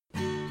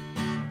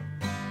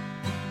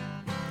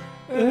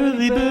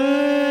Early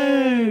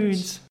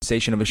birds.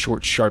 Sensation of a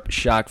short, sharp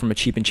shock from a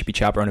cheap and chippy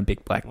chopper on a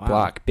big black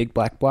block. Big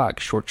black block.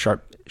 Short,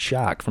 sharp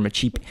shock from a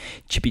cheap,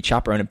 chippy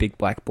chopper on a big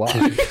black block.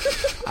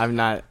 I've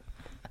not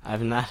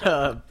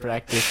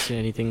practiced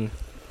any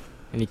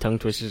tongue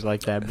twisters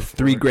like that before.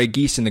 3 gray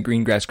geese in the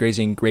green grass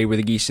grazing. Gray were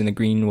the geese and the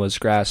green was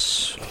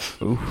grass.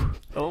 Ooh.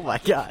 Oh my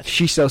gosh.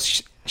 She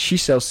sells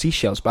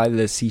seashells by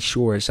the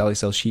seashore. Sally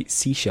sells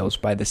seashells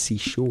by the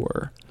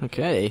seashore.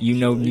 Okay. You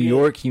know New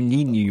York, you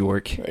need New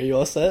York. Are you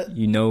all set?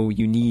 You know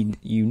you need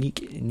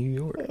unique in New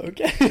York.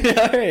 Okay.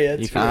 All right.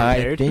 That's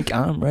I think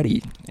I'm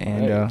ready.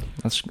 And right.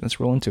 let's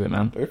roll into it,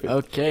 man. perfect.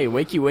 Okay,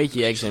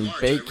 wakey, eggs and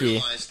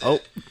bakey. Oh.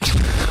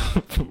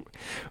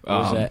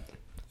 What was that?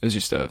 It was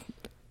just a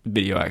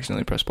video I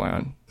accidentally pressed play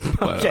on.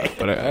 Okay.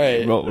 But All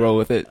right. roll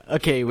with it.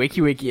 Okay,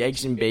 wakey,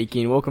 eggs and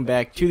bacon. Welcome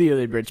back to the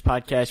Early Birds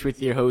podcast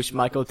with your host,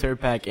 Michael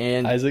Turpak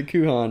and Isaac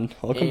Kuhan.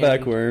 Welcome And-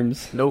 back,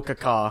 worms. No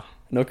Caca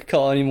No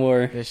call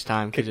anymore. this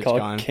time because it's Caca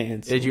gone.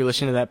 canceled. Did you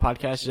listen to that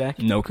podcast, Zach?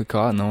 No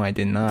cacao. No, I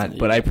did not.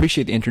 But I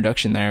appreciate the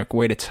introduction there.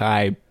 Way to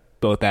tie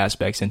both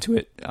aspects into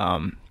it.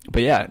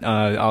 But yeah,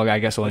 I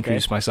guess I'll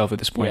introduce myself at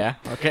this point. Yeah,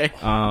 okay.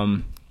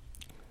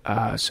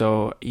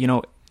 So you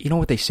know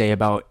what they say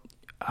about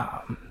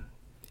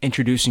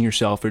introducing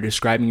yourself or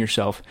describing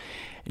yourself.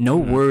 No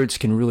words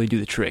can really do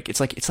the trick. It's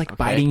like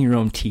biting your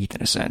own teeth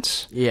in a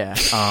sense. Yeah.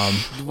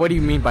 What do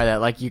you mean by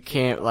that? Like, you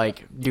can't,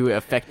 do it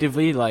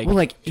effectively?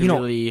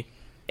 Really...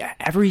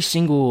 Every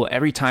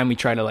time we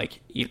try to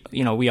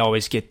we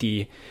always get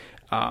the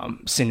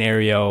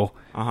scenario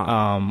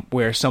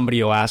where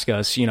somebody will ask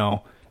us,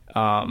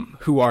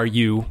 who are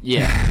you?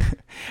 Yeah.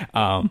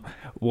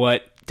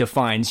 What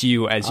defines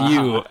you as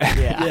you?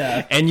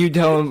 Yeah. And you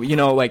tell them,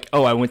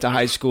 I went to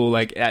high school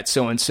at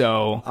so and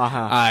so.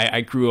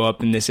 I grew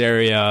up in this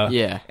area.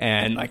 Yeah.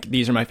 And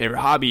these are my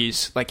favorite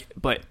hobbies.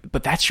 But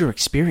that's your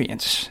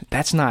experience.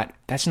 That's not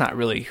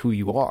really who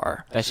you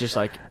are. That's just,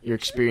 your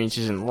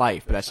experiences in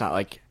life, but that's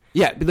not,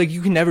 Yeah, but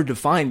you can never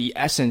define the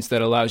essence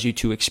that allows you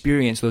to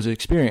experience those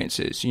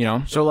experiences,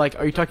 So,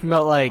 are you talking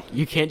about,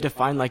 you can't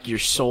define, your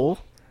soul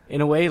in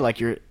a way?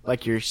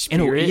 Your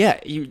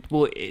spirit?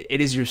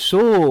 It is your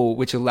soul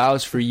which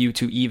allows for you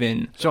to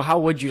even... So how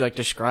would you,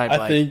 describe,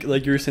 I think,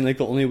 you were saying,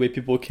 the only way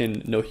people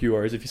can know who you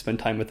are is if you spend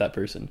time with that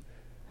person.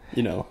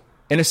 In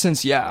a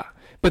sense, yeah.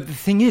 But the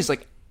thing is,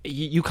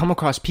 you come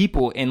across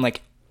people and,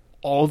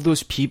 all of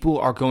those people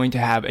are going to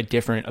have a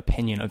different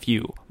opinion of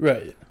you.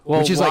 Right. Well,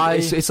 which is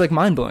it's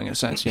mind-blowing in a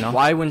sense,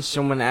 Why when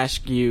someone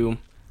asks you,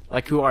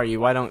 who are you,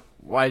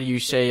 why do you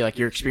say,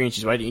 your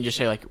experiences? Why don't you just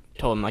say,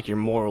 tell them, your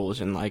morals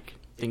and,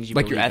 things you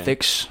believe your in?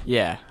 ethics?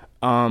 Yeah.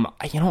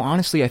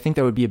 Honestly, I think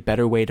that would be a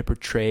better way to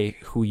portray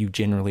who you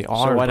generally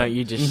are. So why don't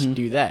you just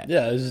do that?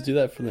 Yeah, just do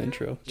that for the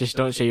intro. Just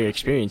don't say your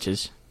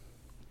experiences.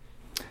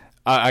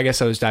 I guess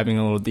I was diving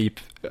a little deep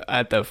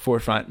at the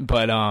forefront,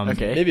 but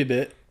Okay. Maybe a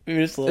bit.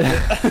 Maybe just a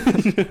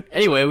little bit.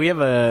 Anyway, we have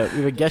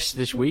a guest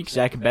this week,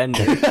 Zach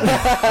Bender.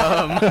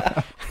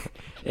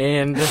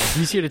 And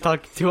he's here to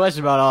talk to us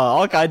about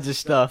all kinds of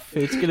stuff.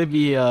 It's going to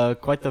be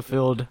quite the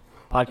filled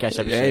podcast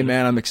episode. Hey,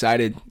 man, I'm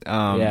excited.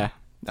 Yeah.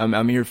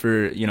 I'm here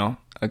for,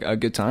 a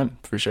good time,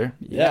 for sure.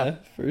 Yeah,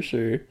 for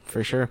sure.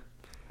 For sure.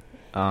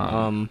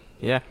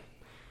 Yeah.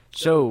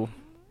 So,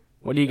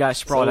 what do you got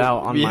sprawled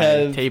out on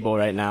my table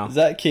right now?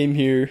 Zach came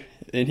here,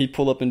 and he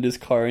pulled up into his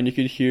car, and you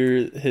could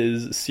hear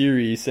his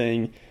Siri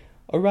saying,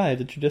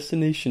 "Arrived at your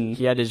destination."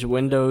 He had his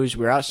windows.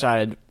 We're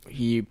outside.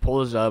 He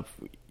pulls up.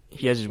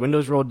 He has his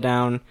windows rolled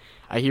down.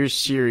 I hear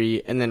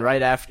Siri, and then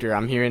right after,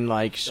 I'm hearing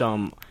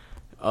some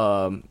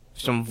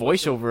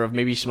voiceover of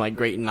maybe some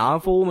great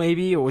novel,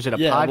 maybe, or was it a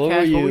podcast?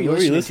 What were you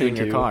listening to in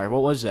your car?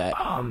 What was that?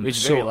 It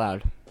was very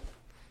loud.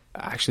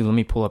 Actually, let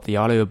me pull up the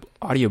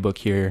audiobook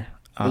here.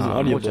 There's an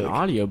audiobook. What's an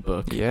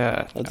audiobook?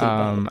 Yeah.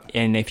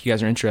 And if you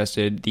guys are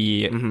interested,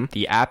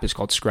 the app is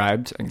called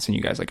Scribed. I can send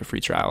you guys a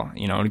free trial,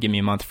 to give me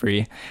a month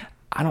free.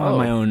 I don't have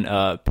my own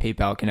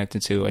PayPal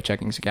connected to a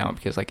checkings account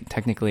because,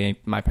 technically,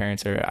 my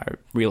parents are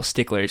real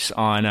sticklers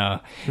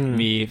on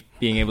me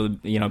being able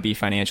to, be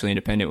financially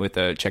independent with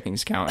a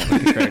checkings account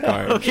and a credit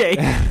card.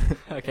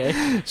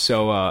 Okay.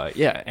 So,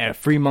 a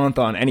free month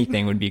on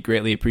anything would be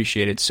greatly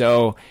appreciated.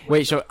 So,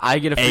 wait, so I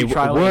get a free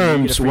trial?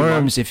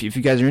 Worms, if you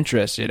guys are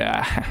interested,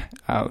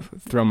 I'll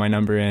throw my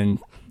number in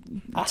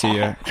to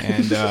you,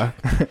 and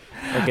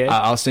okay.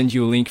 I'll send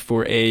you a link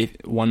for a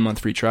 1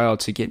 month free trial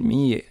to get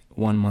me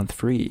 1 month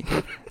free.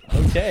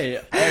 Okay.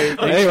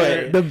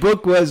 Anyway, the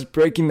book was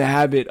Breaking the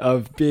Habit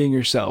of Being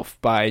Yourself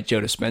by Joe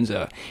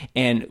Dispenza.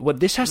 And what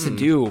this has to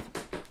do,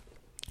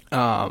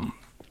 and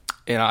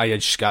I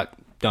just got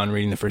done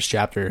reading the first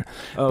chapter,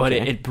 but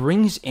it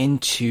brings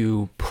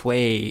into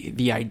play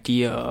the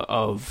idea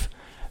of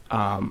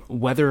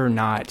whether or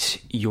not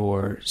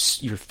your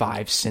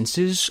 5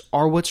 senses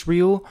are what's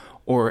real,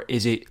 or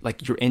is it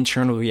your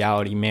internal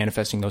reality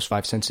manifesting those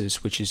 5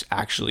 senses, which is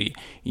actually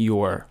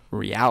your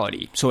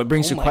reality? So it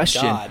brings the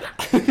question.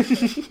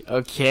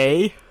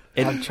 Okay.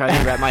 I'm trying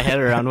to wrap my head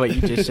around what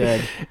you just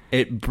said.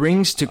 It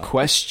brings to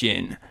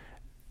question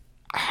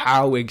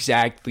how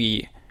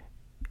exactly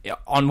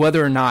on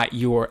whether or not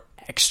your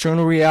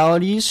external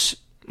realities,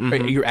 or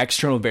your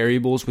external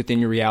variables within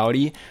your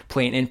reality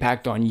play an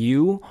impact on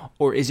you,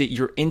 or is it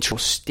your internal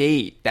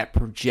state that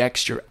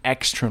projects your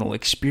external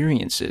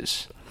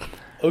experiences?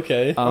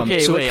 Okay. Okay,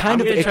 so wait. it kind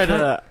I'm of gonna it try kind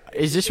to.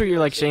 Is this what you're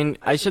like saying?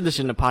 I said this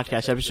in a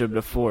podcast episode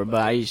before,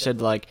 but I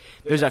said like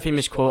there's that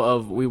famous quote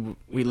of we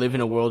live in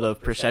a world of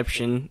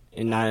perception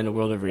and not in a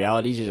world of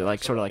realities. Is it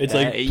like sort of like It's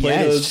that? like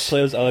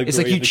Plato's allegory. It's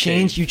like of you the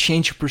change cave. you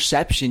change your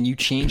perception, you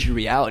change your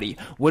reality.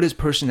 What does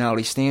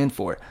personality stand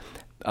for?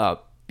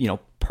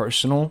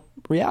 Personal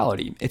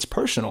reality. It's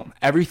personal.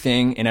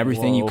 Everything you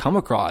Whoa. come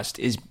across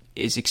is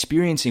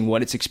experiencing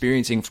what it's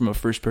experiencing from a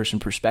first person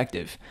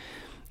perspective.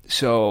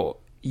 So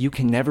you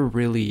can never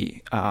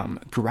really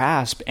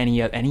grasp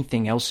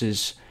anything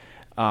else's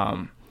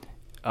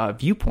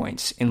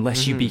viewpoints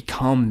unless you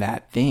become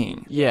that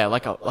thing. Yeah,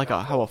 like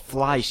how a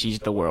fly sees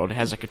the world. It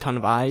has like a ton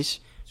of eyes,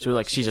 so it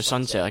like sees a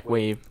sunset like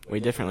way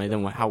differently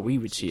than how we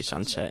would see a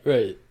sunset.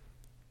 Right.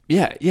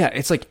 Yeah.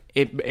 It's like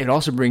it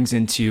also brings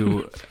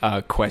into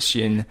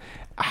question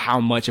how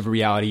much of a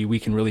reality we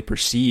can really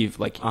perceive,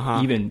 like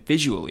even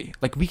visually.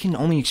 Like we can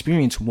only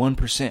experience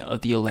 1%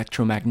 of the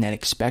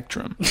electromagnetic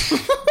spectrum.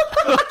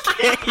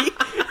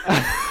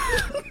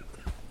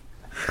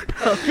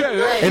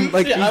 And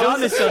like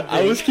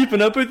I was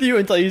keeping up with you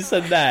until you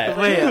said that.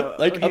 Wait,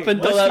 like okay, up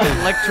until what's that.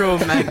 the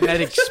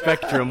electromagnetic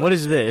spectrum? What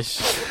is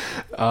this?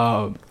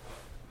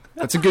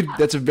 that's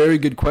a very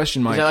good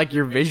question, Mike. Is that like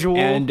your visual?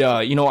 And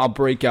I'll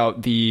break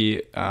out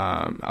the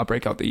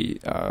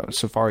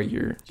Safari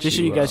here. Just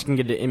so you guys can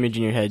get the image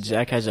in your head,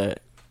 Zach has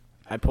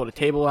I pulled a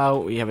table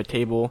out. We have a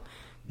table.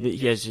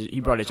 He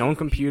brought his own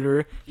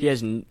computer. He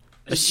has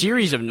a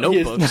series of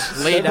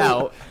notebooks laid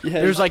out.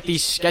 There's like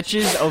these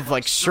sketches of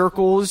like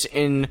circles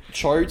and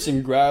charts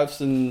and graphs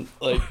and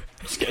like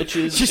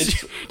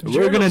sketches.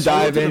 We're gonna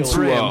dive into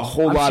brim. a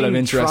whole I'm lot of seeing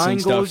interesting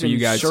stuff triangles for you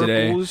and guys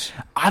circles.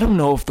 today. I don't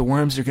know if the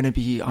worms are gonna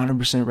be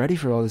 100% ready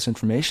for all this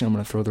information I'm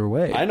gonna throw their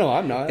way. I know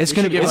I'm not. It's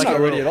gonna be it's like not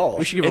a ready at all.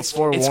 We should give a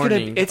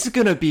forewarning. It's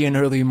gonna be an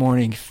early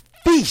morning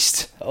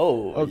feast.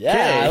 Oh, Okay.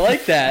 yeah, I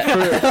like that.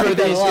 for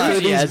these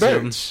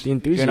enthusiasm. birds. The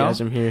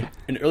enthusiasm here.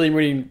 An early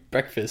morning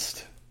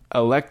breakfast.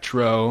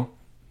 Electromagnetism.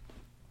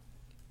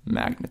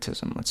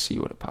 Let's see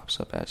what it pops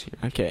up as here.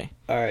 Okay.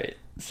 All right.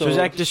 So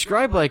Zach,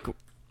 describe like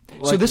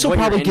so this will what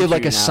probably you're give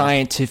like into a now.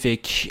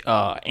 scientific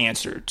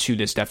answer to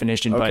this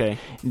definition, Okay.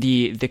 but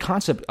the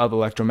concept of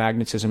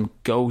electromagnetism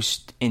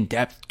goes in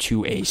depth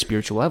to a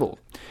spiritual level,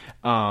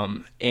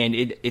 and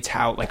it's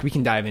how like we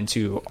can dive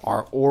into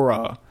our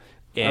aura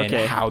and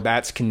how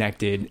that's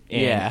connected,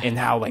 and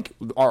how like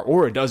our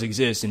aura does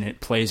exist and it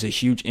plays a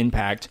huge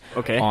impact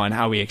on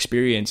how we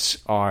experience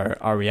our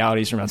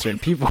realities around certain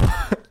people.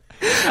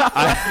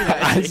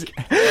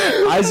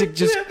 Isaac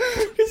just.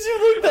 Because you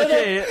looked that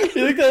up.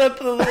 You looked that up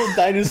and the little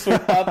dinosaur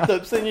popped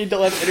up saying you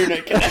don't have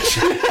internet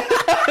connection.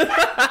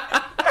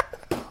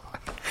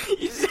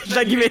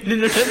 Like you made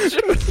an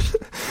internet.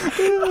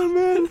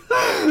 Oh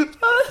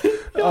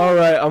man! All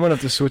right, I'm gonna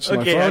have to switch to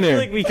my Okay, I phone feel here.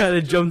 like we kind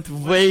of jumped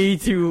way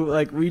too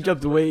we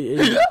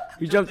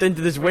jumped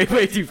into this way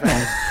too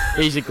fast,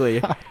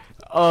 basically.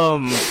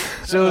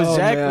 So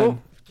Zach,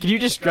 man. can you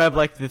describe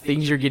like the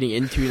things you're getting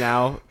into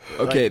now?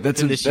 Okay, like,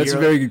 that's in a this that's a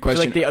year? very good So, question.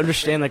 like they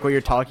understand like what you're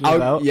talking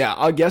about. Yeah,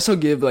 I guess I'll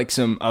give like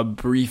a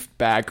brief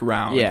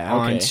background Yeah,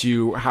 okay.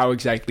 onto how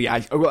exactly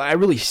I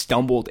really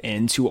stumbled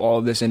into all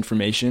of this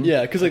information.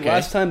 Yeah, because like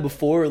last time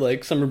before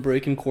like summer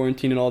break and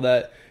quarantine and all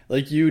that,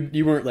 like you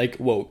weren't like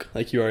woke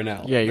like you are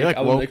now. Yeah, you're like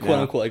I was woke like quote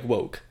now. unquote like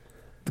woke.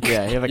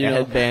 Yeah, you have like You a know?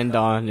 headband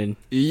on and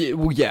Yeah,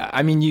 well, yeah.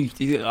 I mean,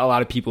 a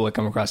lot of people that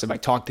come across, if I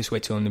talk this way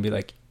to them, they'll be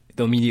like,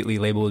 they'll immediately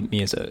label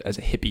me as a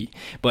hippie.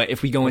 But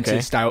if we go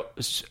into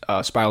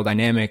spiral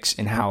dynamics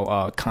and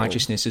how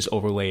consciousness is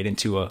overlaid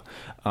into a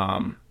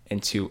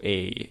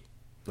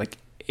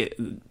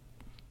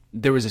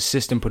there was a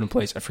system put in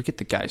place. I forget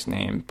the guy's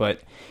name,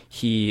 but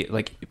he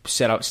like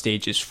set out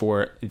stages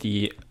for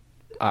the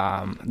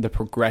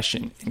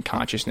progression in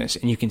consciousness,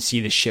 and you can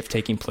see the shift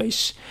taking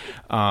place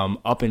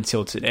up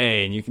until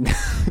today, and you can.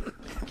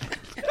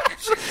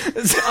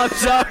 I'm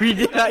sorry,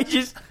 did I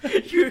just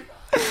you're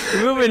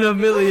moving a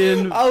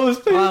million I was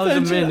paying miles a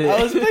attention. minute.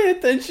 I was paying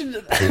attention.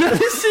 I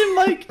see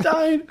Mike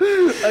dying.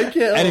 I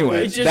can't.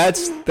 Anyway,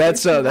 just-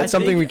 that's I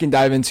something think- we can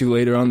dive into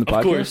later on in the podcast.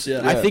 Of course,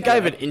 yeah. I think I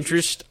have an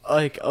interest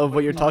like of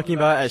what you're talking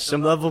about at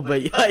some level,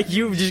 but like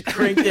you've just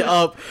cranked it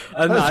up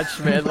a notch,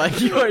 man. Like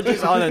you are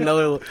just on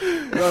you're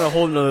on a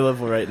whole nother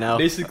level right now.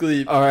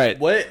 Basically, All right.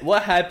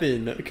 What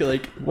happened? Okay,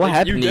 like What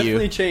happened You to you?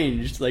 definitely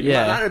changed. Like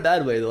Yeah. not in a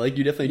bad way. Though. Like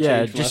you definitely Yeah,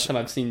 changed from just last time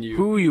I've seen you.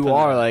 Who you to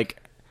are, now. like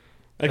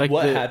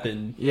what the-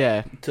 happened?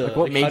 yeah, To- like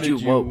what like, how made you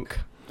did you- woke?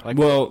 Like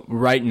Well,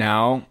 right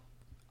now,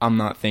 I'm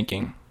not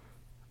thinking.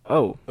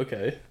 oh,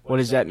 Okay. what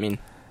does that mean?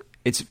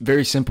 It's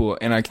very simple,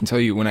 and I can tell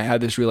you when I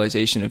had this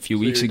realization a few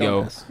So weeks you're a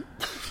ago.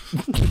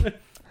 dumbass.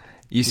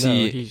 You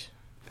see, No, he's-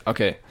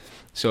 okay,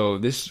 so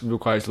this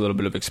requires a little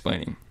bit of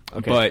explaining.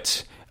 Okay.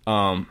 But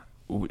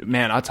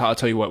man, I'll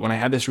tell you what. When I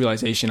had this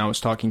realization, I was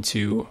talking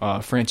to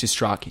Francis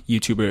Strock,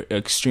 YouTuber.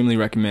 Extremely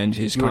recommend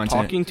his content. You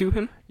were talking to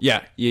him?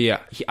 Yeah.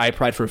 I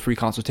applied for a free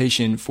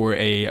consultation for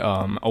a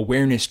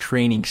awareness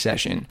training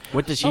session.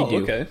 What does he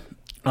do? Okay.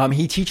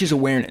 He teaches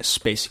awareness,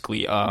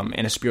 basically,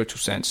 in a spiritual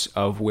sense,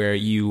 of where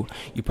you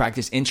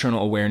practice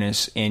internal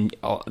awareness, and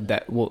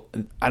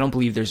I don't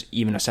believe there's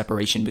even a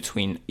separation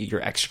between your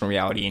external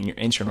reality and your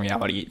internal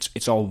reality.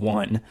 It's all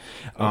one.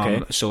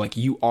 Okay. So like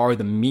you are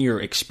the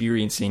mirror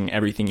experiencing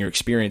everything you're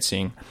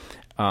experiencing,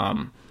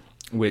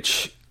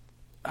 which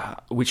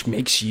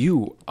makes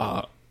you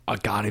a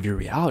god of your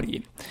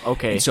reality.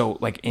 Okay. And so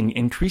like in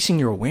increasing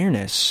your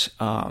awareness,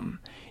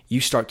 you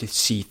start to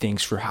see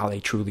things for how they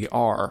truly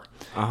are.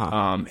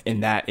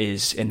 And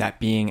that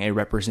being a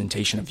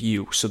representation of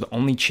you. So the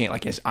only chance,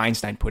 like as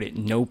Einstein put it,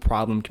 no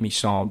problem can be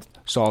solved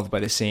by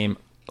the same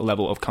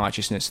level of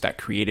consciousness that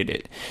created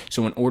it.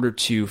 So in order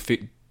to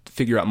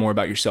figure out more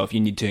about yourself, you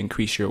need to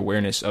increase your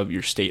awareness of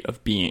your state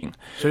of being.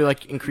 So you're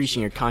like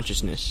increasing your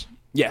consciousness.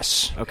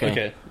 Yes.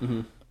 Okay.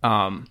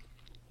 Mm-hmm.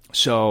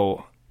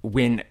 So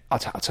when I'll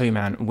tell you,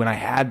 man, when I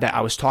had that,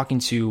 I was talking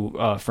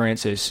to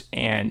Francis,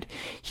 and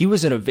he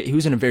was in a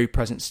very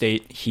present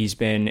state. He's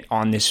been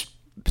on this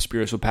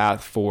spiritual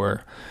path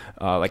for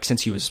like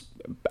since he was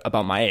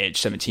about my age,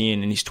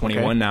 17, and he's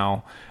 21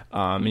 now.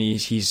 And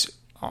he's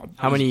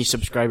how many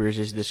subscribers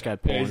is this guy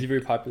pulling? Is he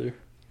very popular?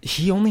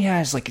 He only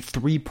has like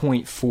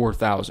 3.4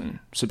 thousand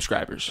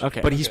subscribers.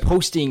 Okay, but he's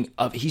posted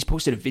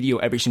a video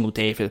every single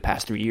day for the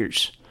past 3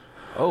 years.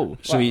 Oh,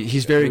 so wow.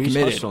 He's very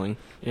committed. Hustling.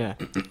 Yeah.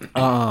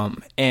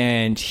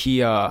 And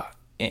he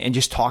and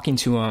just talking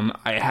to him,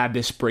 I had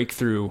this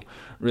breakthrough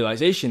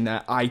realization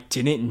that I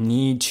didn't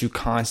need to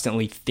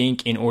constantly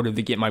think in order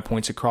to get my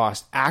points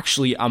across.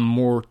 Actually, I'm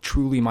more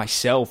truly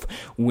myself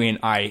when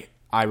I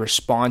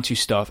respond to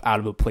stuff out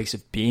of a place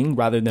of being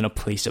rather than a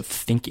place of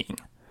thinking.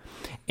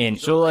 And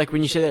so, like,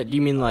 when you say that, do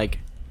you mean like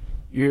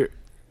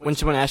when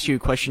someone asks you a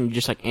question, you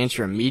just like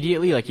answer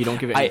immediately, like you don't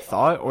give it any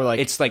thought, or like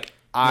it's like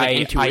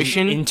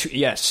intuition?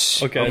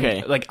 Yes.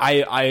 Okay. Like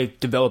I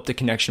developed a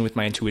connection with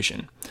my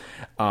intuition,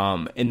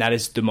 and that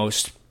is the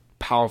most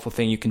powerful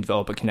thing you can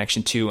develop a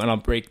connection to. And I'll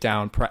break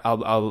down.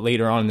 I'll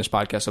later on in this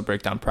podcast, I'll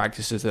break down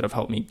practices that have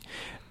helped me,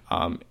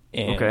 and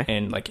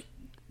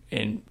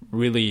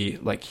really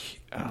like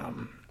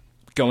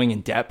going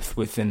in depth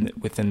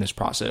within this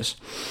process.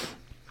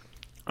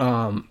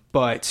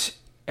 But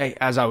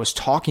as I was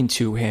talking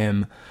to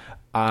him,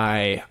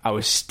 I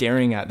was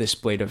staring at this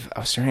blade of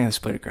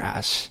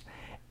grass,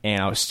 and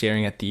I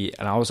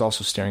was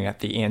also staring at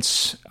the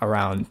ants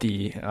around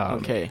the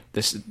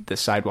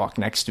sidewalk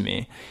next to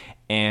me,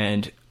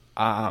 and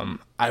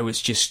I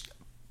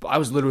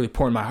was literally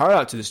pouring my heart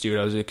out to this dude.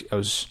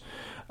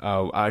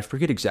 I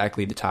forget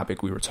exactly the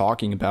topic we were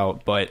talking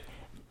about, but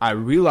I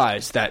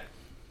realized that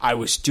I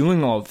was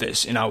doing all of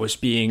this, and I was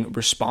being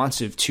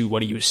responsive to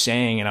what he was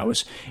saying, and I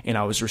was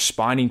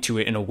responding to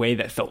it in a way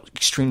that felt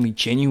extremely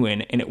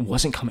genuine, and it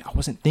wasn't coming. I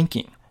wasn't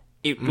thinking.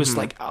 It was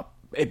like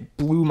it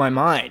blew my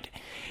mind,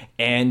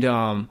 and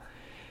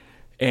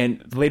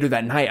later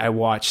that night I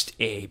watched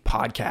a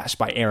podcast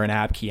by Aaron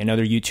Abke,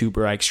 another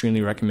YouTuber I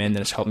extremely recommend that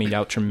has helped me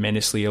out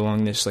tremendously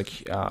along this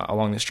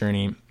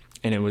journey,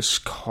 and it was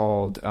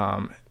called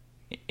what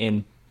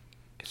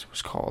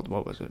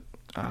was it?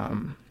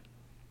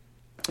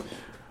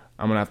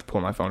 I'm going to have to pull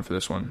my phone for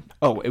this one.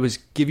 Oh, it was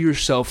Give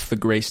Yourself the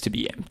Grace to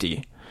Be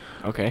Empty.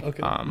 Okay.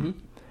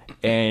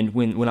 And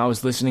when I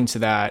was listening to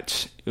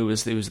that, it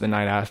was the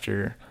night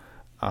after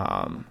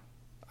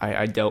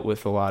I dealt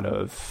with a lot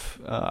of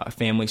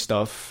family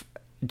stuff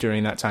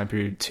during that time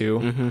period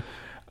too.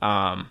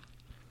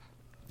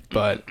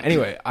 But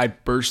anyway, I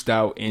burst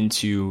out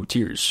into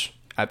tears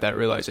at that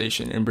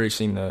realization,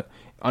 embracing the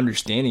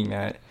understanding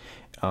that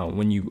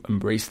when you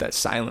embrace that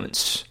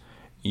silence,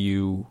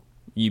 you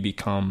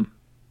become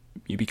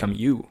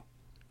you.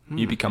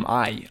 You become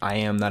I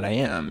am that I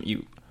am.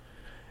 It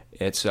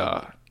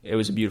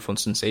was a beautiful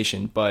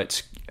sensation,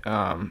 but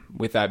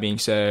with that being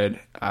said,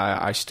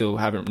 I still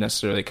haven't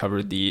necessarily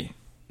covered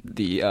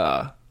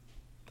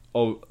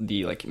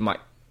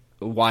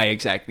why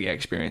exactly I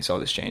experienced all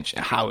this change,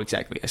 how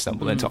exactly I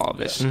stumbled into all of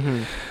this.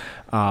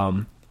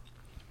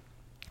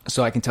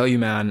 So I can tell you,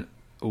 man,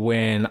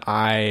 when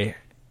that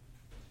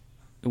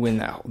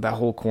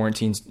whole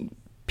quarantine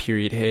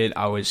period hit,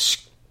 I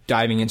was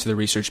diving into the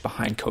research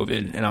behind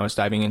COVID, and I was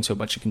diving into a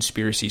bunch of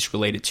conspiracies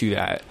related to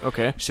that.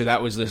 Okay. So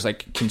that was just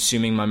like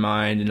consuming my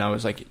mind, and I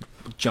was like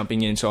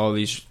jumping into all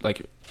these,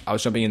 like I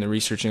was jumping into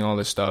researching all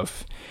this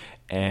stuff,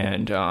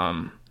 and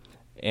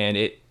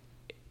it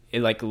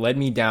like led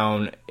me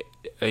down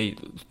a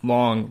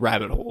long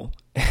rabbit hole.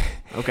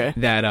 Okay.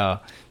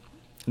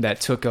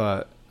 that took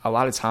a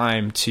lot of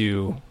time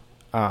to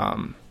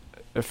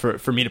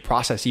for me to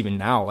process even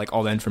now, like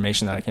all the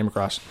information that I came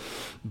across.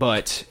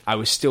 But I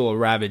was still a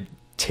rabid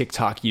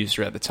TikTok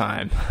user at the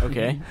time.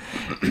 Okay.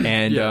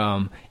 And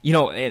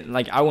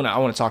like I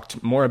want to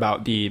talk more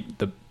about the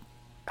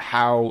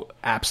how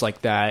apps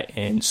like that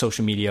and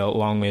social media,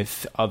 along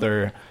with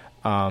other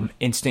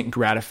instant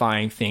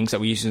gratifying things that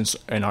we use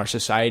in our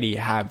society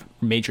have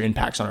major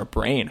impacts on our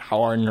brain,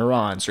 how our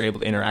neurons are able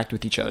to interact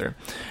with each other.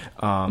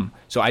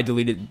 So I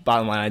deleted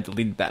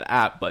that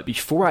app, but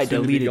before I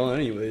deleted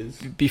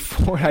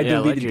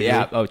the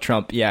app,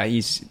 Trump,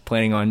 he's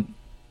planning on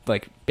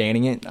like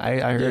banning it.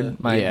 I heard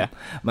my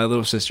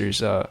little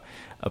sister's a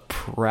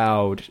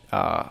proud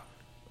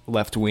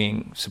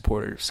left-wing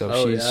supporter,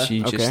 so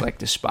she just like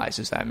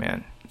despises that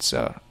man. It's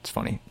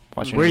funny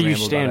watching. Where you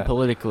stand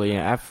politically,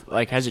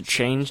 like, has it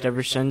changed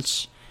ever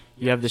since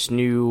you have this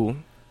new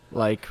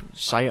like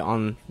sight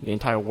on the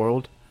entire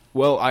world?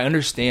 Well, I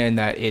understand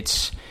that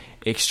it's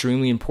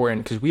extremely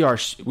important because we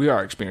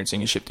are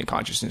experiencing a shift in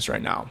consciousness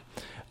right now.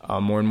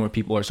 More and more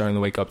people are starting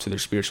to wake up to their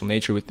spiritual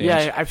nature with things.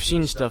 Yeah, I've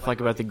seen stuff like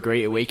about the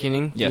Great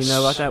Awakening. Yes. You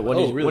know about that?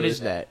 Really? What is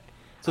that?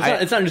 So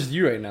it's not just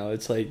you right now.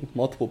 It's like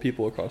multiple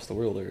people across the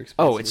world are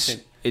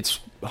experiencing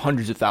it's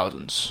hundreds of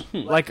thousands.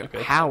 Like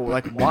how?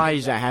 Like why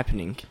is that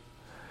happening?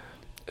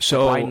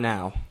 So right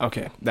now.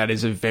 Okay, that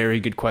is a very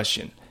good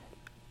question.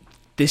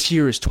 This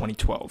year is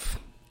 2012.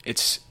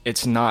 It's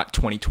not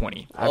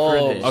 2020. I've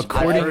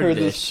heard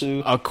this.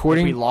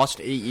 According, we lost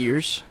 8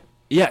 years.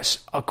 Yes,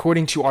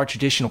 according to our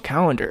traditional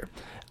calendar,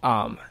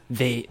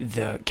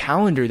 the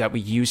calendar that we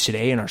use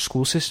today in our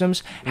school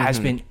systems has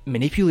been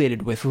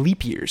manipulated with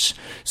leap years.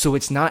 So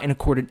it's not in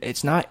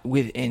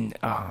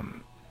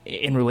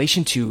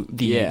relation to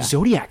the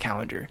zodiac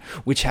calendar,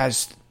 which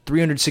has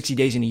 360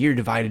 days in a year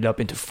divided up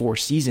into 4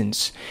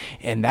 seasons,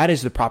 and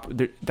there's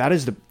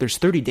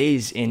 30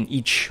 days in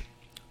each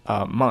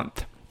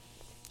month.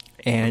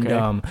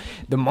 And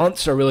the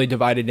months are really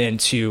divided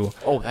into...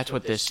 Oh, that's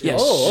what this is. Yes.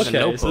 Oh,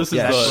 okay. So this is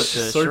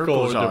the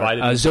circle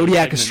divided into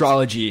zodiac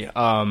astrology.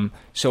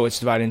 So it's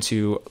divided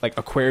into, like,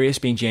 Aquarius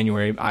being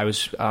January.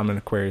 I'm an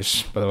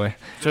Aquarius, by the way.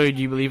 So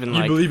do you believe in,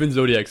 like... You believe in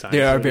zodiac signs?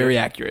 They are very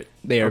accurate.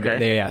 They are,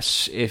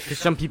 yes. If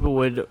some people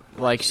would,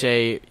 like,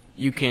 say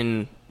you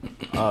can...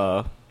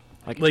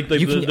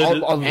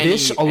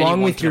 this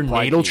along with your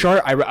natal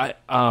chart.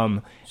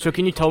 So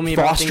can you tell me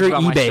Foster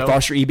about eBay? myself?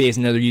 Foster eBay is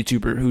another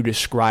YouTuber who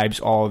describes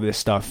all of this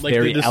stuff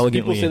very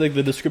elegantly. People say like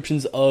the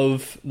descriptions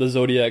of the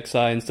zodiac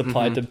signs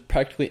apply to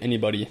practically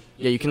anybody.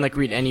 Yeah, you can like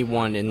read any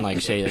one and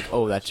like say like,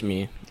 oh, that's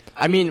me.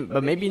 I mean,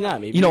 but maybe not.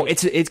 Maybe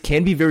it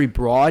can be very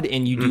broad,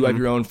 and you do have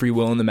your own free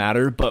will in the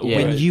matter. But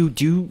when you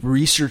do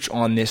research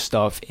on this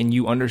stuff and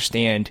you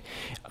understand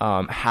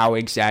how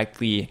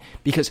exactly,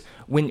 because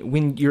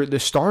when the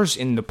stars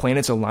and the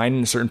planets align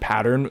in a certain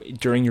pattern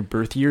during your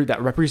birth year,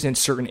 that represents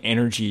certain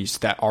energies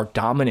that are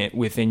dominant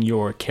within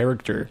your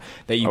character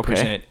that you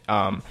present.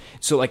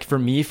 So, like for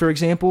me, for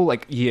example,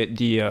 like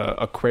the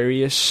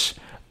Aquarius.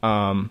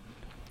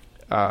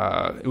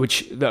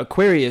 Which the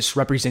Aquarius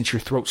represents your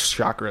throat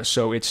chakra,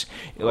 so it's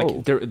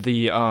like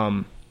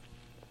and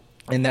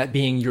that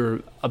being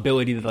your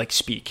ability to like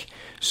speak.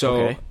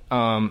 So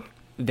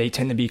they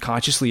tend to be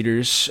conscious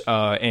leaders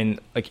and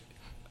like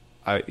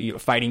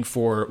fighting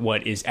for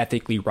what is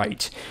ethically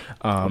right.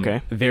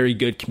 Very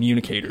good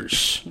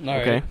communicators.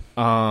 Okay.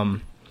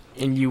 And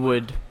you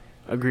would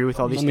agree with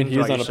all these things? He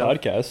is on a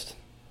podcast.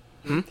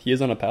 He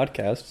is on a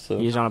podcast, so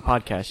he's on a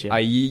podcast. Yeah,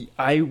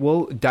 I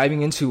will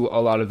diving into a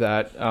lot of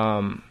that.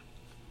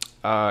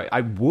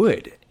 I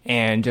would,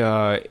 and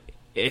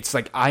it's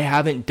like I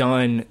haven't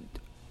done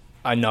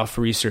enough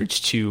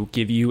research to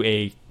give you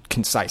a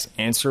concise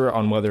answer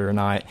on whether or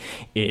not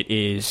it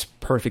is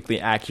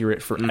perfectly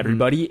accurate for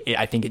everybody.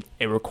 I think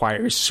it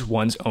requires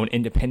one's own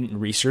independent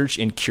research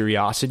and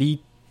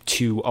curiosity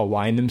to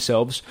align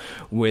themselves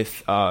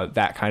with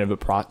that kind of a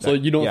process. So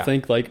you don't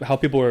think like how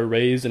people are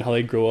raised and how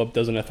they grow up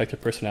doesn't affect their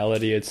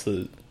personality? It's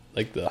how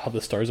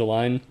the stars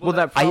align. Well,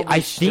 that probably I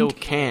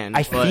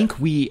think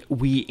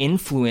we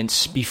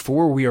influence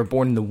before we are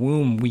born in the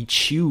womb. We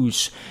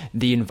choose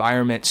the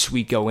environments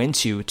we go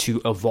into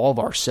to evolve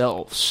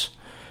ourselves.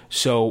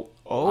 So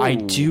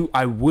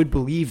I would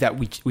believe that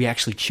we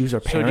actually choose our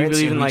parents. So do you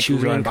believe in like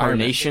choose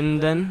reincarnation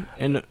then?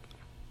 And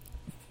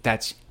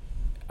that's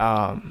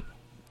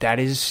that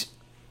is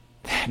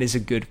a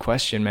good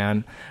question,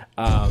 man.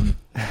 The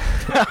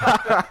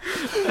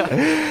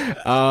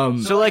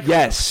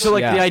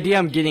idea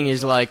I'm getting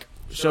is like,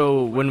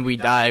 so when we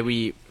die,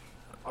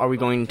 are we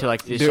going to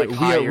like this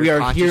higher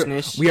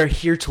consciousness? We are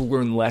here to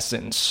learn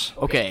lessons.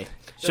 Okay,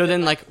 so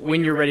then like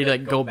when you're ready to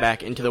like go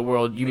back into the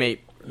world,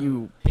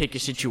 you pick a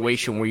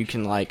situation where you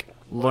can like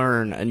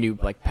learn a new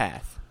like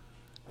path,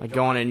 like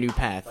go on a new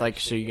path. Like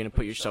so you're gonna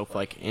put yourself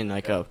like in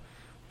like a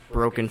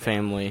broken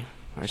family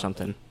or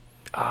something.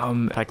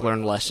 Like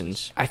learn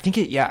lessons. I think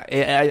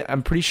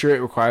I'm pretty sure it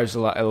requires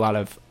a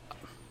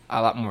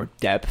lot more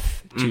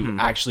depth to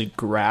actually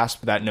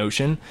grasp that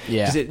notion.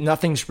 Yeah, because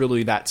nothing's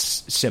really that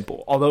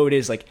simple. Although it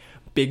is like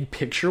big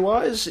picture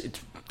wise, it's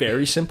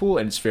very simple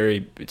and it's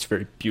very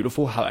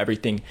beautiful how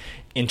everything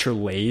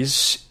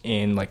interlays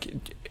and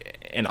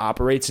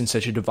operates in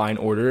such a divine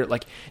order.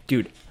 Like,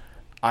 dude,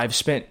 I've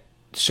spent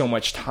so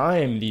much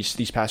time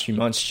these past few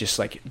months just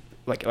like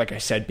I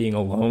said, being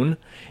alone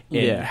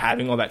and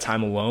having all that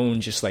time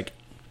alone, just like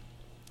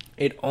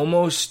it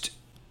almost,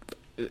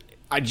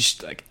 I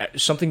just like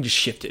something just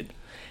shifted,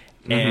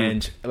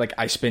 and like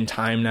I spend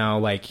time now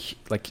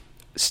like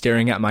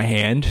staring at my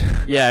hand.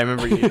 Yeah, I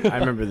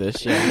remember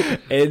this. Yeah,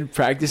 and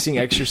practicing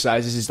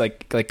exercises is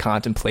like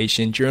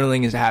contemplation.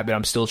 Journaling is a habit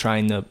I'm still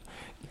trying to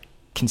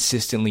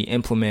consistently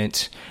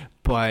implement.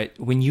 But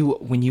when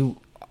you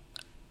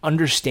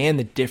understand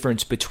the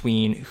difference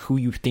between who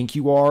you think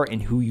you are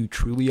and who you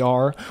truly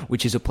are,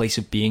 which is a place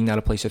of being, not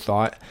a place of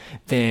thought,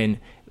 then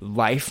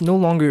life no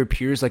longer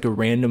appears like a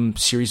random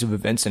series of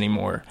events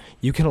anymore.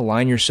 You can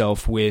align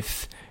yourself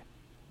with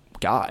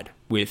God,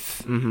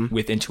 with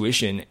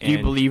intuition. Do you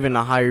believe in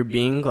a higher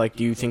being? Like,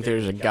 do you think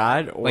there's a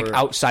God, or like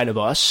outside of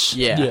us?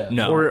 Yeah.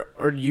 No.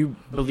 Or do you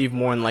believe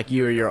more in like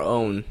you or your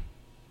own?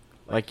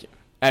 Like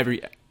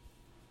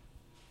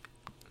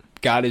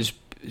God is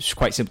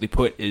quite simply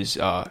put is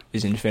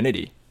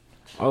infinity.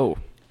 Oh,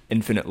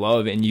 infinite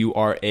love, and you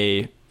are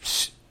a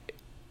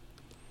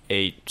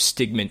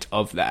stigment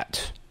of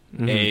that.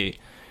 Everybody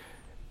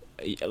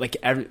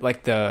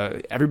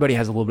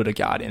has a little bit of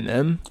God in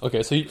them.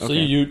 Okay, so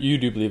you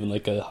do believe in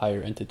like a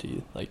higher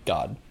entity, like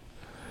God.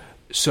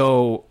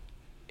 So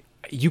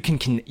you can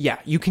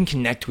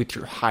connect with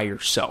your higher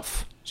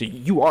self. So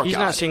you are. He's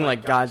God. not saying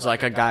like God's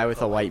like a guy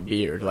with a white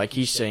beard. Like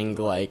he's saying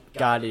like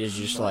God is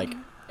just like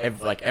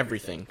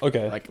everything.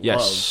 Okay. Like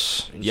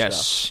yes, love and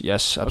yes, stuff.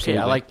 yes. Absolutely.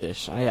 Okay, I like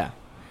this. Yeah.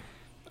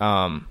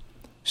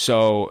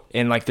 So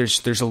and like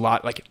there's a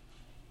lot like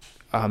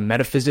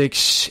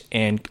metaphysics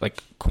and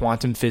like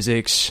quantum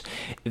physics.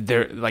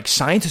 They're like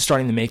science is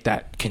starting to make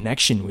that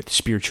connection with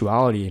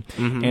spirituality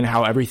and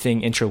how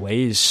everything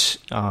interlays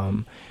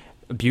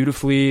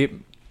beautifully.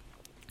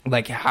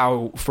 Like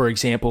how, for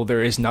example,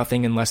 there is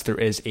nothing unless there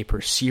is a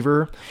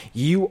perceiver.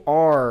 You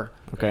are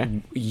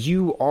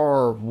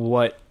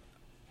what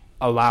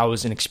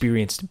allows an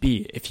experience to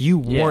be. If you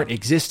weren't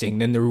existing,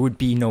 then there would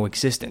be no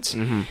existence.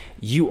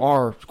 You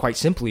are quite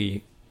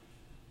simply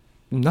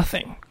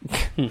nothing.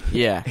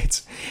 Yeah.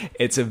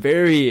 It's a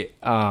very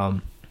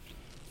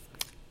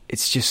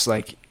it's just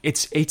like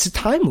it's a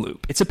time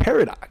loop. It's a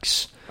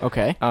paradox.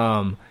 Okay.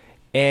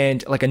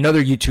 And like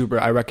another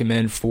YouTuber I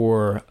recommend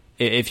for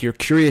if you're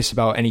curious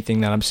about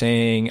anything that I'm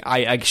saying,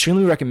 I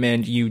extremely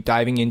recommend you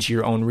diving into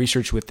your own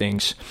research with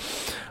things.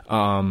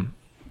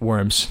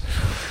 Worms.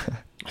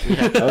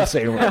 I would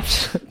say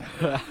worms.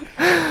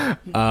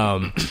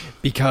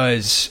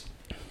 Because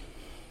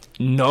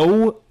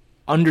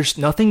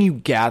nothing you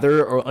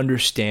gather or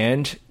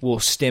understand will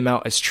stem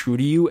out as true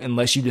to you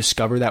unless you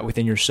discover that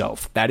within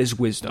yourself. That is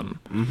wisdom.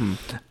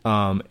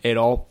 It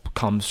all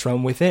comes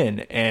from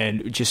within.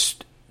 And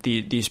just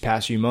these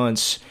past few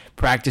months,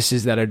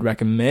 practices that I'd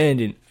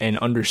recommend and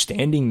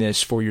understanding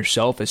this for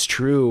yourself as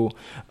true,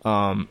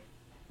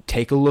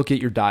 take a look at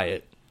your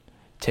diet.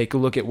 Take a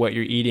look at what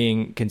you're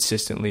eating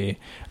consistently.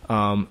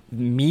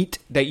 Meat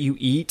that you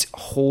eat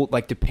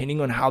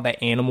depending on how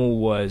that animal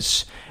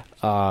was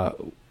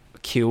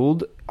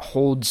killed,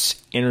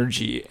 holds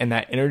energy, and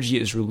that energy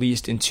is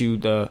released into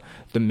the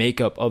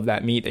makeup of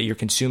that meat that you're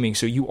consuming.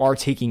 So you are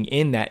taking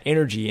in that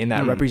energy and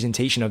that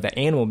representation of that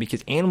animal,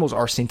 because animals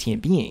are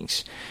sentient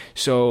beings.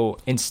 So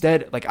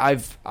instead, like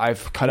I've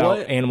cut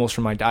out animals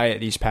from my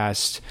diet these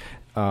past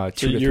 2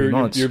 to 3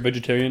 months. You're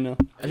vegetarian now?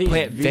 I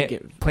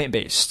think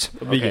plant-based.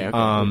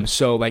 Okay.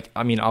 So like,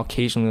 I mean, I'll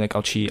occasionally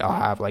I'll cheat. I'll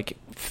have like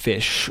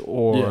fish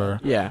or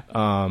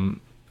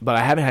but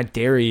I haven't had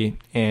dairy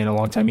in a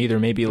long time either.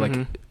 Maybe like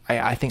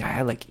I think I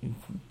had like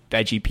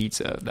veggie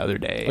pizza the other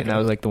day, and that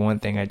was like the one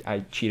thing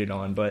I cheated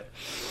on. But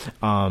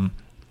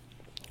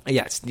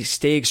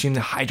stay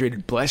extremely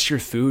hydrated. Bless your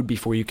food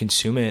before you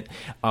consume it.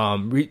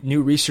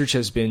 New research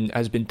has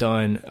been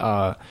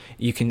done.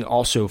 You can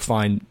also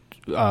find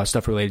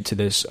stuff related to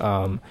this.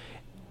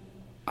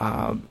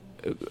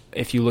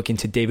 If you look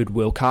into David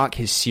Wilcock,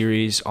 his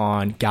series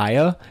on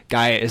Gaia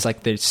is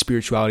like the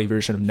spirituality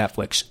version of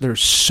Netflix. There's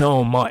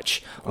so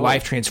much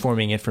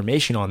life-transforming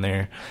information on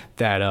there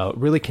that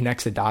really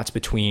connects the dots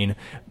between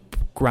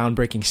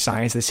groundbreaking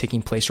science that's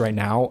taking place right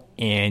now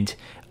and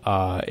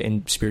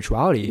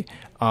spirituality.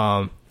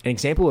 An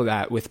example of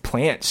that with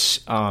plants,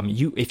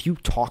 if you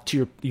talk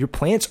to your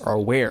plants are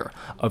aware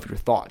of your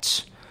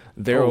thoughts.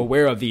 They're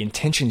aware of the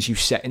intentions you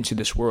set into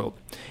this world,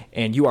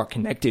 and you are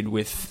connected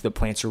with the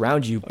plants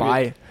around you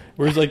by.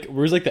 Where's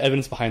the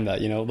evidence behind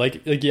that? You know,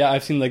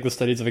 I've seen like the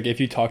studies of like if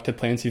you talk to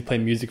plants, you play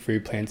music for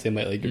your plants, they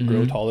might like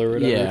grow taller or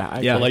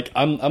whatever. Yeah. But, like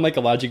I'm like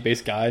a logic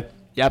based guy.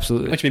 Yeah,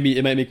 absolutely. Which maybe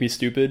it might make me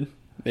stupid,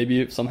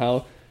 maybe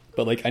somehow,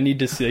 but like I need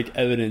to see like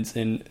evidence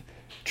and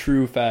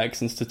true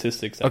facts and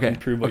statistics that can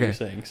prove what you're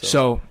saying.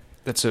 So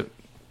that's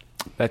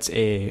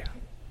a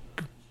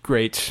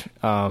great.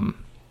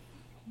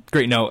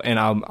 Great note, and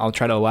I'll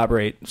try to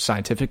elaborate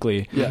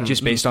scientifically,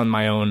 just based on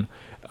my own.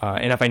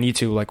 And if I need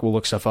to, like, we'll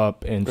look stuff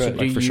up and do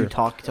for you sure.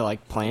 talk to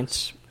like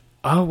plants?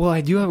 Oh well,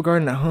 I do have a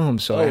garden at home,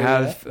 so I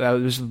have.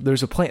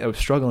 There's a plant that was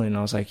struggling, and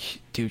I was like,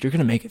 dude, you're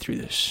gonna make it through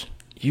this.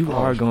 You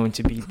are going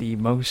to be the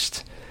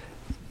most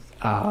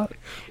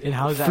and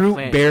how's that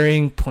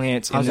fruit-bearing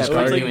plants in this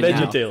garden. It's like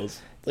VeggieTales.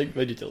 Like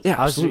VeggieTales. Yeah,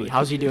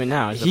 how's he doing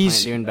now? Is the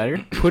plant doing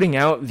better? Putting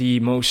out the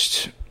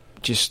most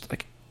just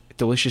like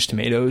delicious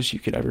tomatoes you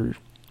could ever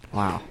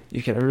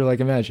like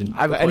imagine.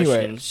 I have a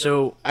question.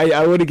 So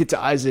I want to get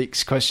to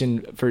Isaac's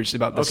question first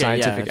about the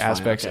scientific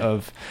aspects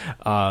of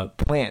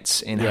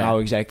plants and how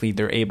exactly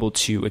they're able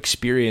to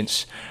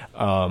experience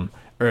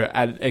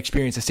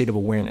experience a state of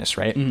awareness,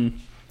 right? Mm-hmm.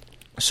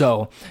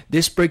 So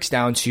this breaks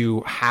down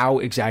to how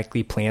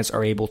exactly plants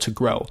are able to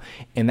grow,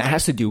 and that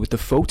has to do with the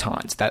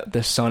photons that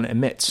the sun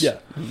emits. Yeah.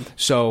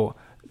 So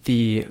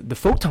the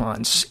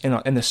photons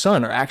in the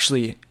sun are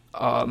actually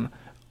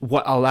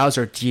what allows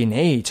our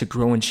DNA to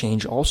grow and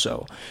change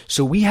also.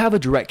 So we have a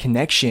direct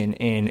connection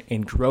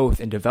in growth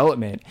and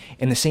development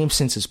in the same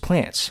sense as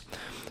plants.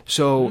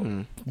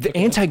 So the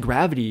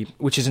anti-gravity,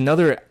 which is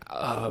another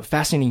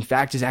fascinating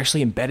fact, is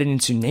actually embedded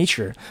into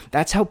nature.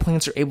 That's how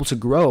plants are able to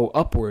grow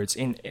upwards,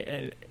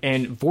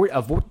 and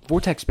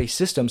vortex-based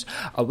systems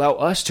allow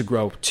us to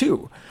grow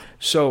too.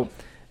 So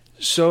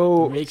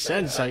it makes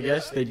sense, I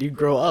guess. They do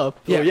grow up.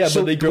 Yeah,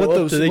 so but they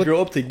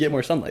grow up to get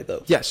more sunlight,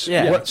 though. Yes.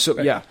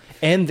 Yeah.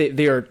 And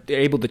they're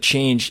able to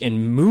change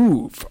and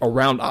move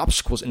around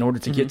obstacles in order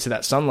to get to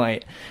that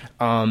sunlight.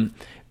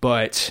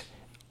 But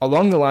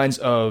along the lines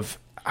of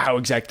how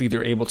exactly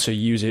they're able to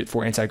use it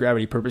for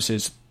anti-gravity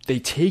purposes, they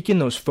take in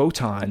those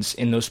photons,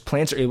 and those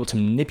plants are able to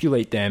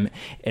manipulate them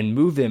and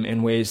move them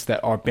in ways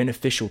that are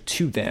beneficial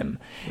to them.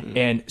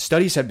 And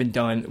studies have been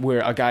done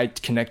where a guy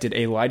connected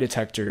a lie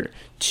detector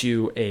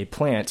to a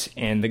plant,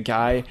 and the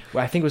guy,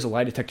 I think it was a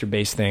lie detector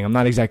based thing, I'm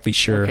not exactly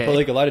sure. But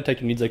like a lie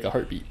detector needs like a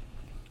heartbeat,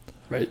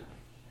 right?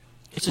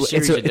 It's a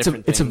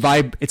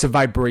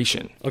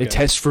vibration. Okay. It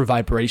tests for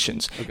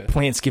vibrations. Okay.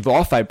 Plants give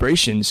off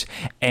vibrations,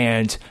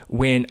 and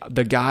when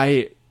the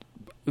guy,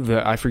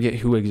 I forget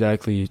who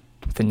exactly,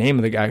 the name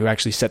of the guy who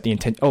actually set the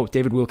intent. Oh,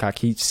 David Wilcock.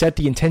 He set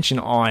the intention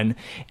on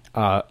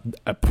a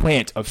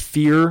plant of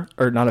fear,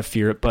 or not of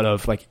fear, but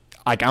of like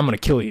I'm going to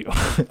kill you.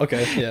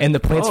 Okay. Yeah. And the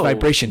plant's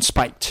vibration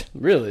spiked.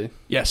 Really?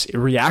 Yes, it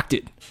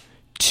reacted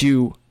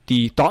to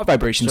the thought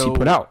vibrations he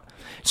put out.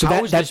 So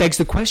that begs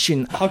the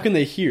question: how can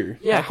they hear?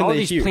 Yeah, how are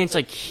these plants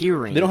like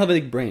hearing? They don't have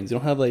like brains. They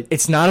don't have like.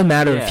 It's not a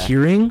matter of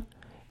hearing.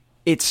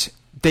 It's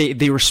they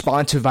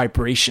respond to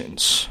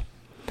vibrations.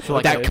 So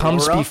like that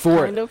comes aura,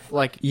 before. Kind of?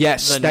 Like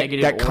yes,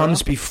 that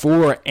comes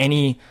before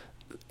any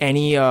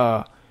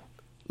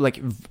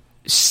like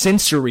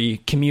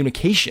sensory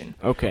communication.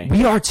 Okay,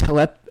 we are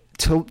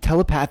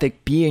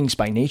telepathic beings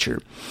by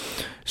nature.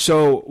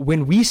 So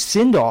when we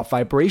send off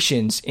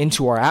vibrations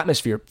into our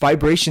atmosphere,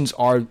 vibrations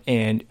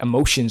and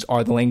emotions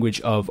are the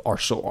language of our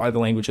soul, are the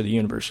language of the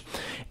universe.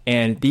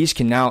 And these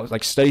can now,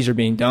 like studies are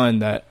being done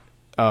that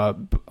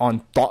on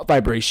thought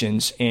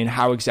vibrations and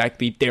how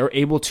exactly they're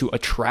able to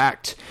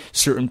attract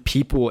certain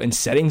people and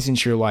settings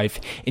into your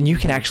life. And you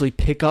can actually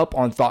pick up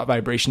on thought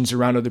vibrations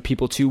around other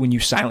people too when you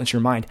silence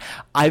your mind.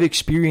 I've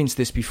experienced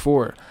this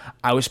before.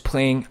 I was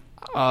playing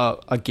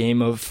a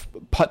game of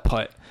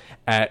putt-putt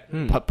at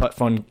Putt-Putt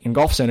Fun in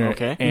Golf Center,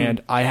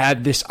 and I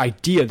had this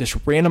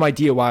random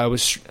idea while I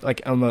was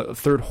like on the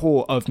third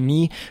hole of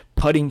me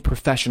putting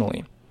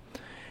professionally.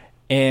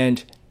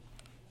 And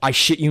I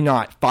shit you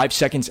not, 5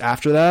 seconds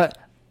after that,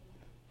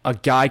 a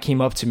guy came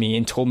up to me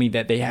and told me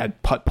that they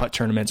had putt-putt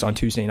tournaments on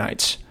Tuesday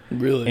nights.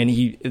 Really?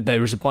 And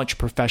there was a bunch of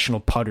professional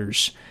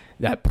putters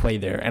that play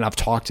there, and I've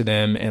talked to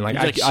them, and like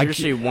I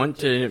seriously want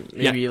to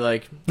maybe I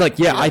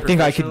think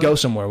I could go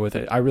somewhere with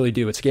it. I really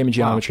do. It's a game of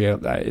geometry.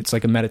 Wow. It's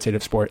like a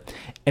meditative sport.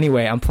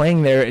 Anyway, I'm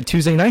playing there at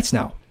Tuesday nights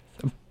now.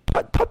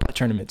 Putt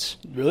tournaments.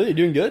 Really? You're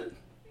doing good?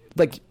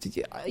 Like,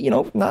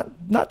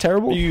 not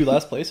terrible. Are you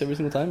last place every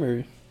single time,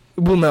 or?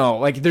 Well, no.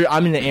 Like,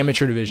 I'm in the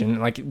amateur division.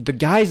 Like, the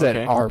guys that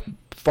are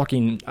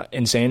fucking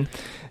insane,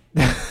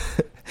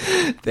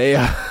 they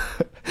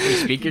you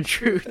speak your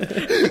truth.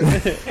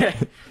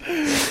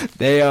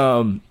 They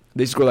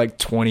score like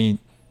 20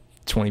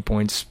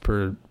 points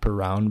per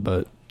round,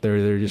 but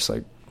they're just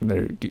like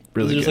they're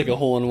really just good. Like a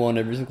hole in one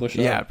every single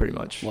shot. Yeah, pretty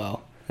much.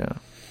 Wow. Yeah.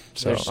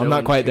 So I'm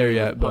not quite there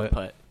yet,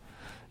 but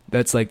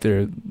that's like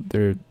their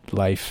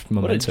life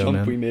memento. What a jump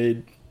man. We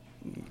made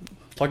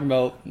talking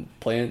about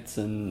plants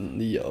and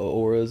the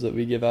auras that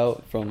we give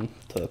out from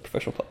to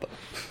professional putt-putt.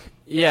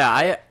 Yeah,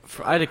 I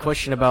had a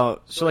question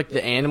about like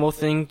the animal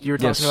thing you were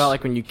talking about,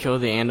 like when you kill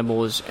the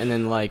animals and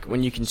then like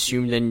when you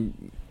consume,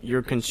 then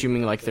you're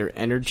consuming like their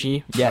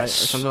energy, right? Or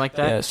something like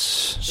that. Yes.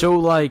 So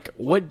like,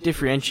 what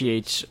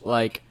differentiates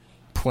like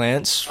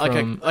plants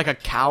from like a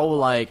cow?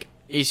 Like,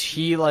 is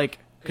he like,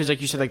 because like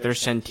you said, like they're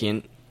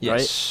sentient,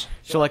 right?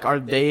 So like,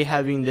 are they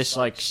having this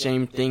like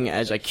same thing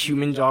as like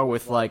humans are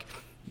with like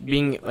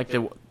being like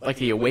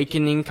the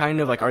awakening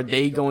kind of like? Are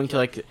they going to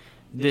like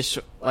this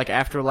like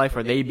afterlife?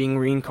 Are they being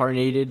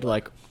reincarnated?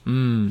 Like,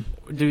 do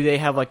they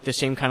have like the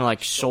same kind of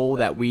like soul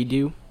that we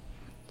do?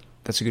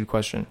 That's a good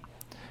question.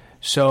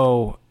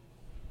 So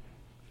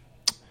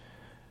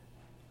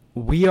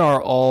we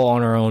are all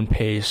on our own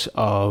pace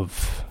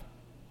of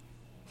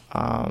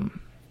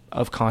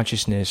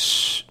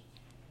consciousness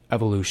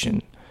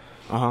evolution.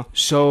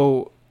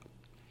 So,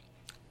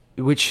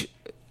 which,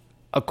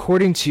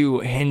 according to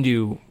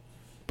Hindu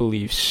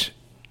beliefs,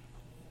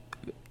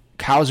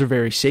 cows are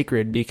very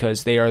sacred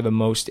because they are the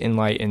most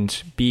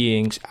enlightened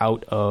beings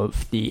out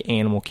of the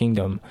animal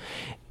kingdom,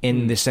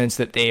 in the sense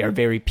that they are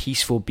very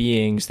peaceful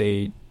beings.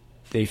 They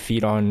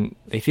feed on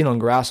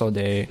grass all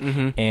day,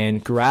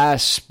 and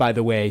grass, by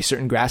the way,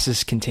 certain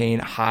grasses contain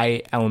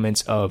high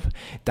elements of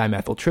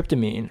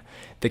dimethyltryptamine,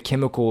 the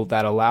chemical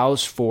that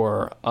allows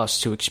for us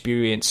to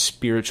experience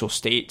spiritual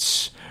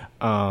states,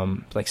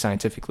 like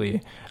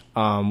scientifically,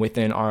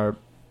 within our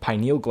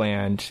pineal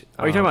gland.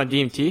 Are you talking about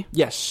DMT?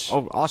 Yes.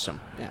 Oh,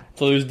 awesome. Yeah.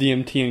 So there's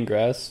DMT in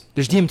grass?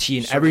 There's DMT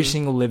in every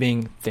single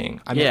living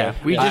thing.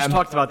 We just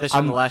talked about this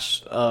on the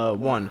last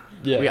one.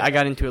 Yeah. I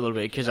got into it a little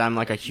bit because I'm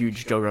like a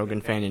huge Joe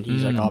Rogan fan, and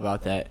he's like all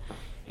about that.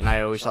 And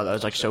I always thought that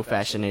was like so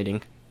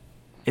fascinating.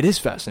 It is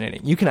fascinating.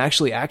 You can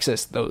actually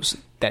access that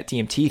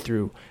DMT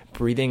through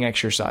breathing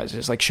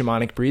exercises, like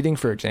shamanic breathing,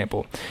 for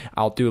example.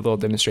 I'll do a little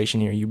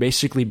demonstration here. You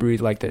basically breathe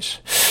like this.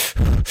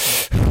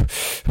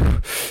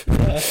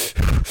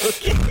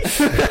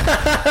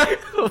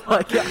 Oh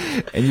my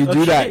God. And you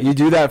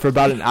do that for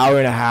about an hour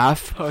and a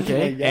half.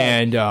 Okay.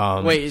 And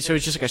wait, so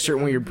it's just like a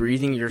certain way you're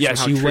breathing. You're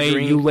yes, you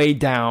lay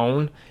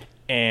down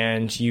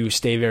and you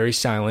stay very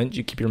silent.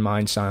 You keep your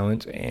mind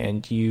silent,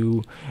 and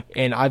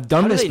I've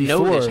done this before.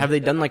 Know this? Have they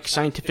done like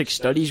scientific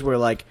studies where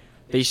like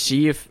they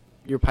see if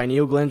your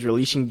pineal gland's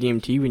releasing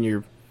DMT when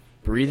you're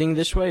breathing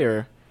this way,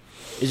 or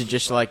is it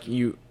just like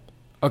you?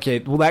 Okay,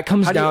 well that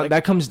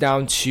comes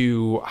down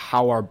to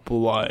how our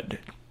blood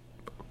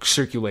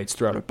circulates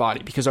throughout our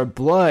body, because our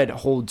blood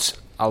holds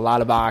a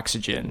lot of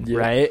oxygen,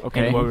 right?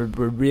 Okay. And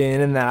we're breathing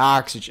in that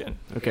oxygen.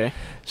 Okay.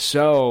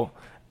 So,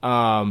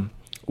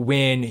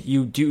 when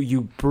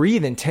you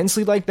breathe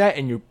intensely like that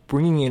and you're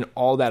bringing in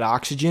all that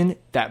oxygen,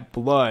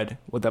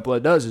 what that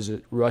blood does is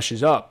it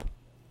rushes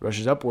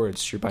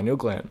upwards to your pineal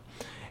gland.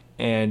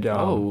 And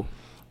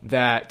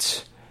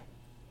that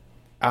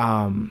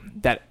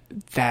I'm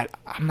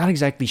not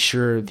exactly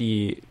sure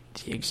the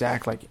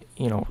exact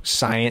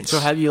science. So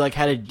have you like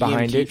had a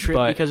DMT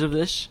trip because of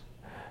this?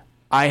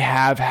 I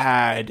have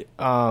had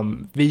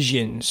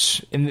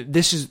visions, and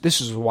this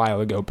is a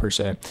while ago per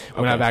se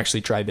when I've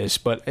actually tried this,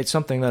 but it's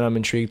something that I'm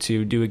intrigued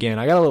to do again.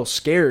 I got a little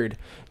scared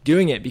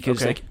doing it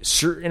because like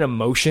certain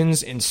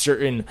emotions and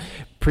certain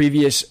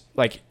previous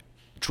like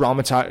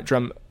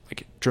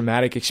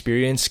dramatic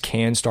experience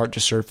can start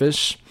to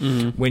surface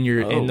when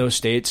you're in those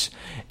states,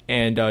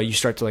 and you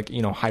start to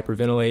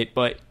hyperventilate.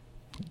 But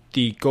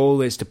the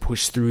goal is to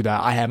push through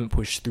that. I haven't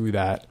pushed through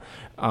that.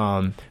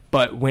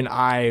 But when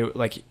I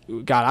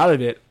got out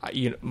of it,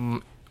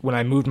 when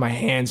I moved my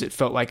hands, it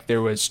felt like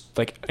there was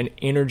like an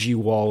energy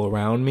wall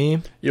around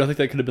me. You don't think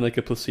that could have been like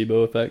a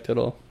placebo effect at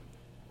all?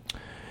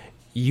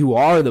 You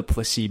are the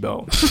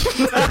placebo.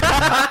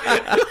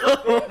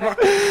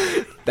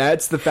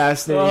 That's the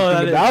fascinating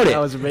thing about it. That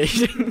was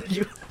amazing.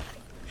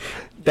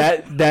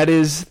 That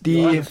is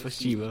the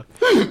placebo.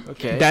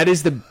 Okay. That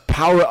is the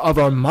power of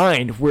our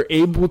mind. We're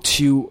able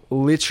to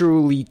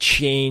literally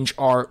change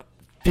our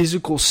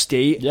physical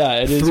state. Yeah,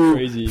 it is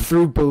crazy.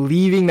 Through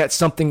believing that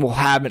something will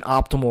have an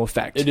optimal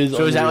effect. It is. So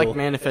unreal. Is that like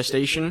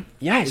manifestation?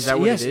 Yes. Is that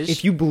what it is?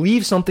 If you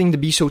believe something to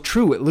be so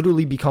true, it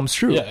literally becomes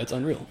true. Yeah, it's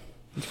unreal.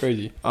 It's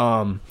crazy.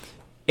 And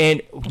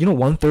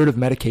 1/3 of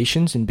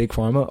medications in big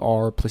pharma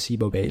are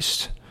placebo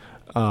based.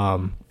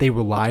 They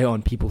rely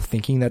on people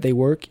thinking that they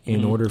work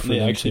in order for them to...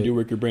 They actually do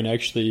work. Your brain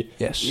actually...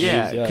 Yes.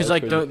 Yeah, because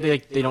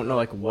they don't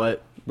know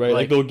what... Right,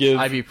 like they'll give...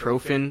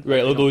 ibuprofen.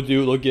 Right,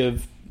 they'll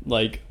give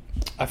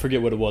I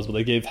forget what it was, but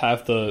they gave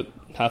half the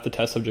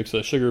test subjects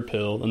a sugar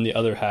pill and the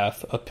other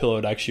half a pill that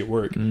would actually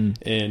work. And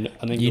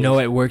I think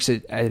it works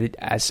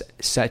at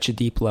such a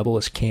deep level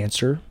as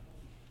cancer.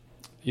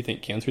 You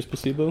think cancer is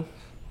placebo?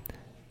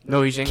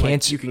 No, he's saying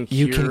cancer.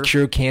 You can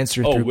cure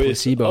cancer through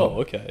placebo.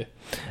 Oh, okay.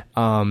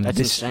 That's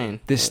insane.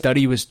 This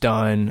study was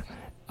done.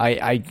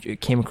 I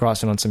came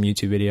across it on some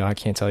YouTube video. I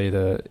can't tell you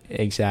the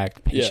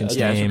exact patient's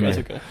name. That's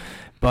okay.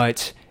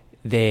 But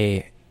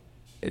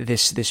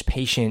this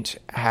patient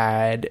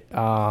had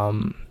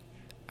I'm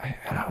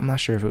not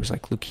sure if it was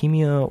like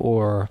leukemia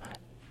or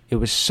it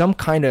was some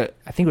kind of,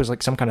 I think it was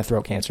like some kind of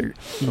throat cancer.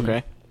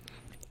 Okay.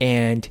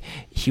 And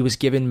he was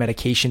given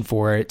medication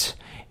for it,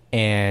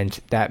 and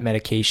that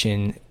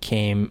medication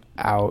came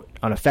out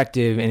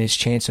ineffective, and his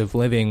chance of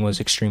living was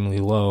extremely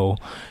low.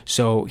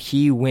 So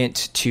he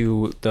went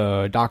to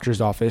the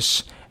doctor's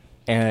office,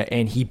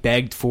 and he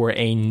begged for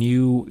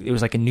it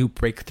was like a new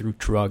breakthrough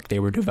drug they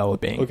were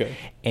developing. Okay.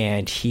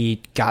 And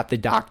he got the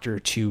doctor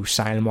to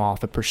sign him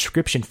off a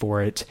prescription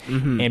for it,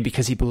 and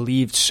because he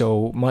believed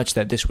so much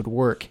that this would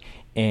work,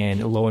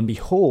 and lo and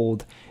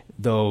behold,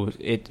 though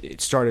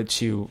it started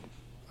to,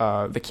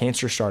 the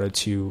cancer started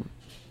to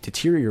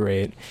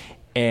deteriorate,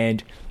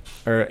 and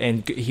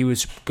he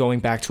was going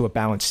back to a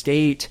balanced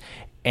state.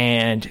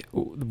 And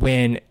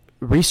when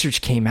research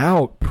came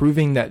out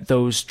proving that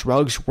those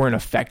drugs weren't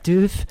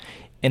effective,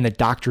 and the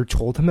doctor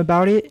told him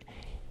about it,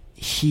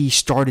 he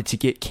started to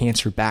get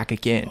cancer back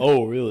again.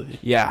 Oh, really?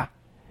 Yeah.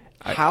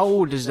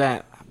 How does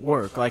that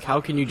work? Like, how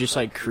can you just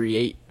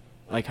create?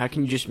 Like, how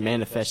can you just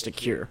manifest a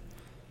cure?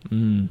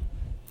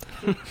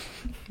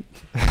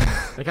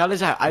 Like, how does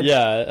that?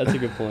 Yeah, that's a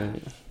good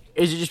point.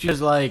 Is it just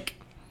because like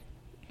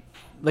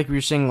we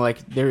were saying,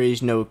 like there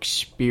is no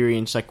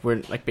experience, like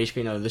we're like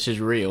basically no, this is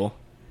real,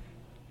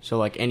 so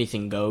like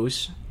anything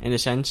goes in a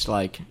sense,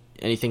 like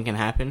anything can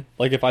happen.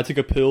 Like if I took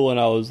a pill and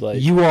I was like,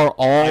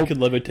 I could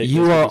levitate.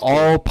 You are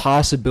all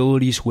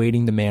possibilities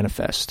waiting to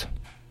manifest.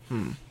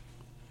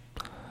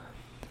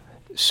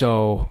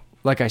 So,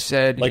 like I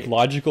said, like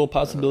logical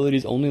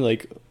possibilities only,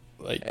 like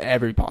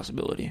every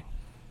possibility.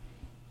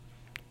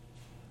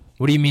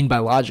 What do you mean by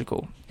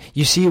logical?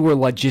 You see where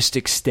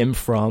logistics stem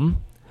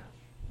from?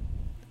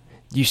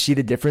 You see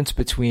the difference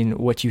between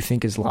what you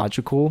think is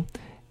logical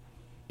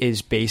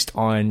is based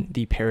on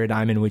the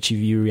paradigm in which you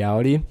view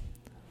reality?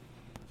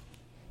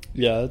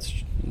 Yeah,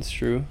 that's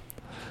true.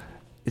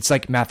 It's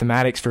like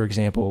mathematics, for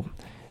example.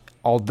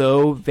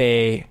 Although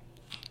they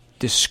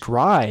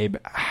describe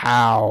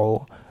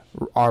how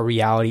our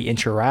reality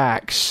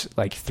interacts,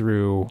 like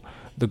through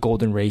the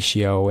golden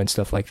ratio and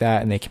stuff like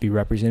that, and they can be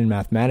represented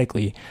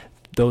mathematically,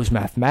 those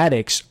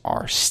mathematics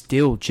are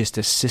still just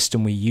a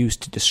system we use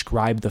to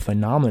describe the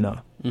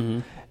phenomena.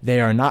 Mm-hmm.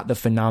 They are not the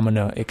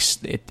phenomena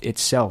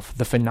itself.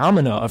 The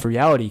phenomena of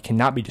reality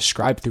cannot be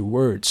described through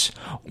words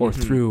or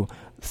through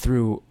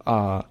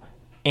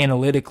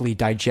analytically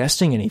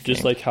digesting anything.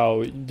 Just like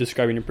how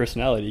describing your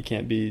personality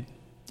can't be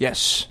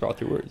brought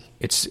through words.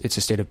 It's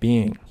a state of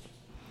being.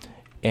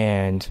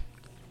 And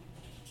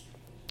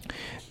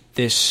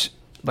this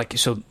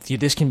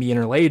can be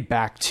interlaid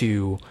back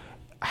to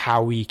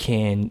how we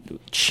can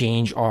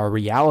change our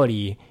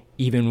reality,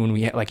 even when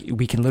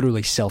we can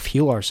literally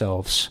self-heal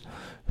ourselves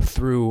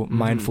through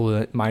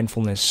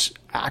mindfulness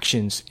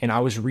actions. And I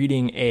was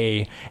reading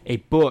a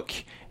book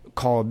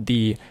called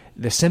the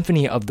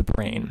Symphony of the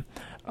Brain,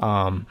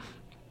 and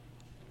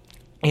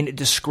it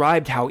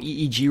described how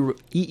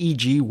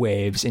EEG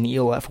waves and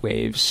ELF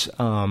waves,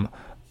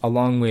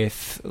 along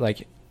with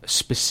like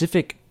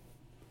specific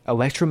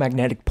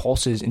electromagnetic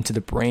pulses into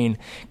the brain,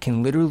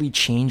 can literally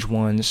change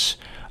one's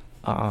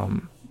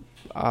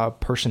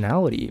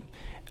personality,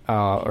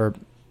 or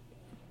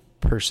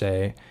per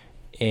se,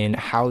 in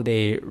how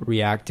they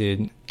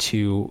reacted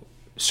to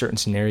certain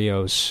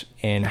scenarios,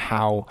 and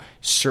how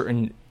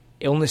certain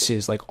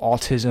illnesses like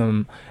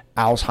autism,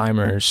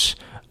 Alzheimer's,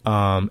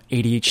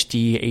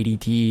 ADHD,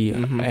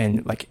 ADD,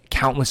 and like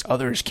countless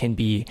others can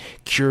be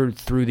cured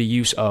through the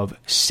use of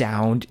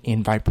sound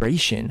and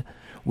vibration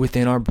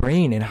within our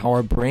brain, and how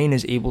our brain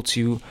is able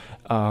to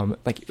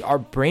our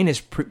brain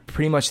is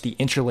pretty much the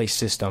interlace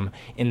system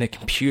in the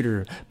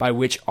computer by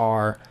which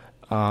our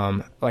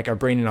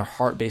brain and our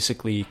heart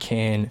basically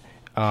can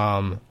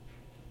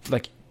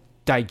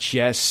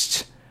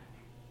digest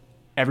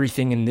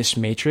everything in this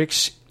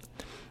matrix.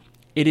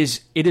 It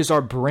is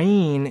our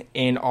brain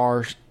and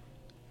our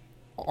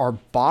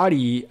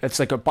body. It's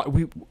like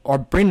our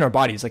brain and our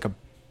body is like a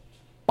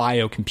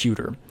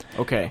biocomputer.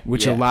 Okay.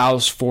 Which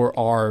allows for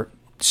our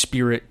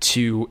spirit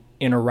to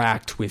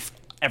interact with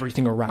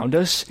everything around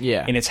us.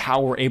 Yeah. And it's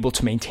how we're able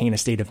to maintain a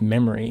state of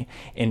memory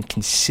and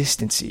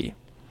consistency.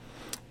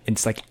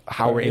 It's like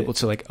how we're able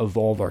to like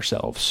evolve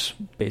ourselves,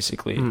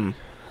 basically.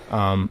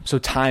 So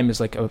time is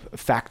like a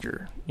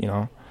factor, you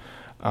know.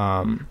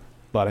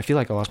 But I feel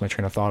like I lost my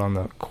train of thought on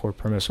the core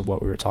premise of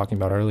what we were talking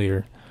about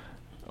earlier.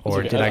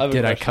 Or did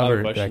I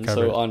cover it?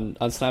 So on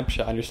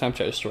Snapchat, on your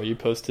Snapchat story, you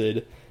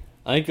posted,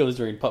 I think it was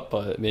during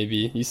putt-putt,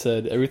 maybe, you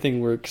said everything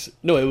works.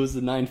 No, it was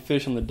the 9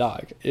 fish on the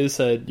dock. It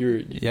said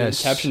your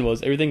caption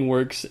was everything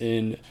works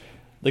in,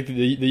 like the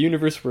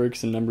universe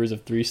works in numbers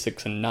of 3,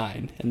 6, and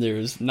 9, and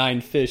there's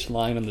 9 fish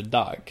lying on the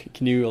dock.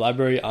 Can you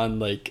elaborate on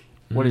like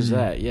what is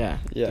that? Yeah.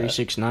 3,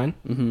 6,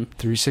 9.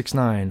 3, 6,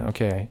 9.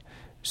 Okay,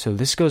 so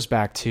this goes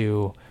back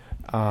to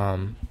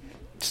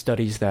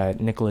studies that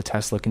Nikola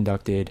Tesla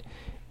conducted,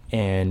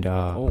 and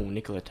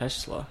Nikola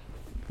Tesla,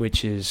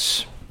 which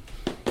is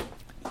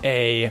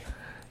a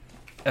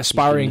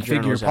aspiring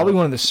figure, probably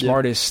one of the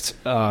smartest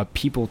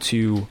people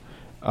to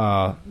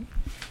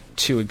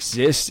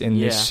exist in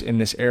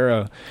this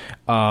era.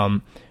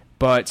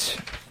 But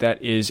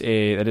that is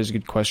a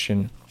good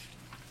question.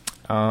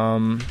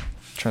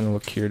 Trying to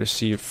look here to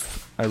see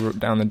if I wrote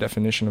down the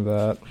definition of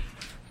that.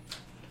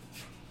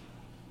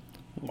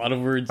 A lot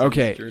of words.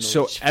 Okay,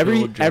 so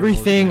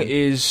everything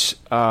is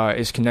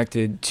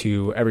connected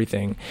to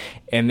everything,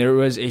 and there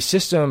was a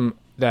system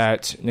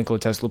that Nikola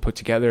Tesla put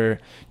together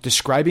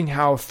describing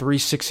how 3,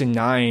 6, and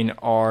 9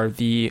 are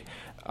the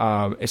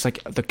it's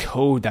like the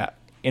code that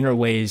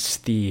interlays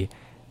the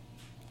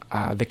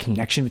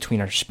connection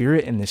between our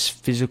spirit and this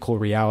physical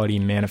reality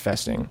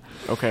manifesting.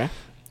 Okay.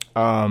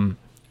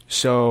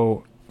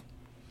 So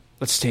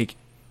let's take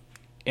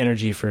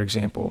energy, for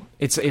example.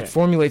 It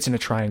formulates in a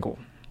triangle,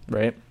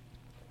 right?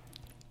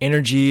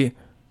 Energy,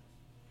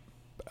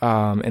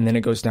 and then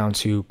it goes down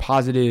to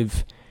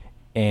positive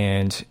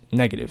and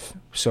negative.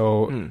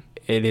 So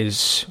it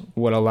is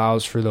what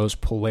allows for those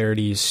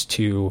polarities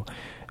to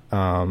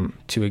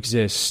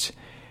exist.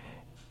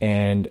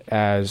 And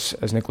as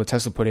Nikola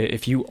Tesla put it,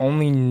 if you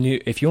only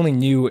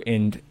knew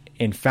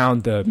and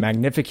found the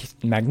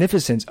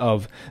magnificence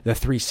of the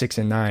 3, 6,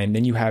 and 9,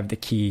 then you have the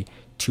key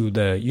to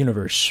the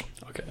universe.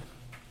 Okay.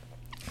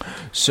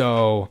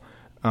 So,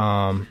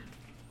 let's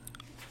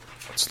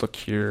look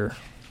here.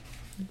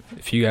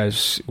 If you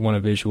guys want a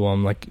visual,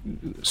 I'm like,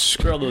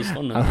 scroll those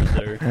phone numbers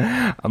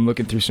there. I'm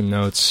looking through some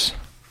notes.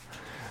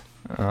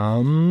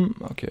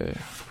 Okay.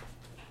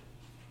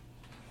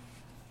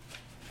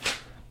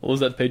 What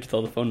was that page with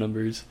all the phone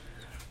numbers?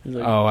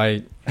 Like, I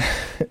if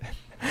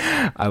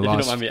lost. You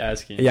don't mind me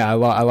asking. Yeah, I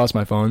lost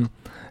my phone.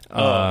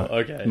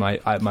 Okay. My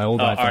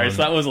old iPhone. All right, so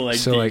that wasn't like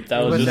so deep. Like,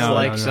 that was just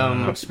like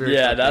some spiritual.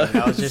 Yeah,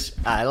 that was just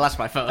I lost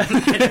my phone.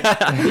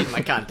 I need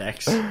my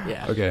contacts.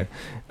 Yeah. Okay.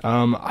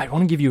 I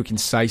want to give you a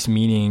concise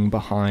meaning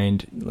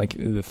behind like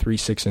the 3,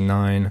 6, and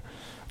 9.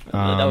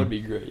 That would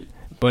be great.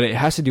 But it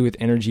has to do with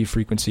energy,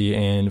 frequency,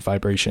 and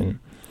vibration.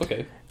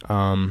 Okay.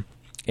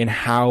 And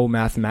how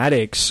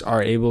mathematics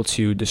are able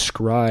to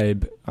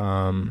describe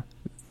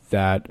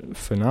that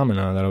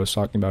phenomena that I was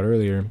talking about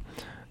earlier.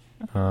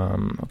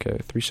 Okay,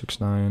 3, 6,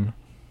 9.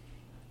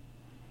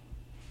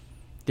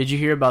 Did you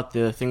hear about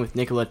the thing with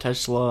Nikola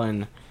Tesla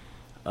and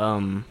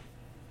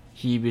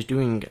he was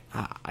doing?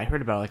 I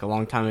heard about it like a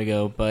long time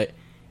ago, but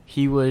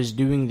he was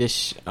doing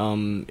this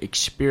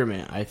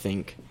experiment, I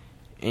think,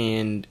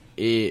 and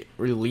it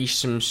released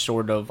some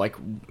sort of like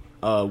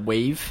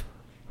wave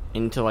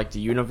into like the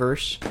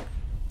universe,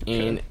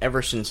 and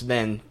ever since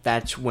then,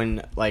 that's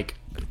when like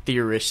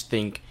theorists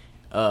think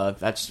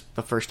that's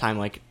the first time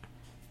like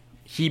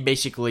he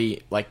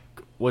basically like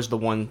was the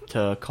one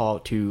to call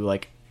to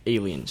like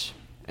aliens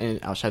and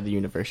outside the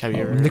universe. Have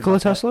you ever heard Nikola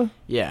about Tesla? That?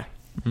 Yeah.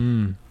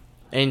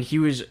 And he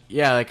was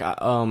like I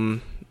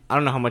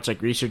don't know how much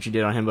like research he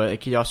did on him, but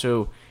like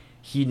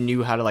he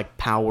knew how to like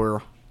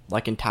power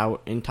like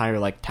entire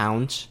like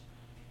towns.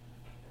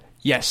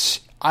 Yes,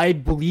 I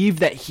believe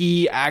that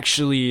he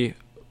actually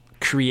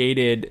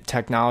created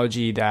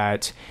technology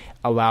that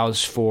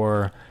allows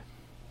for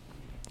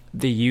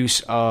the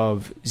use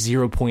of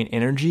 0-point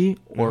energy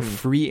or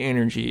free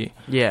energy.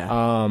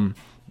 Yeah.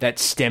 That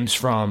stems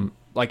from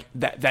like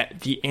that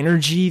the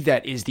energy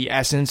that is the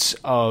essence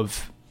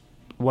of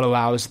what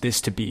allows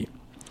this to be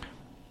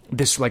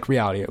this like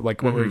reality,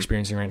 like what we're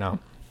experiencing right now.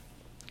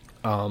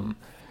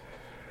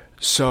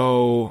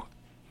 So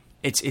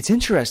it's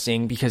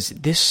interesting because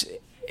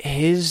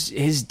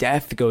his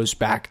death goes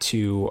back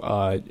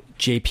to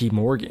J.P.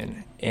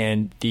 Morgan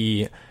and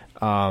the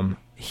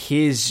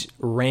his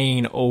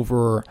reign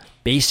over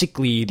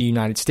basically the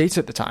United States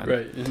at the time.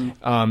 Right.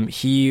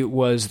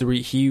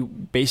 Mm-hmm. He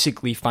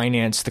basically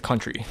financed the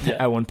country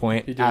at one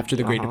point after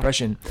the Great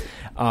Depression.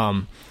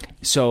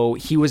 So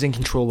he was in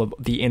control of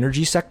the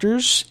energy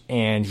sectors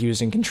and he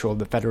was in control of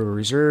the Federal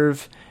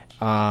Reserve.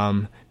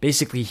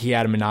 Basically, he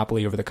had a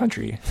monopoly over the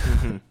country.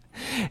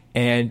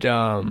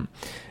 And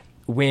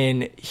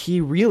when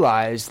he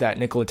realized that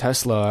Nikola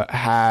Tesla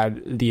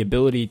had the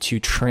ability to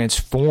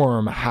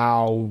transform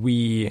how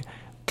we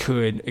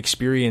could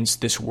experience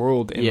this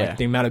world and like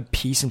the amount of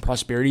peace and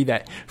prosperity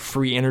that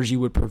free energy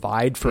would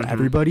provide for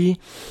everybody,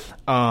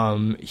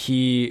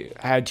 he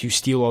had to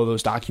steal all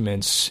those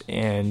documents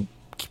and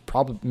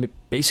probably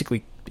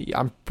basically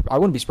I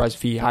wouldn't be surprised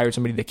if he hired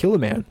somebody to kill a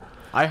man.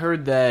 I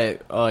heard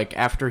that like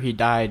after he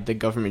died, the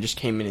government just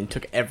came in and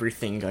took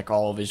everything, like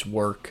all of his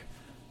work,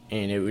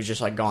 and it was just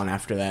like gone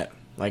after that.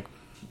 Like,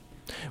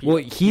 well,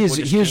 he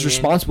is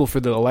responsible for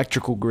the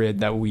electrical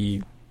grid that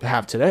we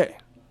have today.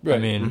 Right. I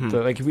mean,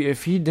 like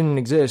if he didn't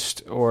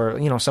exist, or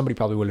somebody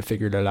probably would have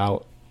figured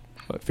out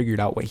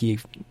what he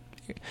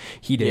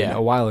did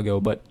a while ago.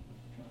 But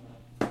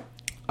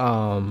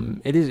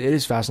it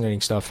is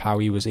fascinating stuff how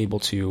he was able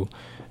to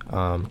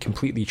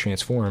completely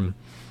transform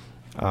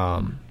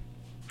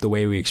the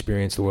way we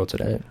experience the world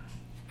today.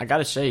 I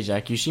gotta say,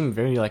 Zach, you seem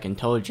very like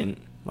intelligent.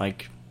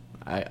 Like,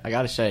 I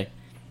gotta say,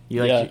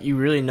 you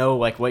really know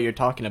like what you're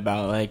talking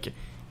about. Like,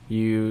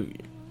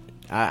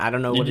 I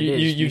don't know what it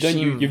is.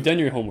 You've done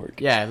your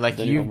homework. Yeah, like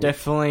you've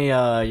definitely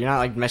you're not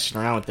like messing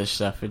around with this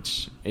stuff.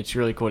 It's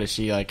really cool to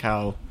see like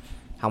how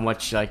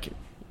much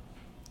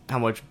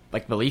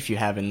belief you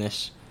have in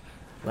this.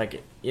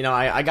 Like,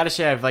 I gotta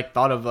say I've like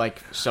thought of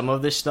like some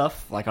of this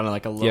stuff like on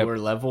like a lower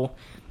level,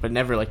 but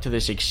never like to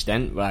this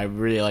extent. But I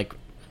really like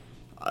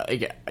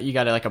you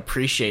gotta like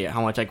appreciate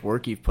how much like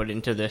work you've put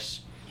into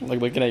this. Like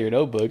looking at your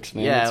notebooks,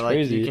 man. Yeah, it's like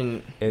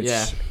crazy.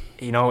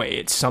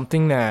 It's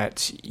something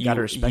that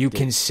you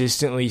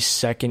consistently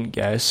second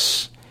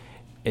guess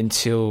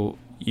until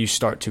you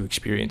start to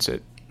experience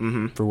it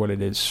for what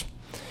it is.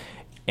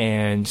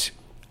 And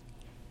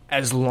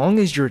as long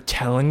as you're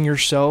telling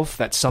yourself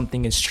that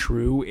something is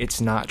true,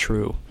 it's not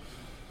true.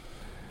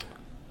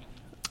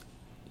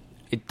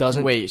 It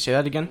doesn't. Wait, say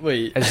that again.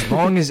 Wait. As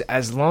long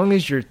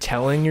as you're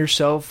telling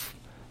yourself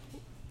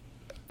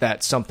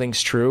that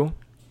something's true,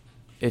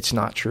 it's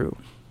not true.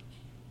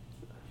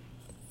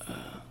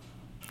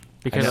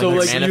 Because so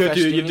like you have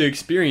to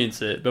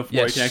experience it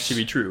before it can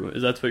actually be true.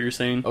 Is that what you're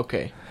saying?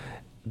 Okay.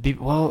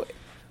 Well,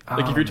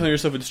 like if you're telling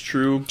yourself it's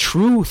true,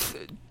 truth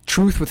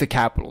with a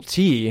capital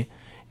T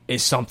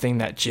is something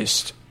that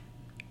just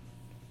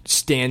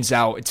stands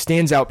out. It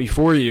stands out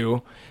before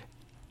you,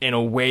 in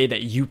a way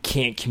that you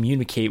can't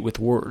communicate with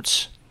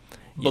words.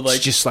 But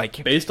it's just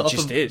like based off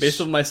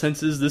of my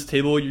senses, this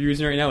table you're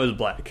using right now is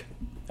black.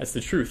 That's the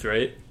truth,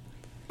 right?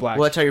 Black.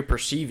 Well, that's how you're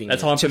perceiving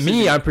that's it. How I'm perceiving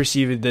me, I'm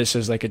perceiving this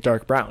as like a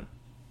dark brown.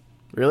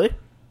 Really?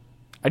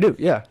 I do,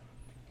 yeah.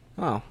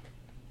 Oh.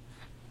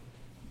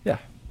 Yeah.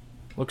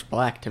 Looks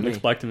black to me. Looks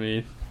black to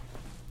me.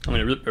 I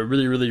mean, a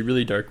really, really,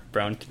 really dark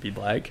brown could be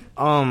black.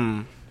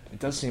 It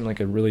does seem like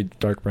a really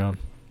dark brown.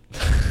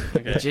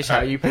 Okay. Just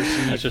how you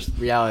perceive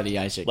reality,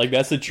 Isaac. Like,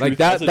 that's the truth.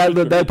 Like,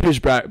 that appears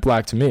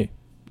black to me.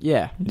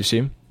 Yeah. You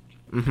see?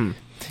 Mm-hmm.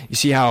 You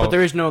see how... But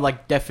there is no,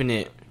 like,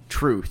 definite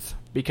truth,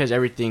 because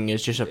everything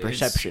is just a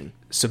perception.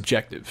 It's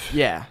subjective.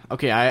 Yeah.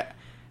 Okay,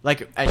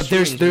 as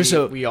humans,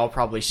 we all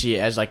probably see it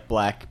as, like,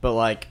 black, but,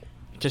 like,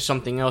 to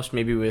something else,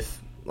 maybe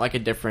with, like, a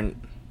different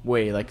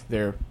way, like,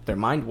 their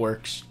mind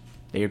works,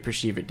 they would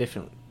perceive it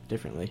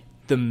differently.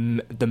 The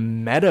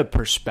meta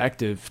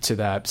perspective to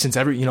that, since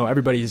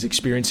everybody is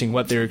experiencing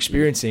what they're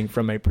experiencing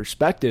from a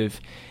perspective,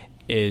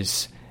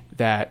 is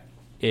that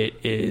it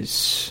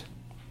is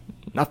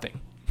nothing.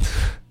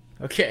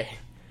 Okay.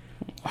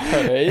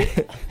 All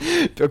right.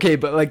 Okay,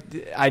 but like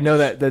I know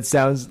that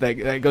sounds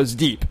like that goes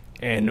deep,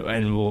 and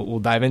we'll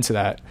dive into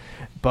that.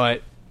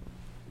 But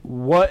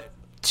what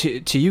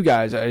to you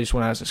guys? I just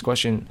want to ask this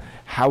question: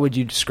 how would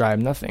you describe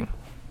nothing?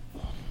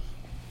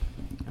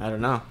 I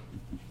don't know.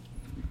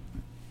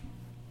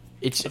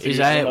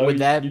 Would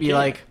that be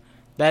like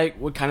that?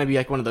 Would kind of be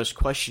like one of those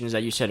questions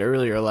that you said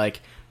earlier, like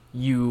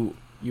you.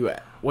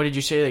 What did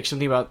you say? Like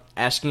something about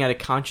asking out of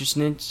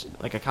consciousness,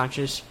 like a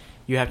conscious.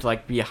 You have to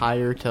like be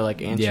higher to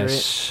like answer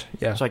it.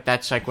 Yeah. So like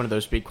that's like one of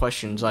those big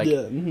questions. Like,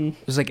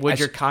 it's like would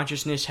your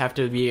consciousness have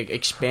to be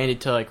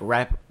expanded to like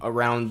wrap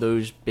around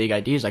those big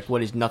ideas? Like,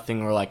 what is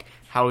nothing, or like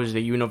how is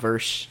the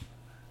universe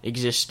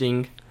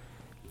existing?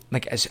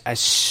 Like as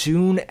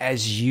soon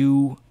as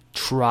you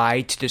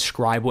try to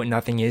describe what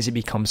nothing is, it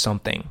becomes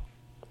something.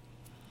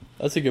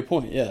 That's a good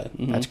point. Yeah,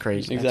 That's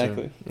crazy.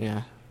 Exactly.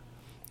 Yeah.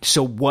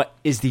 So what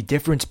is the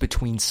difference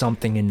between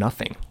something and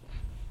nothing?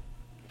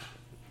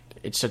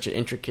 It's such an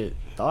intricate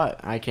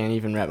thought. I can't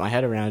even wrap my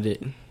head around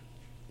it.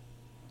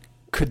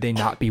 Could they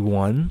not be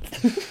one?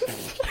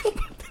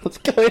 What's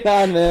going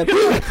on, man?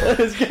 What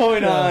is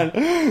going on?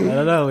 I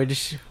don't know.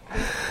 This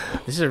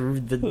is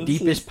the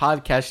deepest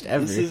podcast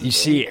ever. You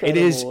see,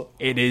 incredible.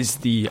 It is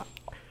the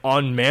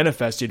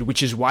unmanifested,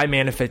 which is why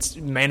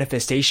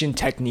manifestation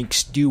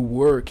techniques do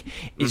work,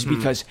 is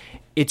because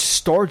it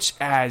starts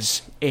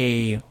as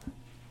a...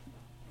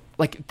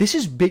 Like, this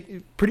is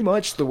big. Pretty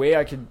much the way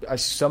I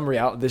sum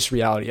this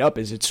reality up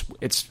is it's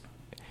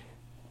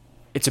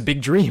a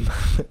big dream.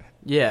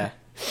 Yeah.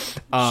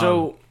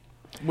 So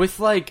with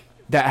like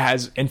that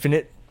has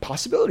infinite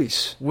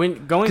possibilities.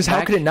 Because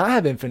how could it not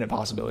have infinite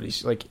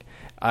possibilities? Like,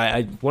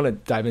 I want to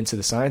dive into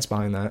the science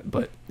behind that,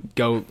 but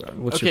go.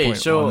 What's your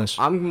point on this?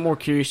 I'm more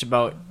curious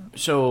about.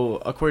 So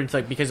according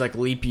to because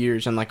leap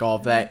years and all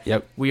of that,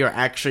 yep. We are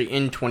actually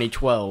in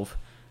 2012.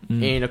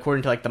 And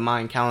according to the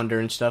Mayan calendar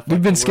and stuff,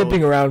 we've been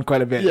skipping around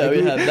quite a bit. Yeah,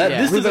 we have.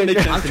 This doesn't make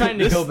sense. I'm trying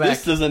to go back.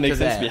 This doesn't make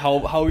sense to me.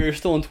 How we are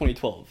still in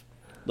 2012.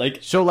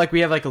 We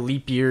have a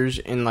leap years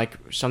and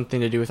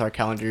something to do with our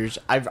calendars.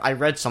 I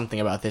read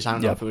something about this. I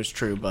don't know if it was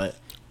true, but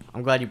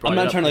I'm glad you brought it up.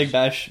 I'm not trying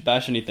to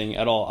bash anything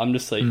at all. I'm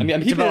just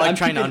I'm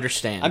trying to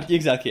understand.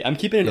 Exactly. I'm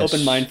keeping an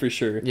open mind for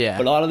sure. Yeah.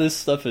 But a lot of this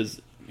stuff is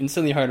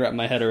instantly hard to wrap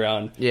my head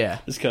around. Yeah.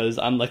 Just because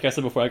I'm, like I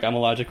said before, I'm a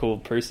logical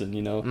person,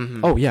 you know?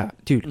 Mm-hmm. Oh, yeah,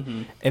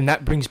 dude. And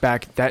that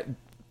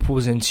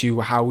pulls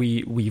into how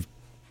we've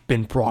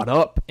been brought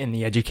up in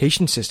the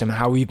education system,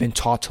 how we've been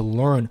taught to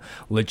learn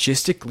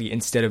logistically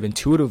instead of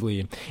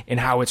intuitively, and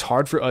how it's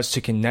hard for us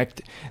to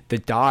connect the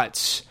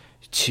dots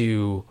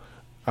to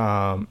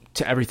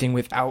everything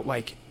without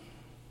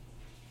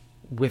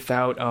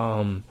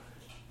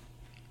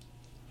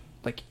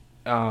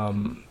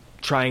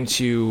trying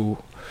to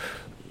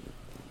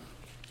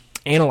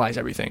analyze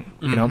everything,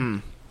 you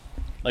know?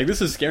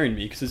 This is scaring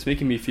me because it's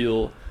making me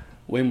feel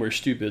way more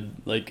stupid.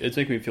 It's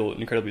making me feel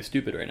incredibly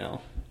stupid right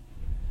now.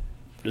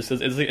 Just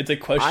because it's a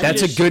question.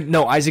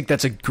 Isaac,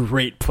 that's a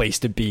great place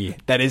to be.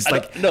 That is I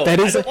don't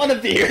want to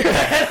be here.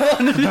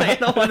 I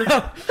don't want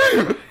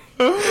to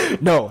be.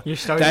 No, you're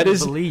starting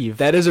to believe.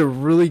 That is a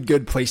really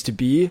good place to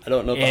be. I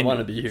don't know if I want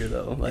to be here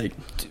though.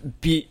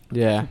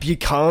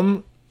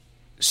 Become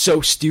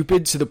so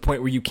stupid to the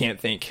point where you can't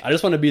think. I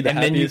just want to be the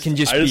happiest. Then you can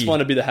just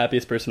want to be the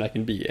happiest person I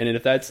can be. And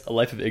if that's a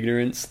life of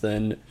ignorance,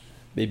 then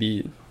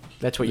maybe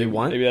that's what you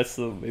want. Maybe that's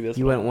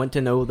you wouldn't want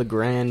to know the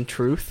grand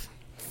truth.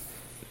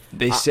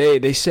 They say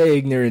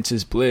ignorance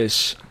is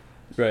bliss,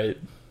 right?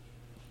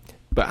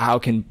 But how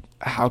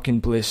can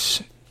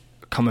bliss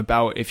come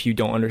about if you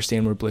don't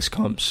understand where bliss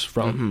comes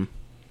from?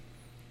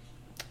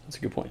 That's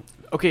a good point.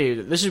 Okay,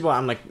 this is what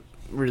I'm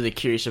really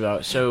curious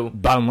about. So,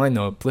 bottom line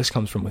though, bliss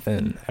comes from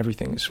within.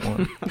 Everything is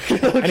one.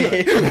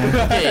 Okay,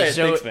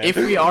 so thanks, if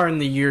we are in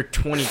the year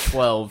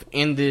 2012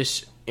 and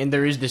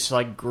there is this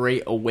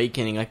great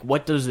awakening,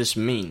 what does this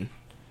mean?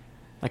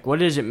 What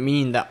does it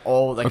mean that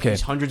all these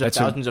hundreds of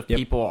thousands of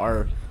people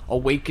are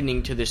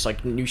awakening to this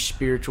new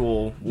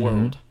spiritual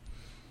world?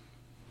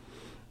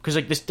 Because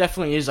like this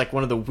definitely is like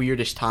one of the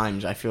weirdest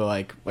times. I feel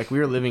like we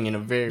were living in a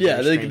very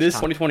like this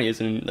time. 2020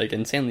 is like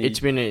insanely. It's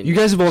been you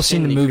guys have all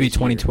seen the movie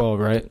 2012,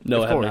 right?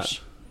 No, of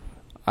course.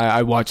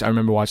 I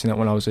remember watching that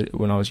when I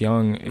was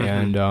young,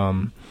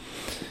 and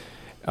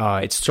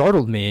it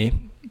startled me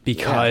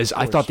because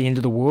I thought the end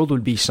of the world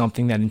would be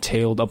something that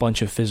entailed a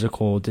bunch of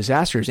physical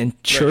disasters, and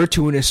sure,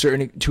 to a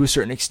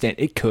certain extent,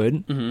 it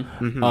could.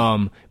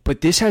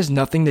 But this has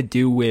nothing to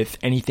do with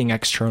anything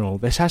external.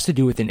 This has to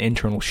do with an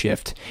internal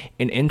shift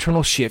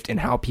in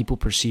how people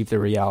perceive their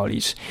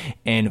realities,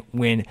 and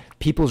when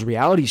people's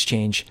realities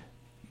change,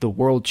 the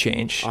world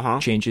changes,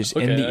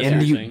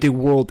 and the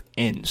world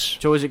ends.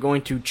 So is it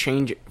going to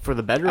change for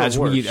the better or worse?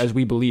 As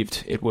we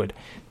believed it would?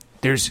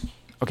 That's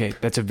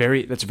a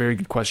very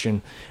good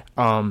question.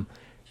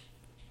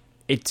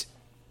 It's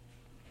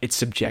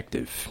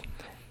subjective.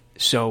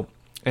 So,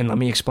 and let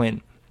me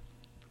explain.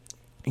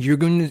 You're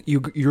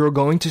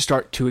going to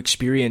start to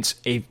experience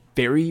a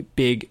very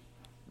big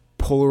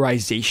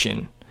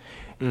polarization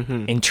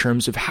in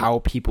terms of how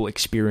people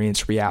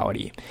experience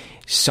reality.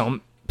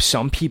 Some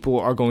people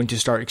are going to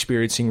start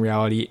experiencing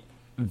reality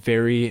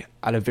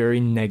at a very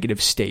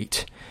negative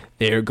state.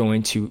 They're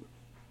going to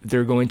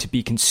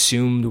be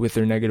consumed with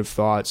their negative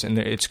thoughts, and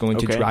it's going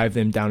to drive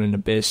them down an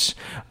abyss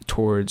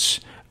towards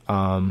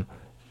hell,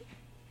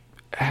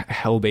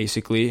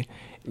 basically.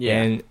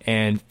 Yeah.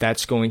 And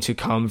that's going to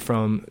come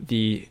from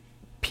the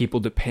people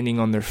depending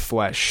on their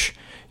flesh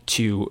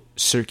to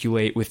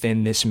circulate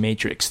within this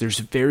matrix. There's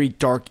very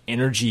dark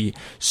energy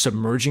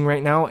submerging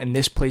right now, and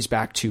this plays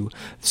back to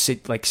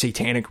like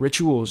satanic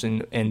rituals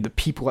and the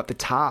people at the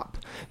top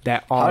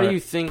that are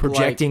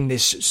projecting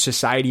this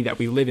society that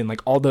we live in.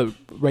 Like all the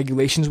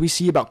regulations we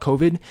see about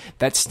COVID,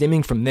 that's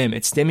stemming from them.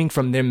 It's stemming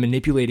from them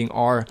manipulating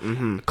our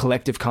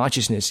collective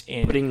consciousness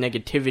and putting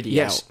negativity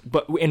out.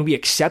 And we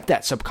accept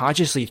that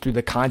subconsciously through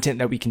the content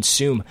that we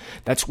consume.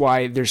 That's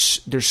why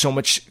there's so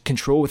much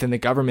control within the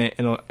government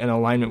in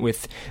alignment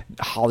with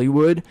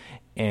Hollywood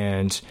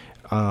and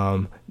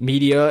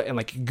media, and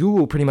like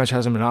Google pretty much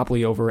has a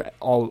monopoly over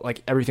all,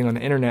 like everything on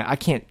the internet. I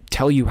can't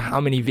tell you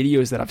how many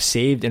videos that I've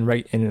saved in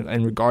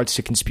regards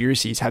to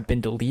conspiracies have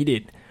been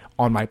deleted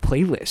on my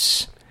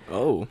playlists.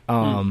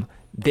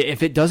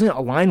 If it doesn't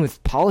align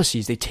with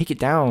policies, they take it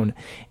down,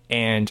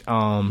 and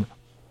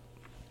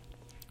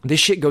this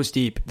shit goes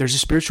deep. There's a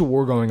spiritual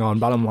war going on,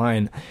 bottom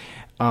line,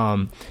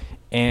 and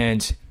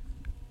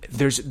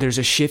there's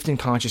a shift in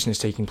consciousness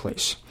taking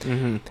place.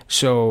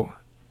 So,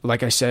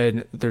 like I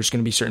said, there's going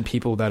to be certain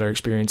people that are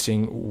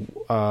experiencing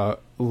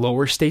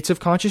lower states of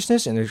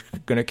consciousness, and they're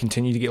going to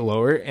continue to get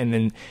lower. And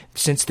then,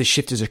 since the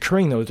shift is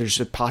occurring, though,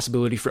 there's a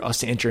possibility for us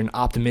to enter an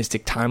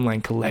optimistic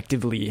timeline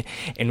collectively,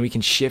 and we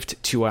can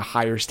shift to a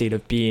higher state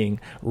of being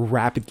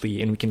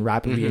rapidly, and we can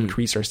rapidly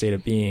increase our state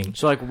of being.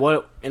 So, like,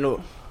 what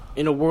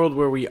in a world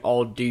where we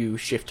all do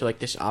shift to like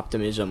this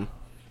optimism,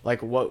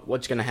 like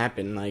what's going to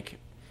happen? Like,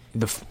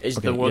 is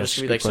the world just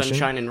going to be like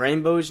sunshine and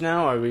rainbows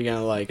now? Or are we going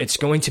to like... It's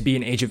going to be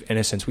an age of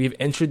innocence. We have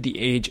entered the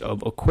age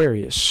of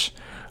Aquarius.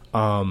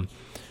 And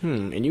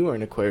you are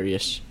an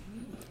Aquarius.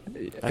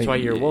 That's why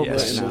you're woke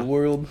right now. The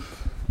world...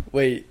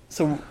 Wait,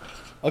 so...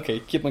 Okay,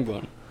 keep on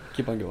going.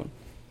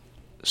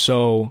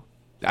 So,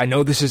 I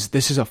know this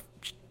is a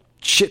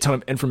shit ton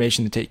of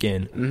information to take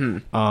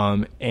in.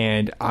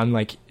 And I'm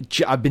like...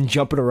 I've been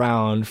jumping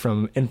around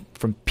from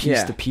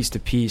piece to piece to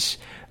piece.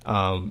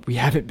 We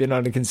haven't been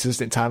on a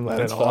consistent timeline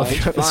at all.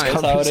 That's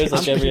how it is.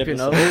 Like every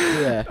episode.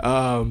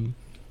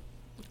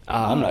 I'm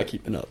not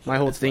keeping up. My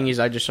whole thing is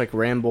I just like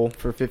ramble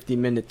for 50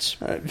 minutes.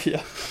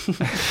 Yeah.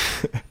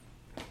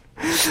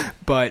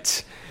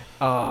 But,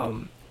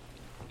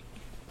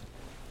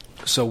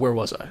 so where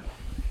was I?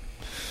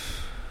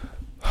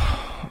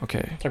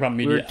 Okay. Talk about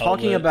media. We're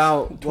talking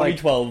about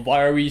 2012. Like,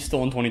 why are we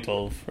still in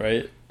 2012?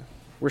 Right.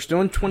 We're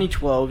still in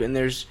 2012, and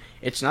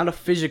it's not a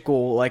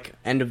physical like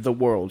end of the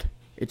world.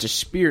 It's a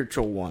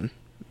spiritual one,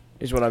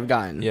 is what I've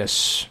gotten.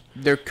 Yes.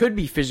 There could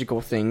be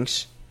physical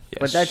things,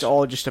 but that's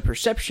all just a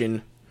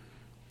perception.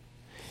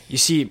 You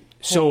see,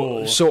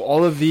 so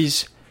all of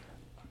this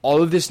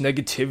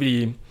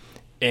negativity,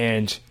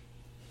 and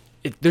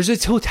there's a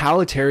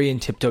totalitarian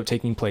tiptoe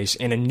taking place,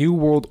 and a new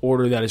world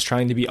order that is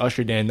trying to be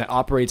ushered in that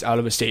operates out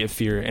of a state of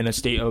fear and a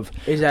state of...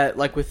 Is that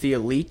like with the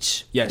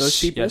elites? Yes. Those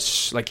people?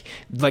 Yes. Like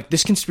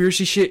this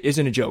conspiracy shit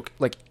isn't a joke.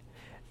 Like...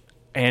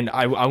 And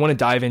I want to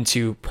dive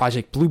into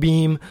Project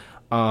Bluebeam.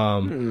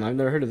 I've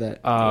never heard of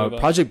that.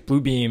 Project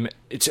Bluebeam,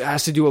 it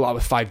has to do a lot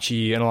with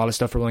 5G and a lot of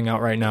stuff rolling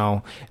out right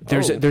now.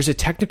 There's a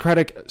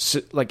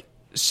technocratic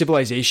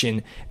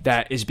civilization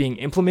that is being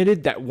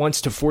implemented that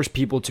wants to force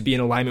people to be in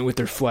alignment with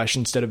their flesh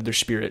instead of their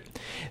spirit.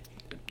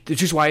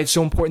 Which is why it's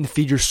so important to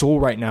feed your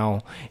soul right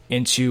now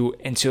and to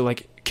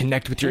like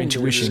connect with your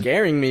intuition. You're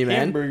scaring me, man.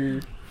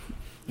 Hamburger.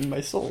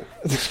 My soul.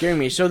 It's scaring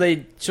me. So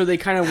they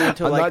kind of want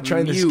to I'm like not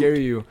trying to scare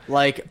you,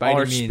 like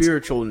our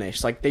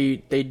spiritualness. Like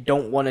they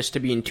don't want us to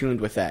be in tune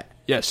with that.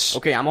 Yes.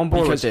 Okay, I'm on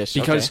board with this.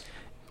 Because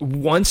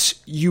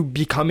once you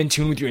become in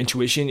tune with your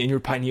intuition and your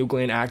pineal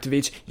gland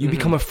activates, you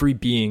become a free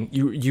being.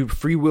 You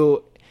free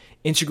will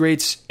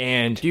integrates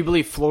and... Do you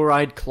believe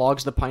fluoride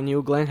clogs the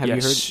pineal gland? Have you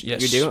heard? Yes.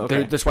 You do?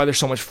 Okay. That's why there's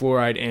so much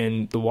fluoride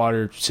in the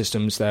water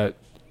systems that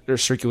are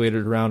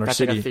circulated around our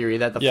city. That's like a theory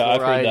that the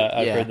fluoride... Yeah,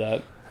 I've heard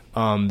that.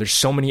 There's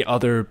so many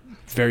other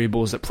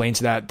variables that play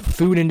into that. The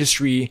food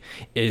industry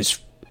is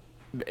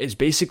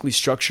basically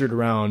structured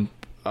around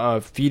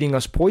feeding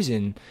us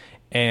poison.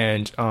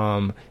 And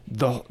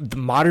the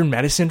modern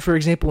medicine, for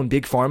example, in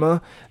Big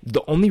Pharma,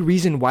 the only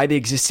reason why they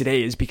exist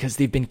today is because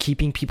they've been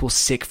keeping people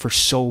sick for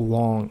so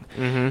long.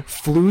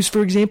 Flus,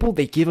 for example,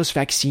 they give us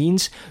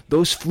vaccines.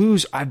 Those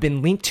flus have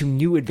been linked to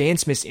new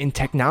advancements in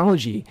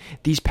technology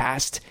these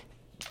past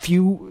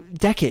few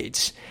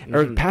decades,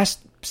 or past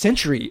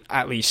century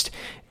at least.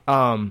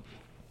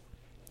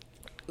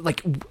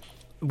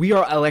 We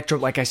are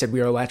like I said, we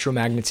are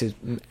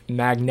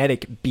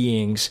electromagnetic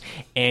beings,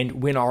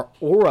 and when our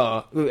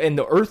aura, and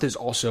the Earth is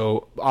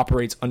also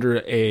operates under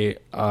a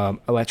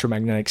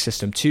electromagnetic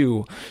system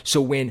too. So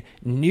when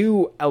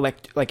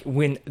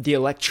when the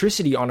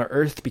electricity on our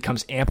Earth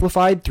becomes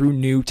amplified through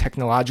new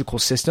technological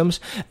systems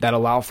that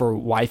allow for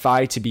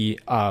Wi-Fi to be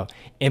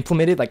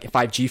implemented, like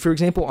 5G, for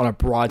example, on a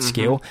broad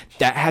scale,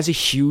 that has a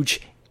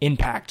huge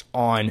impact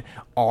on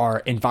our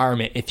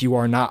environment if you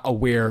are not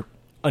aware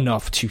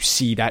enough to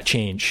see that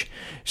change.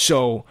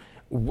 So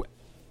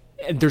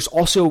there's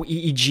also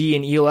EEG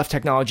and ELF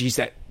technologies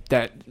that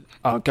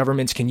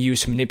governments can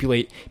use to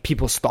manipulate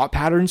people's thought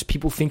patterns.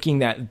 People thinking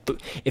that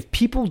if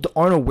people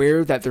aren't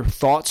aware that their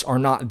thoughts are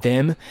not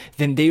them,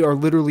 then they are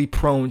literally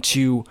prone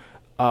to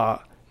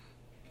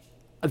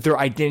their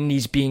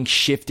identities being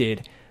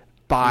shifted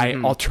by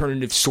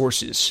alternative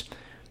sources.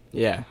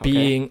 Yeah. Okay.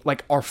 Being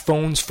like our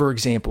phones, for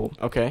example.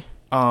 Okay.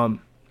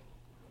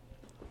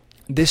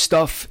 This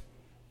stuff...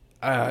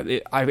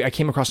 I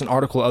came across an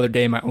article the other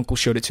day. My uncle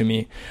showed it to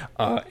me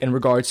in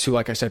regards to,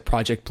 like I said,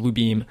 Project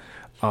Bluebeam.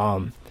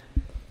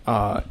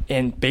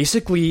 And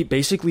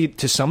basically,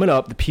 to sum it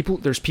up,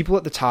 there's people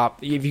at the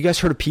top. Have you guys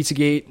heard of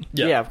Pizzagate?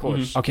 Yeah, of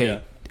course. Okay. Yeah.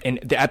 And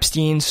the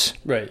Epsteins.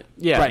 Right.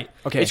 Yeah. Right.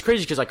 Okay. It's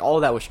crazy because like all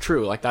of that was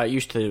true. Like that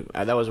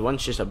was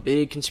once just a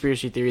big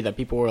conspiracy theory that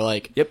people were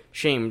like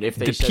shamed if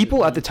they the said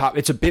people at the top.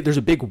 There's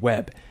a big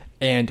web,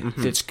 and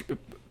it's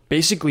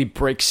basically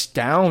breaks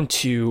down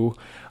to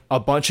a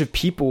bunch of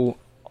people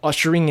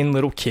ushering in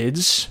little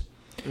kids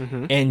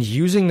and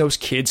using those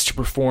kids to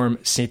perform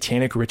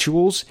satanic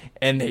rituals,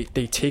 and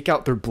they take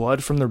out their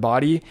blood from their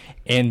body,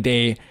 and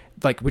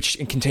which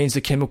contains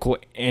the chemical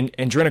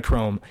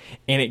adrenochrome,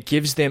 and it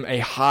gives them a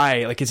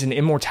high, like it's an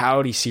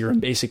immortality serum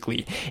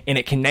basically, and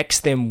it connects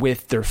them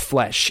with their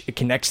flesh. It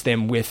connects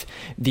them with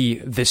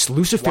this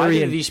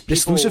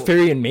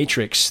Luciferian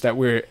matrix that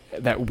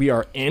we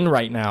are in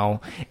right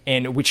now,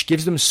 and which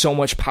gives them so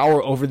much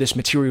power over this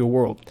material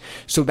world.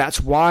 So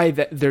that's why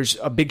there's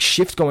a big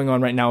shift going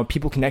on right now,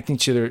 people connecting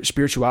to their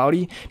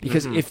spirituality,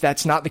 because if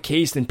that's not the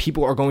case, then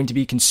people are going to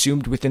be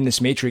consumed within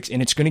this matrix,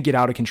 and it's going to get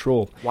out of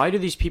control. Why do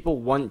these people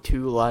want to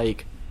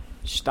like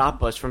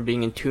stop us from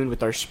being in tune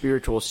with our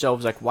spiritual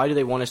selves? Like, why do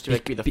they want us to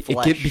be the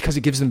flesh? Because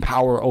it gives them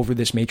power over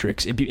this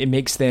matrix. It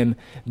makes them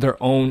their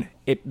own.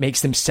 It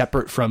makes them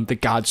separate from the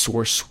God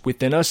source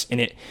within us,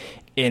 and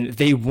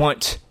they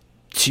want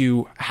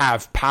to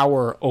have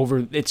power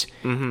over it's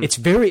a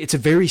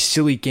very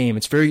silly game.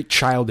 It's very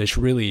childish,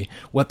 really,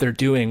 what they're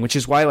doing, which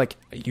is why like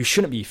you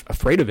shouldn't be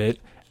afraid of it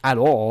at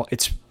all.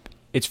 It's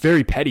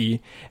very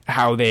petty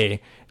how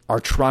they are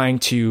trying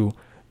to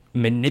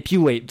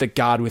manipulate the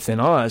God within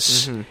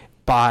us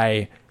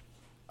by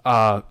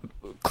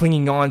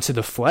clinging on to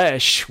the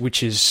flesh,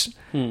 which is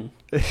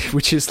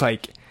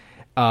like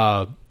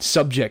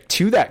subject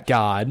to that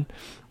God,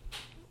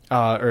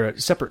 or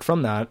separate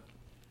from that,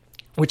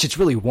 which it's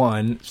really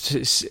one.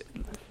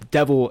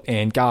 Devil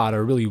and God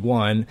are really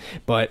one,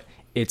 but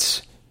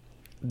it's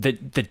the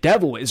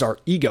devil is our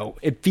ego.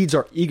 It feeds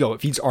our ego.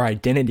 It feeds our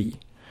identity,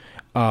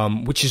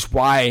 which is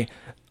why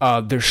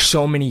there's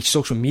so many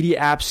social media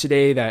apps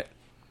today that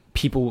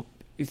people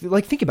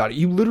like. Think about it.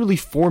 You literally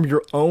form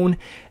your own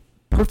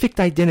perfect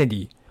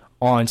identity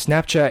on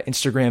Snapchat,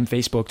 Instagram,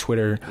 Facebook,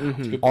 Twitter,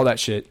 all that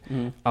shit,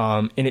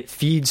 and it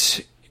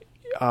feeds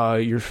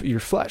your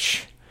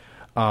flesh.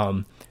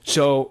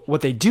 So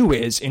what they do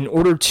is,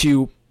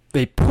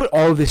 they put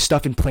all of this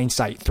stuff in plain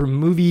sight through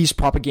movies,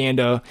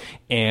 propaganda,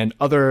 and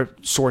other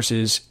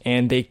sources,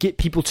 and they get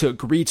people to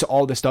agree to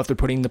all this stuff they're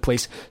putting into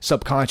place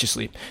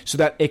subconsciously, so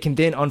that it can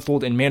then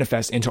unfold and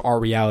manifest into our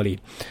reality.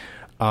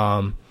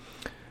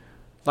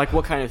 Like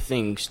what kind of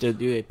things do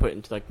they put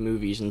into like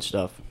movies and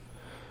stuff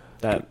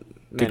that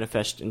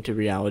manifest into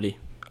reality?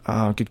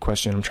 Good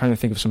question. I'm trying to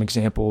think of some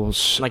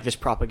examples. Like this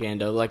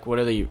propaganda, like what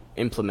are they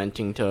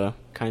implementing to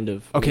kind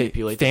of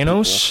manipulate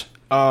Thanos,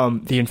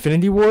 the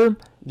Infinity War.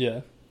 Yeah.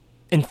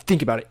 And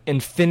think about it.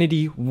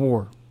 Infinity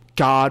War.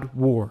 God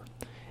War.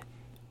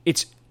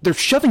 They're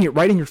shoving it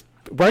right in your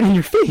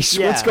face.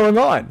 Yeah. What's going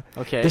on?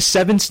 Okay. The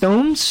 7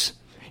 stones,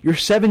 your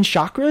 7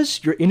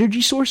 chakras, your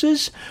energy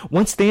sources.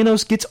 Once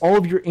Thanos gets all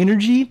of your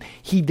energy,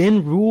 he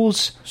then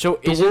rules. So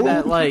isn't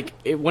that like?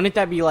 Wouldn't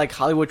that be like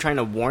Hollywood trying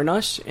to warn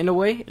us in a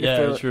way?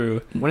 Yeah,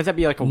 true. Wouldn't that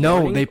be like a no?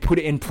 warning? They put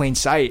it in plain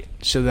sight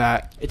so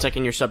that it's like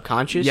in your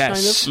subconscious.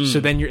 Yes. Kind of? So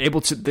then you're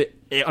able to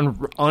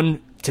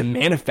to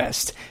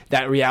manifest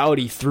that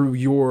reality through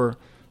your.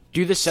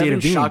 Do the 7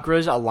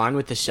 chakras align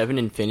with the 7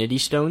 infinity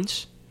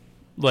stones?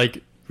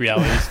 Like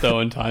reality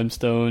stone, time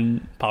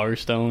stone, power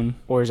stone,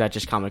 or is that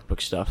just comic book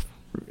stuff?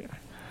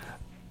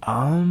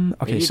 Okay,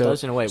 maybe so it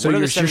does in a way. So what are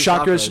your the 7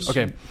 chakras?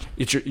 Okay,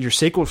 it's your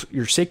sacral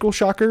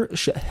chakra.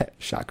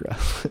 Chakra.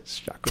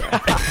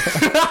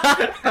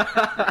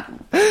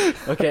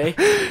 Okay.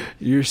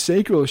 Your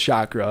sacral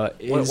chakra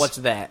is what's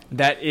that?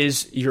 That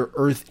is your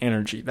earth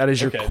energy. That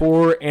is your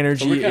core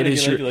energy. So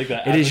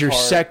it is your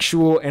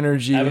sexual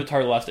energy.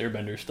 Avatar: The Last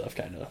Airbender stuff,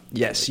 kind of.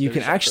 Yes, you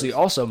can actually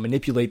also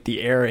manipulate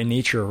the air and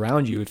nature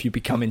around you if you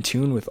become in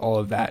tune with all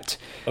of that.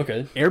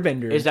 Okay.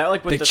 Airbender. Is that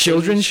like what the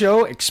children's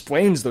show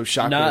explains those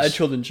chakras? Not a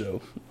children's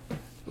show.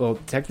 Well,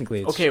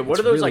 technically, it's, okay. What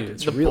are those really, like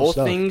the bowl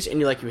things?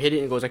 And you hit it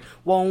and it goes like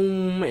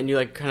whoom, and you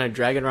like kind of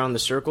drag it around the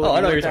circle. Oh,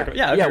 I know what you're talking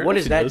about. Yeah. What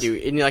does that do?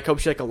 And you like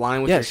helps you like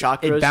align with your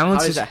chakras. It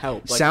balances. How does that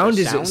help? Like,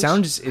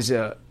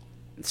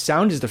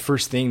 sound is the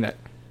first thing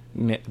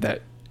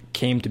that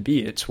came to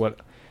be. It's what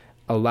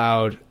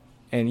allowed,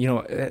 and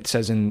it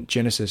says in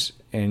Genesis,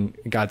 and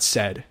God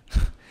said.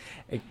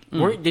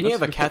 Didn't you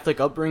have a Catholic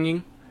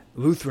upbringing?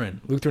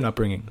 Lutheran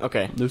upbringing.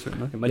 Okay.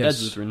 Lutheran. Okay. My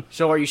dad's Lutheran.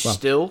 So are you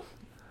still,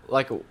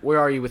 like, where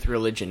are you with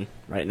religion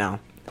right now?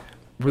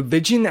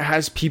 Religion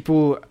has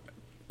people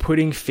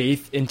putting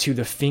faith into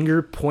the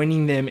finger,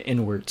 pointing them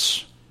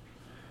inwards.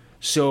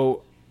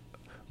 So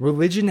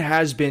religion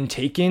has been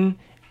taken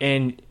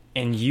and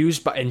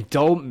used and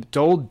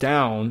dulled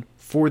down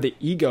for the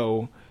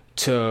ego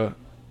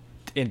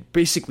and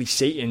basically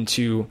Satan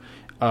to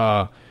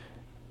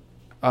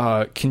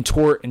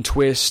contort and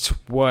twist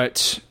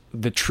what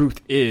the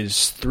truth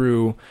is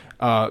through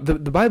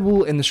the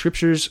Bible and the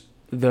scriptures.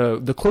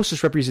 The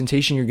closest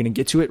representation you're going to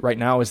get to it right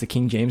now is the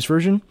King James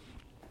Version.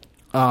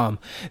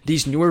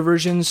 These newer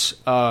versions,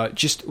 why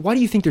do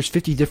you think there's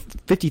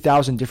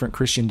 50,000 different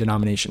Christian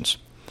denominations?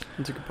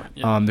 That's a good point.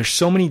 Yeah. There's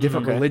so many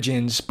different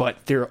religions,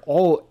 but they're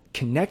all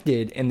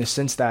connected in the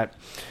sense that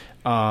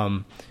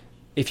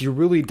if you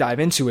really dive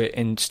into it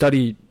and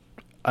study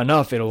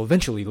enough, it'll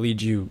eventually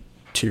lead you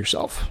to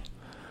yourself.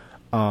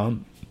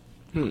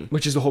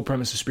 Which is the whole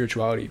premise of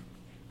spirituality.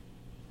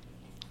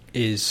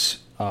 Is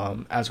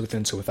as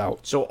within, so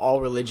without. So all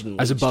religion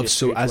as above,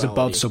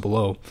 so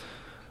below.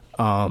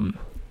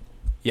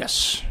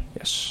 Yes.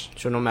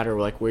 So no matter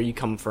like where you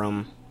come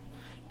from,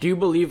 do you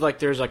believe like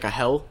there's like a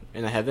hell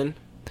and a heaven,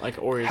 like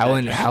or is hell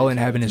and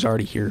heaven is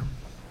already here,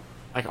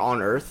 like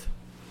on Earth,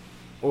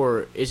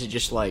 or is it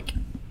just like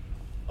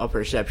a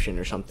perception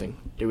or something?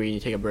 Do we need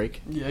to take a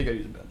break? Yeah, I gotta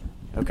use the bathroom.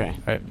 Okay.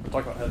 All right. We'll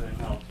talk about heaven and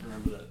hell.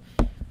 Remember that.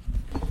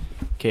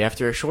 Okay,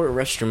 after a short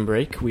restroom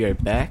break, we are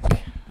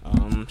back.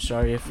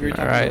 Sorry if you're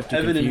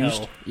heaven and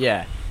hell.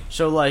 Yeah.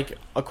 So like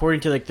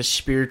according to like the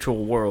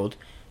spiritual world,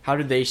 how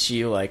do they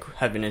see like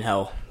heaven and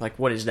hell? Like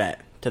what is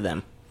that to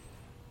them?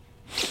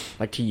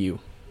 Like to you?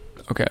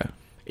 Okay.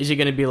 Is it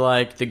going to be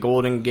like the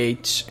golden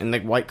gates and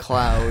the white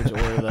clouds,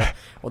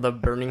 or the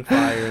burning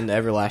fire and the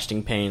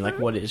everlasting pain? Like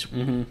what is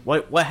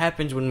what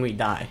happens when we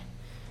die?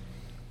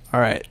 All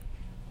right.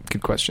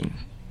 Good question.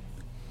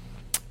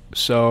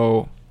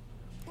 So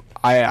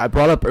I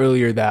brought up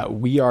earlier that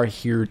we are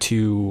here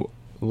to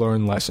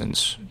learn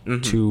lessons,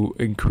 to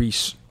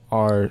increase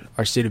our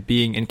state of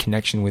being in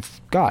connection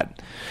with God.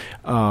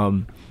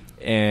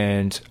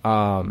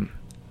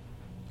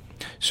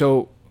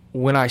 So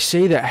when I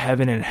say that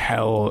heaven and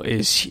hell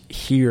is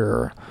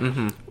here,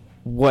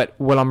 what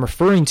I'm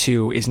referring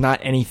to is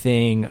not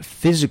anything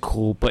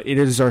physical, but it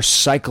is our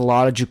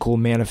psychological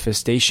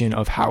manifestation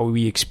of how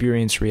we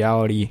experience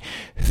reality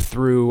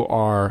through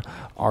our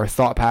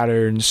thought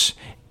patterns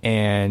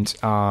and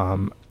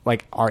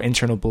like our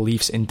internal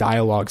beliefs and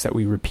dialogues that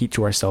we repeat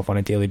to ourselves on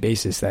a daily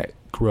basis that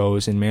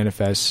grows and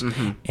manifests.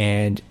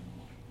 And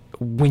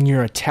when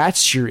you're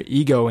attached to your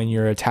ego and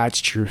you're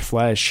attached to your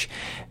flesh,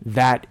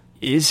 that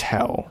is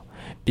hell,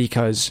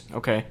 because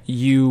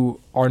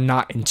you are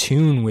not in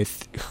tune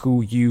with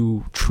who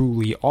you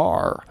truly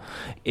are.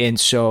 And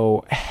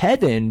so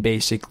heaven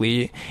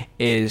basically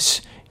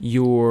is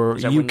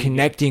you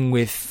connecting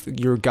with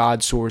your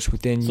God source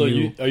within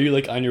you. So are you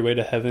like on your way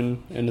to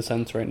heaven in a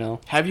sense right now?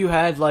 Have you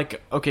had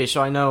like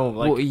so I know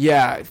like well,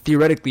 yeah,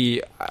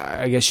 theoretically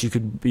I guess you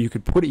could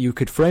put it, you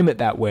could frame it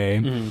that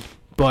way,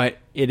 but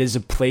it is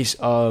a place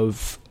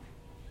of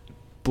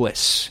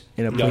bliss,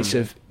 in a place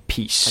of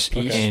peace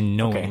and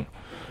knowing.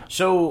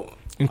 So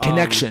and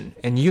connection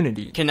and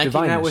unity, connecting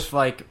divineness. That with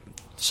like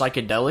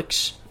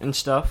psychedelics and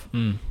stuff,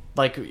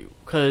 like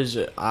because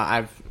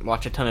I've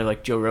watched a ton of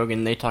like Joe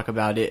Rogan. They talk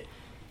about it.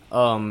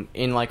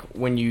 In like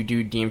when you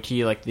do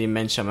DMT, like the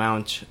immense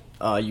amount,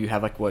 you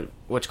have like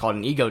what's called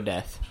an ego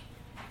death.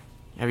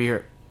 Have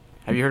you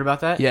Have you heard about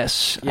that?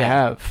 Yes, I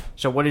have.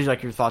 So what is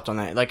like your thoughts on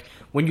that? Like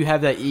when you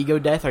have that ego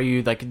death, are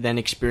you like then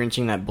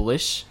experiencing that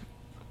bliss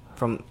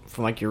from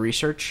like your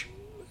research?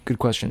 Good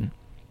question.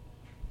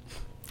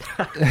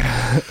 I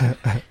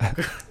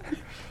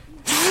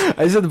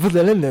just had to put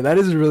that in there. That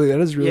is really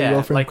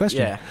well framed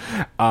question.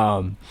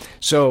 Yeah.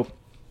 So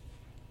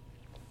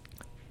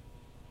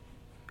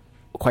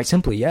quite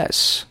simply,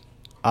 yes.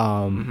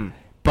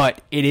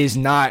 But it is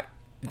not.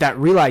 That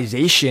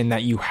realization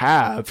that you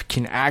have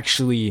can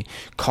actually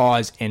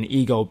cause an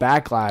ego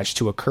backlash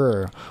to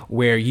occur,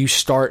 where you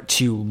start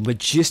to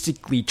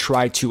logistically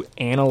try to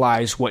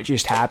analyze what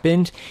just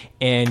happened,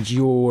 and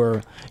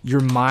your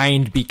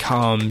mind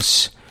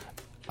becomes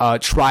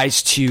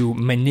tries to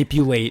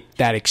manipulate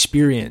that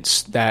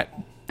experience, that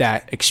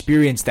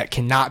experience that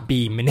cannot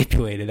be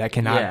manipulated, that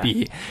cannot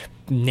be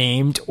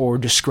named or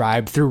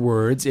described through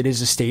words. It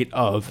is a state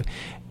of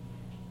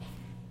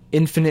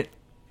infinite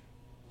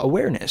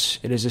awareness.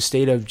 It is a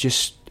state of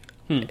just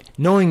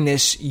knowing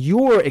this.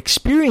 Your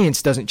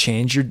experience doesn't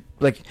change. You're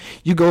like,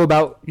 you go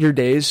about your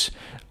days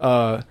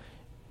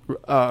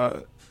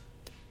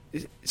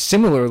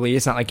similarly.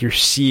 It's not like you're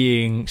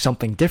seeing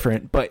something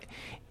different, but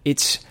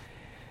it's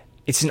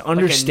an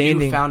understanding,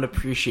 like a newfound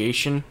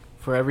appreciation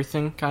for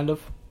everything, kind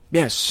of.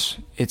 Yes,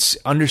 it's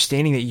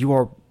understanding that you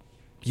are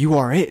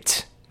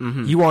it.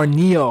 You are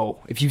Neo.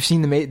 If you've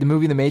seen the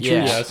movie The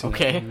Matrix,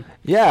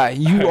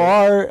 you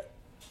are.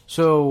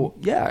 So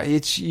yeah,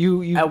 it's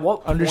you. At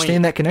what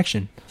understand that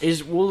connection?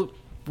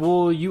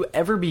 Will you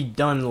ever be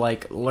done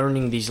like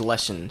learning these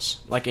lessons,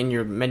 like in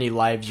your many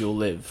lives you'll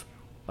live?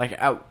 Like,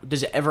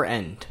 does it ever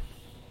end?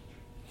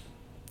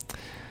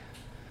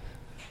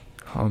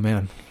 Oh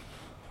man,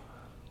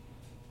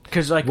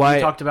 because like we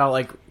talked about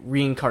like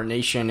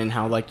reincarnation and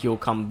how like you'll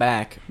come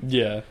back.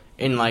 Yeah.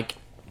 And like,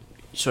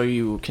 so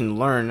you can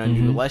learn a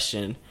new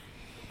lesson.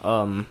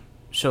 So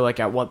like,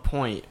 at what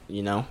point,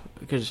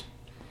 because.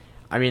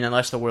 I mean,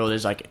 unless the world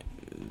is like,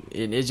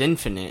 it is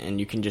infinite, and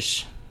you can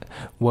just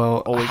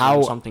always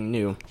learn something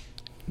new.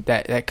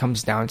 That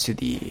comes down to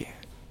the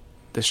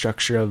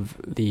structure of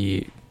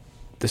the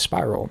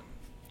spiral.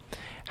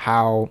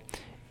 How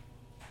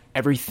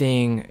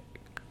everything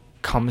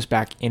comes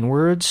back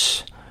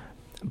inwards,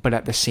 but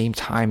at the same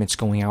time it's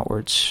going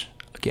outwards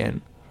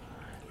again.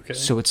 Okay.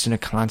 So it's in a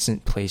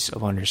constant place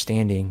of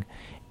understanding,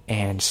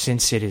 and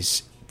since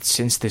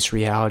this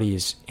reality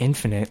is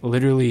infinite,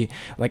 literally,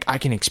 like, I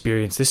can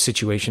experience this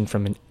situation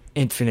from an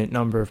infinite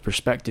number of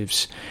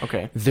perspectives.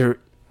 Okay.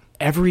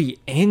 Every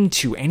end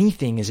to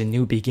anything is a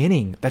new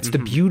beginning. That's the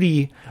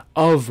beauty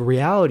of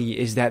reality,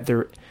 is that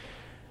there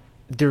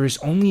is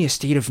only a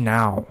state of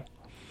now.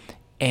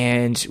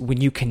 And when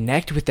you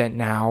connect with that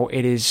now,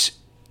 it is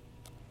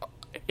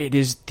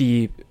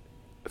the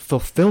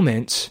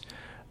fulfillment,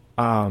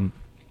 is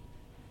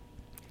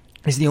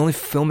the only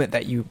fulfillment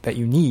that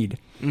you need.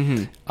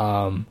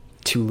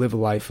 To live a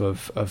life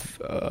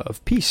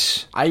of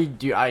peace.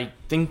 I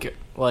think,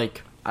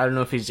 like, I don't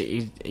know if it's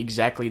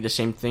exactly the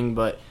same thing,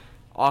 but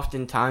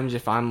oftentimes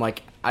if I'm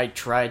like, I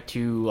try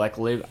to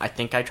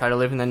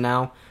live in the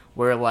now,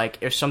 where like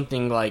if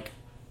something like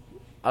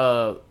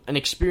an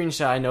experience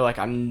that I know like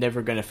I'm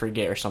never gonna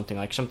forget, or something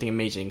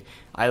amazing,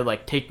 I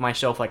like take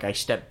myself, like I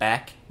step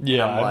back.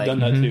 Yeah, I've done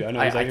that too. I know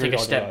I take a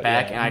step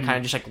back and I kind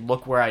of just like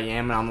look where I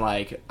am,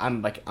 and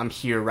I'm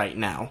here right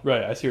now.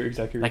 Right, I see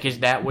exactly. Like, is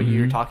that what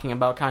you're talking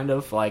about? Kind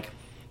of like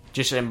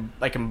just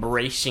like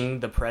embracing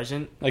the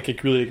present, like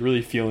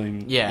really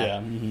feeling.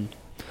 Yeah.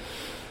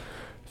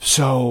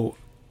 So,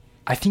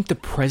 I think the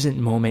present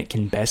moment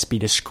can best be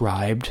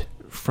described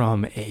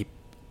from a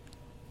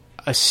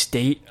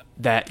state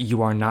that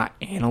you are not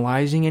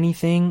analyzing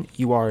anything,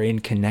 you are in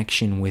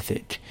connection with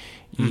it.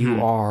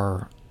 You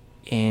are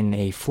in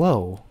a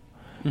flow.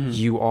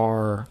 You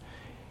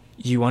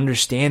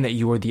understand that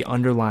you are the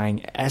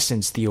underlying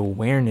essence, the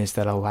awareness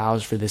that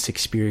allows for this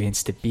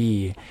experience to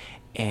be.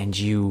 And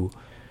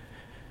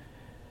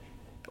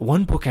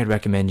one book I'd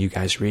recommend you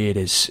guys read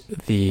is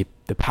The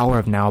Power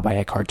of Now by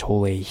Eckhart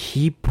Tolle.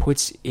 He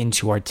puts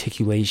into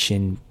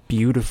articulation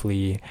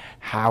beautifully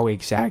how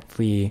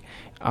exactly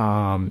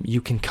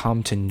you can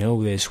come to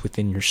know this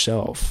within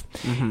yourself.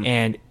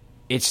 And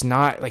it's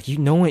not like,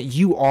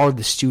 you are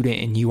the student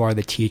and you are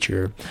the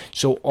teacher.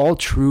 So all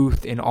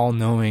truth and all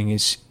knowing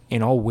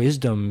and all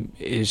wisdom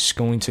is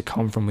going to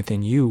come from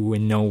within you,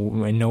 and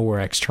nowhere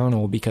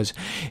external, because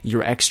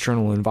your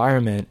external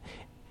environment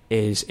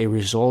is a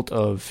result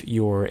of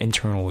your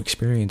internal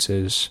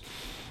experiences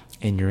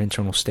and your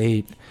internal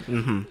state.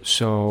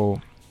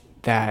 So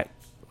that,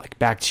 like,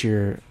 back to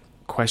your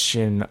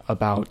question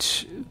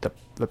about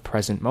the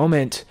present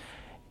moment,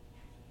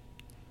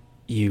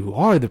 you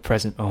are the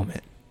present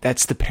moment.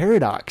 That's the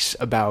paradox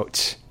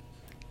about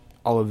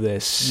all of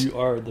this. You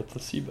are the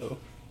placebo.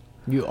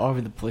 You are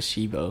the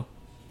placebo.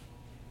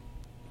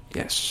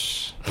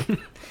 Yes.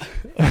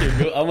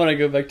 Okay, I want to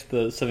go back to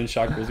the 7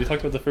 chakras. We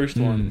talked about the first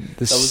one.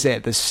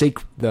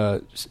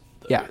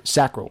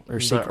 Sacral or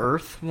sacral. The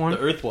earth one. The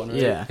earth one, right?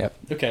 Yeah. Yep.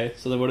 Okay,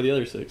 so then what are the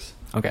other 6?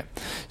 Okay,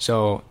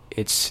 so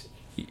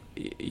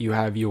you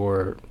have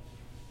your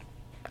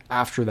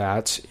after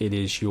that, it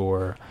is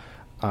your,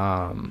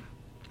 I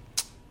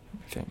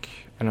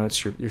know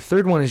it's your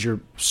third one is your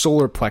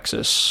solar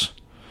plexus,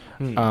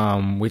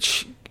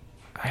 which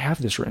I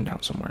have this written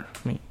down somewhere.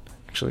 I'm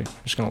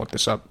just going to look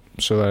this up.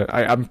 So that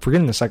I'm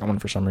forgetting the second one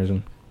for some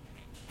reason.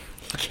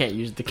 You can't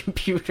use the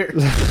computer.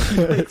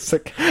 It's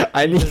like,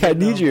 I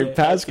need your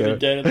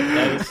passcode.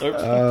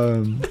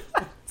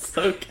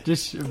 So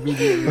just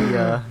immediately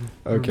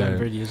remember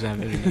to use that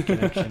internet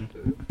connection.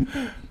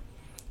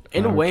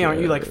 In a way, aren't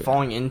you like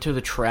falling into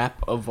the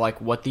trap of like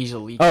what these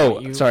elites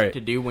want you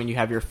to do when you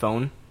have your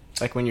phone?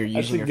 Like when you're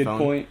using your phone. That's a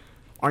good point.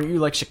 Aren't you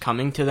like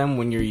succumbing to them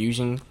when you're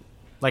using,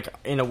 like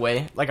in a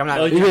way? Like I'm not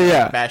trying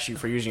to bash you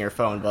for using your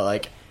phone, but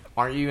like,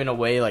 aren't you in a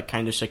way like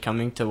kind of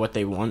succumbing to what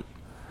they want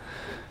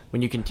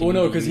when you continue?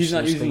 Well, no, because he's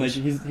not using like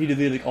he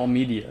deleted like all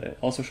media,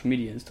 all social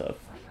media and stuff.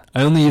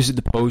 I only use it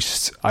to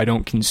post. I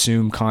don't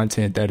consume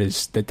content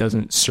that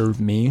doesn't serve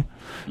me.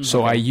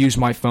 So I use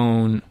my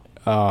phone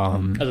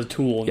as a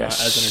tool, not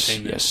as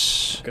entertainment.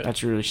 Yes, okay.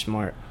 That's really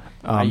smart.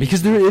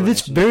 Because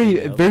it's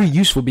very, very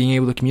useful being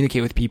able to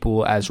communicate with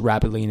people as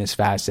rapidly and as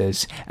fast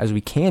as we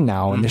can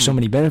now, and there's so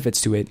many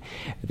benefits to it.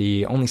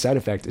 The only side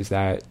effect is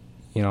that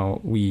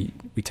we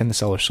tend to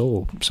sell our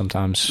soul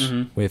sometimes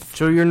with.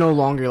 So you're no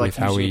longer like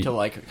using it to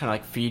like kind of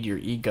like feed your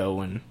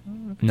ego and.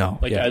 No,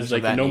 like as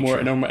like no more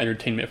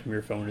entertainment from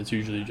your phone. It's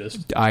usually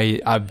just.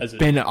 I've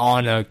been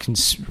on a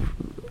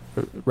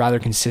rather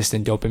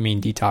consistent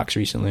dopamine detox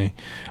recently.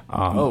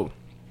 For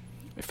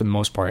the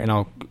most part, and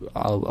I'll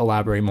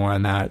elaborate more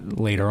on that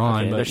later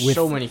on. But there's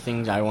so many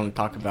things I want to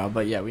talk about,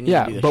 but we need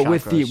to do the chakras. But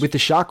with the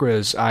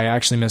chakras, I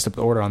actually messed up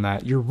the order on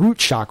that. Your root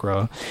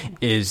chakra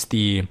is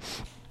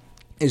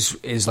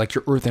like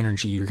your earth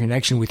energy, your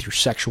connection with your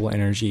sexual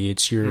energy.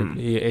 It's your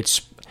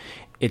it's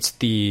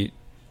the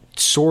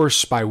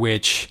source by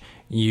which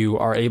you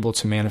are able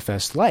to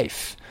manifest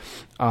life.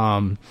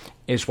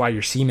 Is why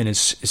your semen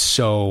is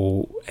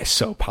so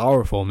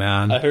powerful,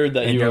 man. I heard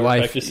that and your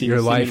life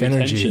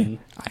energy. Retention.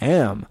 I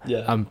am.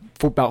 Yeah. I'm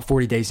about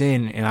 40 days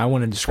in, and I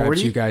want to describe to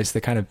you guys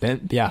the kind of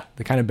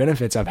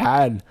benefits I've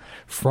had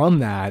from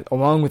that,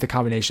 along with a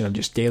combination of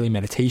just daily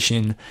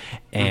meditation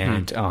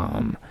and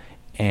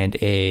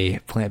a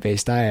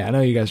plant-based diet. I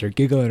know you guys are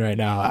giggling right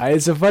now.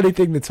 It's a funny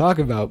thing to talk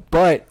about,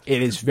 but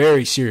it is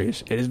very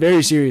serious. It is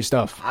very serious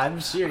stuff.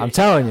 I'm serious. I'm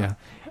telling you.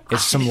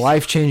 It's some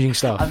life-changing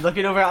stuff. I'm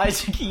looking over at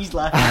Isaac. He's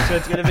laughing, so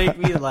it's going to make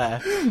me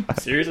laugh.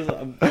 Serious?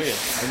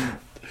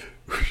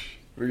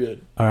 We're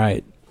good. All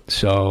right.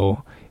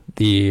 So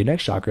the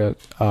next chakra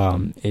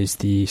is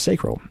the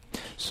sacral.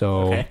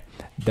 So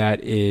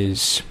that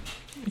is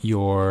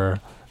your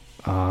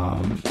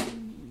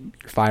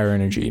fire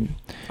energy.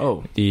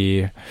 Oh.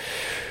 The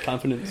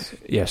confidence.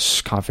 Yes,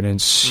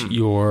 confidence.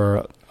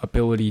 Your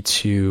ability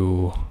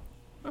to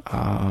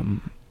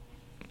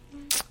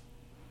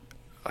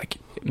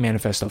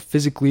manifest stuff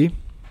physically.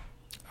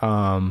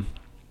 It's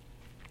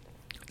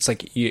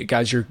like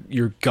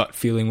your gut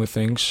feeling with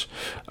things.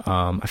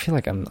 I feel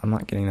like I'm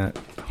not getting that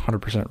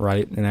 100%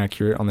 right and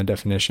accurate on the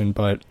definition,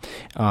 but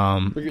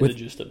we're getting the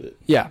gist of it.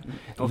 Yeah.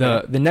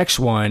 Okay. The next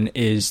one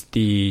is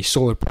the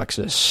solar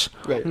plexus,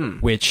 right?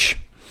 Which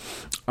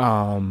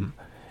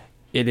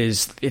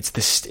it's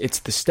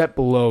the step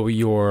below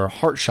your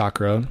heart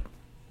chakra,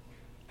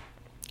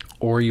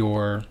 or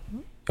your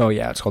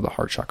it's called the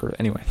heart chakra.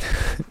 Anyway.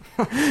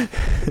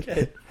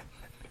 Okay.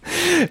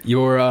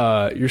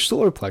 Your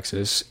solar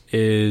plexus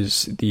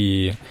is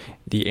the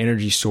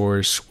energy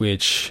source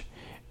which,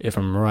 if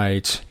I'm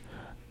right,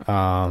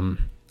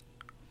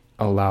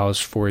 allows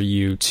for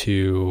you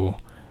to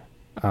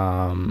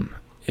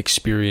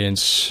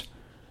experience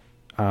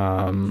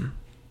gut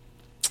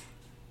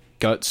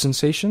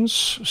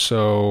sensations.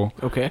 So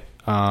is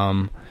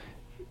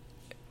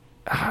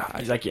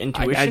like your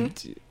intuition?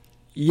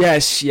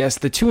 Yes,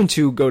 the 2 and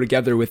 2 go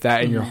together with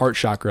that in your heart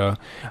chakra.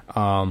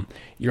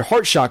 Your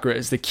heart chakra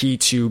is the key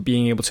to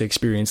being able to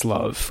experience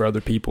love for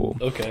other people.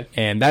 Okay.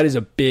 And that is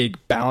a big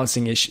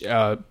balancing issue,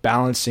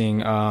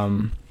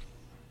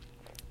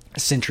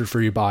 center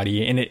for your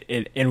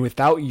body. And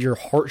without your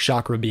heart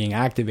chakra being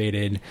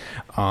activated,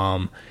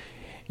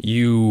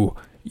 you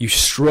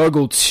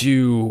struggle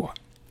to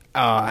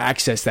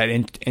access that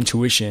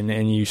intuition,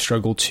 and you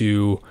struggle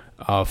to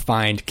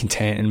find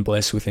content and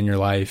bliss within your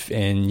life,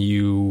 and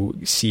you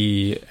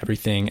see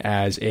everything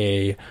as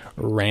a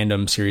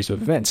random series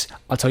of events.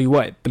 I'll tell you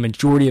what, the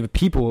majority of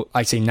people,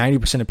 I'd say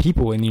 90% of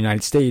people in the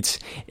United States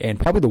and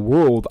probably the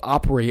world,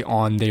 operate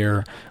on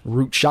their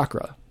root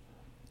chakra.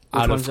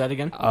 Which one's that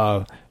again?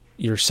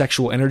 Your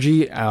sexual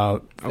energy,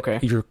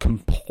 your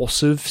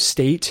compulsive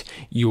state,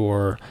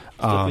 your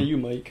stuff for you,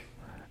 Mike.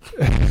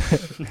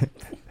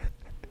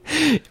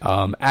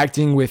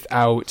 Acting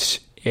without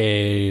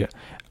a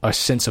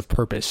sense of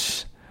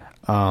purpose,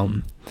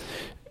 and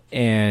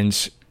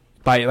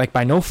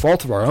by no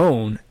fault of our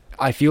own,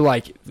 I feel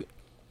like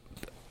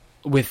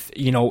with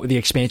the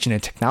expansion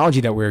and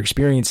technology that we're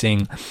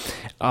experiencing,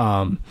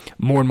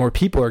 more and more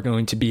people are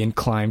going to be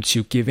inclined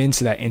to give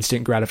into that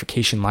instant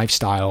gratification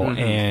lifestyle,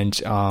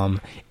 and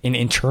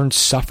in turn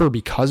suffer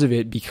because of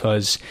it,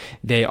 because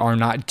they are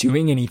not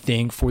doing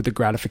anything for the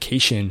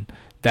gratification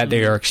that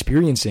they are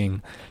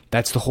experiencing.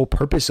 That's the whole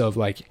purpose of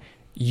like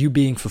you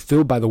being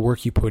fulfilled by the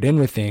work you put in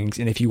with things.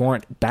 And if you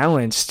aren't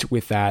balanced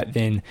with that,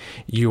 then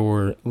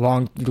your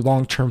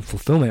long-term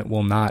fulfillment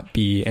will not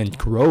be, and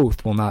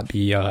growth will not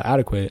be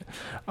adequate.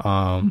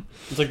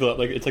 It's like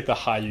the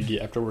high you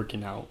get after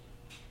working out.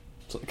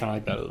 So kind of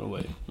like that in a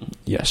way.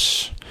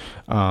 Yes.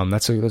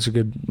 That's a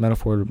good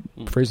metaphor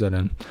to phrase that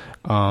in.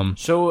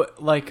 So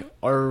like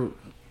are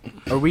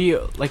we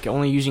like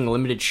only using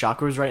limited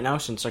chakras right now,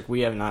 since like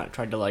we have not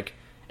tried to like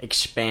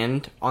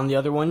expand on the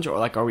other ones, or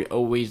like are we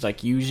always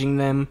like using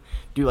them?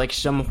 Do like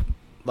some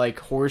like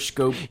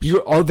horoscope?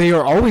 They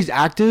are always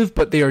active,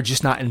 but they are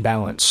just not in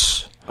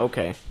balance.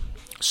 Okay.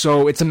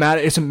 So it's a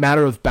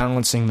matter of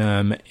balancing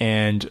them,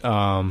 and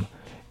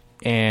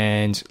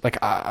like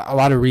a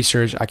lot of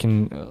research. I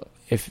can,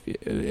 if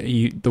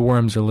the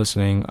worms are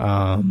listening,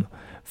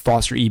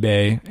 Foster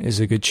eBay is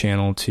a good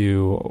channel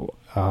to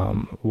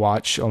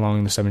watch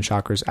along the 7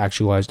 chakras.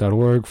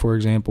 Actualize.org, for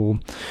example.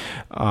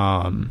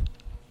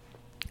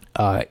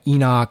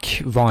 Enoch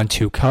Von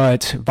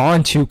Tucut,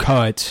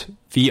 VONTOOCUT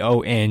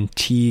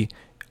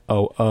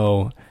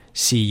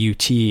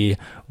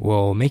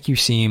will make you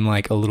seem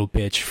like a little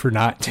bitch for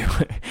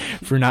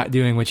not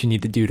doing what you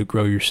need to do to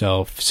grow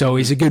yourself. So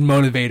he's a good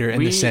motivator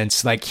in the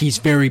sense, like he's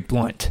very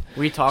blunt.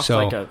 We talked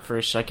for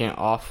a second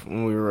off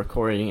when we were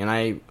recording, and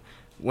I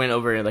went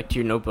over like to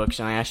your notebooks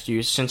and I asked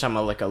you, since I'm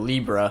a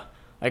Libra,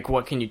 like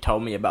what can you tell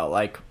me about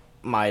like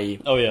my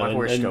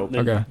horoscope?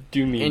 Okay.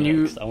 Do me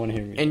next. I want to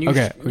hear you. And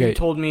you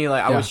told me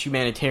like I was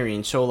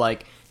humanitarian. So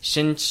like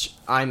since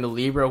I'm a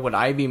Libra, would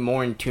I be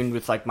more in tune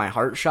with like my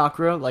heart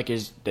chakra? Like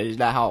is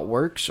that how it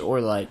works,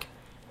 or like?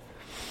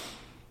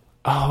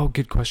 Oh,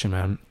 good question,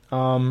 man.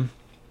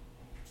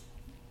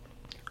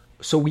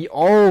 So we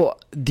all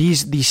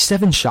these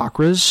 7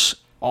 chakras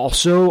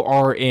also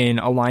are in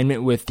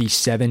alignment with the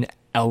 7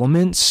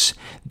 elements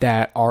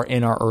that are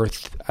in our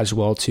earth as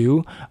well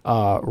too.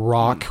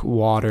 Rock,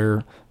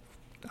 water.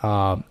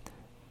 Let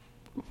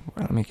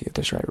me get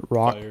this right.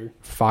 Rock,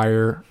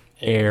 fire,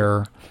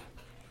 air,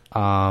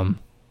 sun,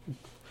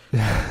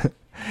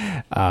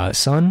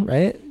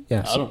 right?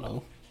 Yeah. I don't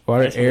know.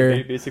 Water,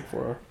 air, basic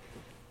for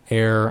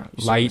air,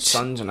 light.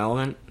 Sun's an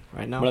element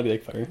right now. Would I be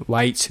like fire?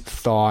 Light,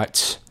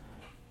 thought,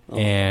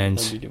 and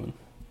what are you doing?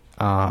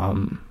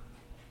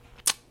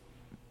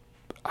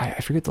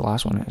 I forget the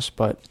last one is,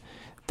 but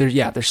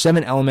there's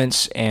 7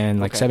 elements and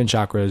like 7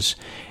 chakras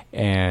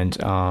and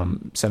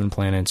 7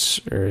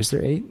 planets, or is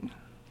there 8?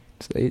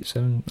 Is it 8,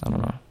 7? I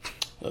don't know.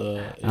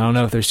 I don't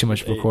know if there's too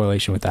much of a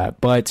correlation with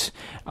that, but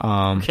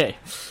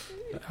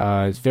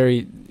it's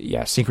very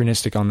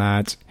synchronistic on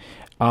that.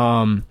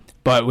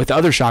 But with the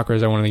other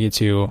chakras, I wanted to get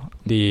to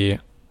the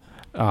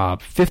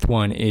 5th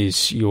one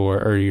is your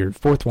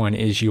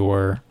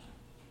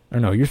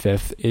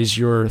 5th is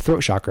your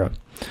throat chakra.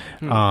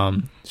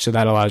 So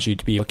that allows you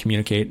to be able to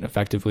communicate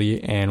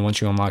effectively, and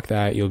once you unlock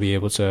that, you'll be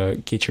able to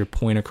get your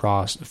point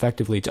across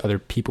effectively to other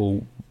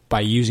people by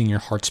using your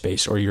heart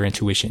space or your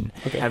intuition.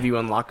 Okay. Have you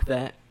unlocked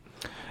that?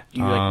 Do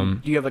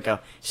you have like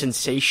a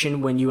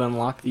sensation when you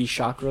unlock these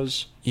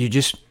chakras?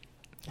 That's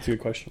a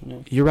good question. Yeah.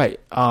 You're right.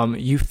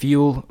 You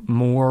feel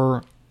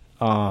more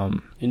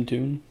in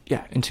tune.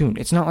 Yeah, in tune.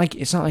 It's not like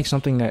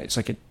something that it's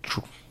like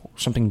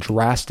something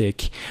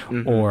drastic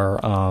or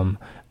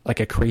like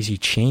a crazy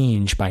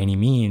change by any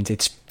means.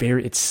 It's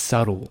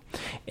subtle,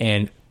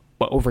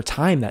 but over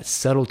time that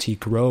subtlety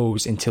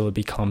grows until it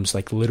becomes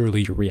like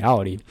literally your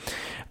reality.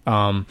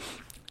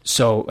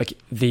 So like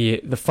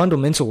the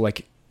fundamental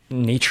like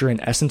nature and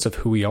essence of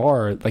who we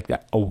are, like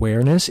that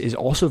awareness is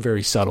also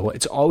very subtle.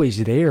 It's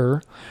always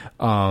there,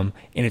 and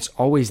it's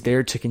always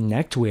there to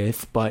connect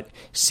with. But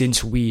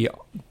since the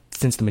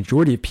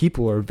majority of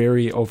people are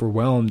very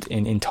overwhelmed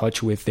and in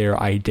touch with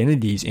their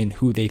identities and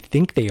who they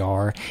think they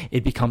are,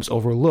 it becomes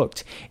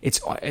overlooked.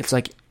 It's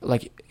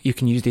like you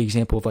can use the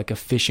example of like a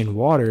fish in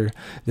water.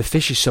 The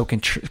fish is so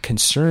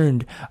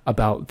concerned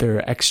about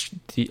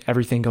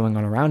everything going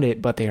on around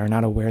it, but they are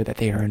not aware that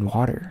they are in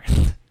water.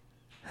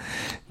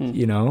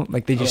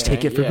 Like they just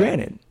take it for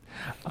granted.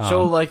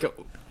 So like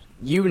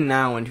you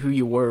now and who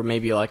you were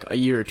maybe like a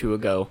year or two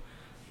ago,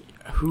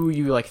 who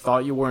you like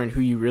thought you were and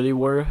who you really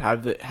were,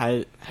 have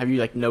you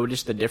like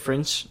noticed the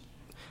difference?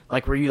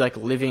 Like were you like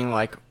living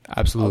like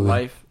absolutely a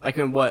life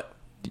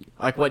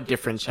what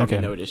difference have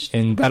you noticed?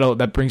 And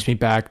that brings me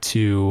back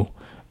to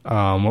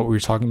what we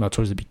were talking about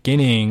towards the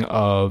beginning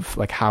of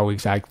like how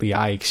exactly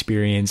I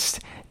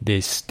experienced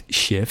this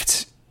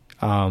shift,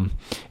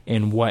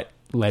 and what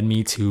led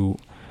me to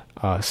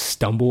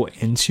stumble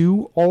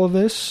into all of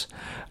this.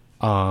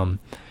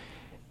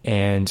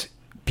 And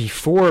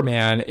before,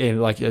 man,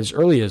 like as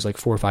early as like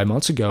 4 or 5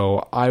 months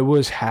ago, I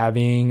was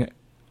having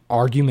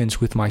arguments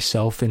with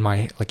myself in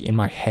my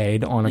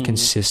head on a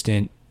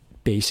consistent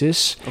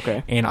basis.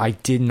 Okay. And I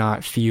did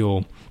not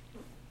feel,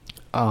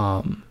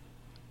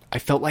 I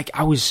felt like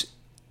I was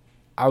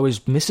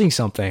missing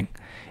something.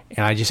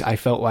 And I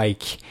felt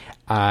like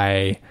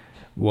I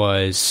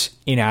was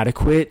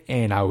inadequate,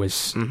 and I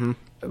was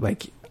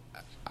like,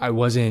 I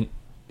wasn't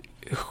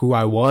who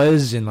I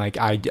was, and like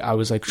I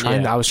was like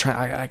trying. Yeah.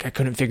 I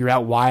couldn't figure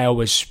out why I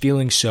was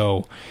feeling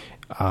so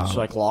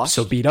like lost,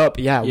 so beat up.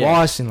 Yeah,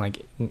 lost, and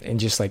like and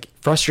just like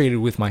frustrated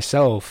with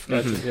myself.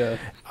 Yeah.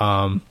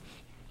 And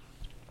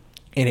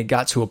it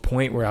got to a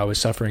point where I was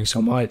suffering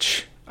so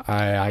much.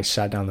 I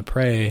sat down to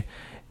pray,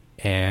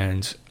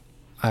 and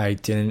I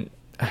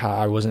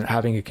wasn't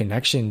having a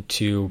connection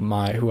to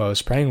who I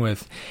was praying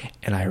with,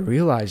 and I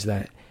realized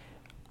that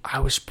I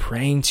was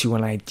praying to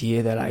an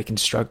idea that I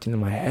constructed in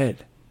my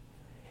head,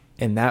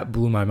 and that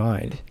blew my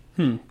mind.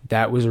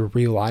 That was a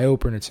real eye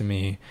opener to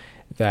me,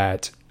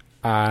 that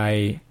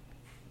I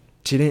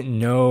didn't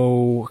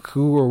know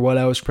who or what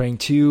I was praying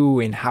to,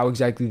 and how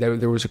exactly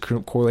there was a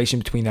correlation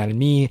between that and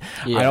me.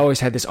 I always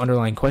had this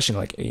underlying question,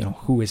 like,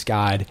 who is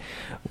God?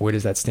 Where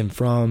does that stem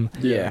from?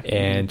 Yeah.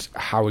 And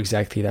how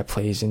exactly that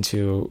plays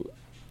into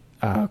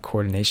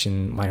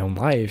coordination in my own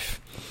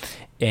life.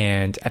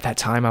 And at that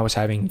time, I was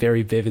having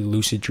very vivid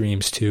lucid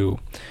dreams too.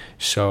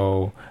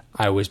 So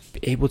I was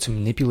able to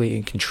manipulate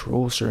and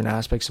control certain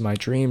aspects of my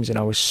dreams, and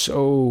I was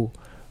so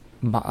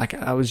like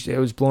it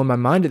was blowing my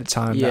mind at the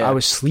time that I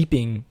was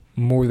sleeping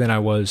more than I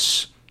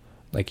was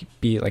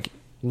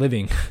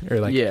living, or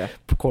like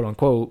quote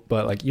unquote,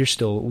 but like you're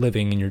still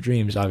living in your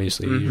dreams,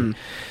 obviously.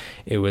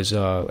 It was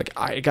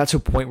it got to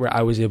a point where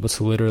I was able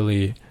to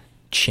literally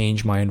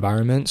change my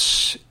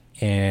environments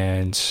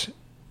and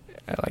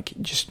like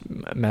just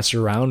mess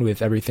around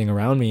with everything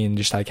around me, and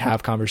just like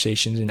have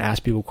conversations and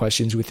ask people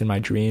questions within my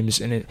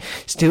dreams. And it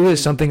still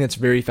is something that's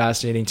very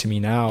fascinating to me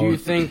now. Do you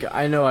think,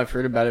 I know I've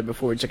heard about it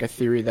before, it's like a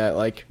theory that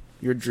like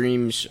your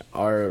dreams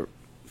are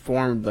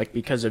formed like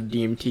because of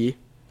DMT,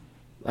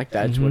 like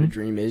that's what a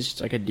dream is.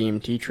 It's like a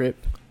DMT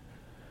trip.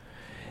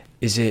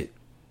 Is it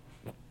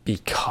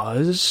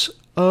because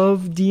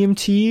of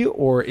DMT,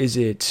 or is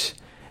it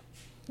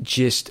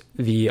just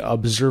the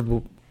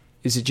observable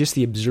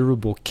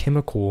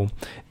chemical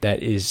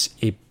that is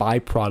a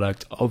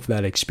byproduct of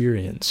that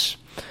experience?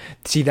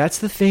 See, that's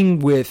the thing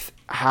with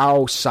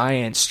how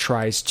science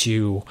tries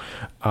to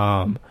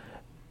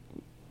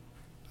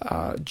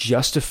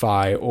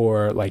justify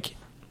or like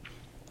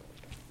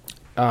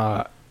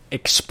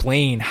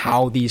explain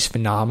how these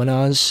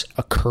phenomena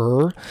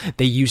occur.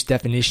 They use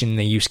definition,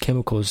 they use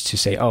chemicals to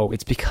say, oh,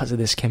 it's because of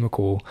this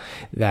chemical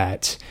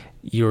that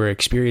you're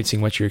experiencing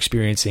what you're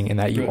experiencing, and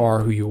that you are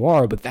who you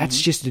are. But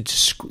that's just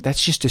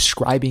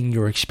describing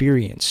your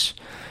experience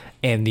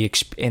and the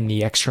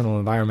external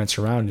environments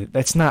around it.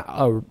 That's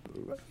not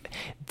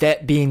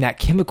that being that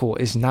chemical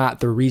is not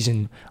the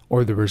reason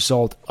or the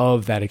result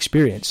of that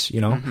experience.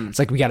 It's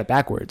like we got it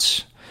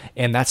backwards.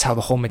 And that's how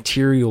the whole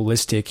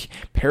materialistic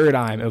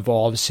paradigm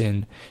evolves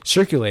and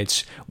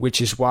circulates,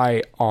 which is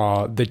why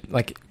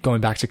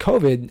going back to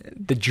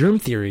COVID, the germ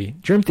theory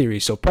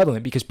is so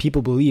prevalent, because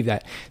people believe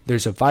that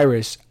there's a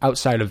virus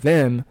outside of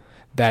them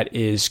that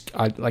is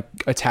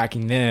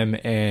attacking them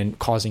and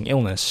causing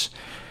illness.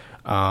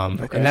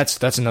 And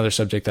that's another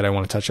subject that I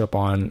want to touch up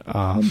on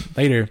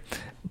later.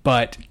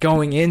 But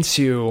going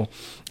into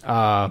what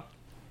I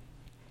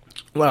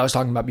was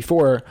talking about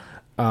before,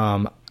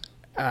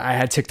 I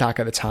had TikTok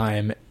at the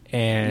time,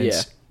 and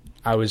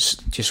I was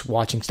just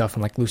watching stuff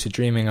on like lucid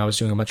dreaming. I was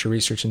doing a bunch of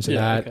research into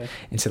that,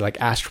 into like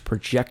astral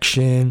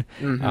projection.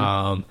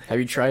 Have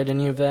you tried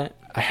any of that?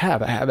 I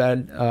have. I have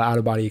had out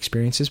of body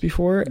experiences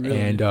before,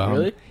 and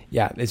really,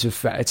 it's a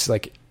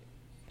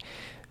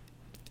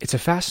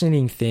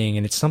fascinating thing,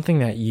 and it's something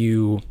that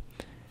you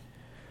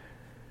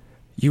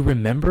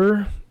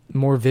remember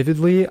more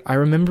vividly. I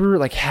remember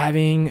like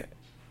having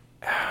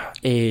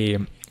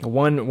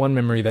one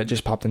memory that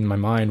just popped into my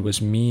mind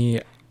was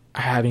me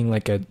having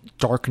like a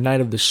Dark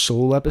Night of the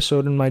Soul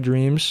episode in my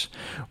dreams,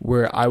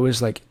 where I was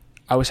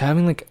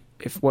having like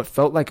what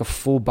felt like a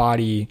full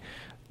body,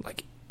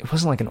 like it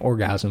wasn't like an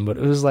orgasm, but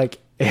it was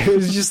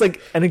just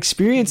like an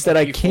experience that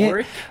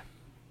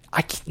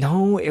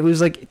no, it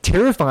was like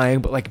terrifying,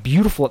 but like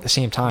beautiful at the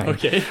same time.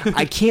 Okay.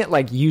 I can't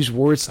like use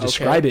words to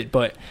describe it,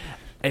 but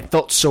it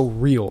felt so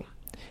real,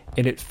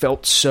 and it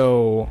felt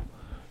so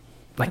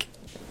like,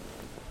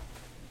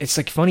 it's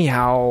like funny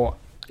how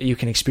you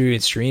can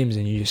experience dreams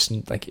and you just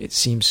like, it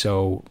seems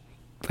so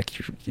like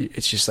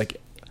it's just like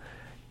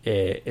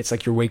it's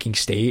like your waking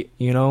state,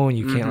 and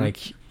you can't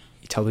like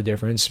tell the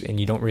difference, and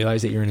you don't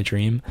realize that you're in a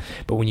dream.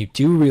 But when you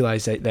do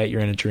realize that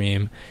you're in a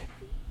dream,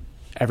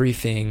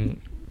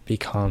 everything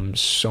becomes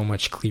so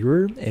much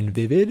clearer and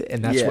vivid,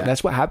 and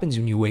that's what happens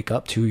when you wake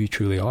up to who you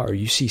truly are.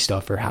 You see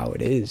stuff for how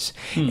it is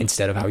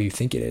instead of how you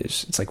think it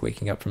is. It's like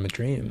waking up from a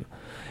dream,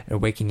 or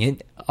waking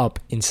it up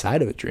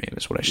inside of a dream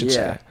is what I should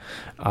say.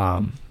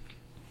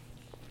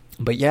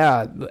 But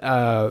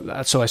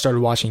so I started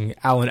watching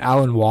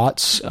Alan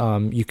Watts.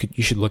 You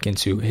should look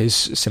into his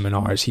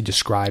seminars. He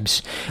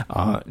describes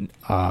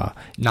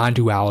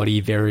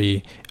non-duality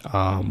very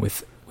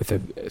with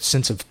with a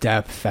sense of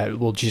depth that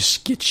will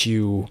just get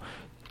you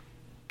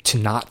to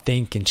not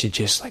think and to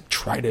just like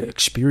try to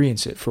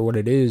experience it for what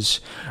it is.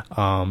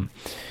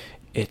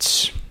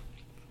 It's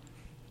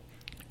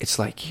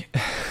like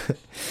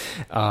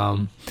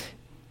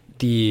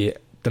the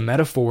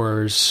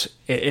metaphors.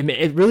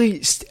 It really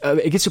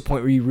it gets to a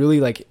point where you really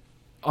like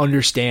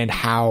understand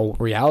how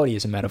reality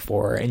is a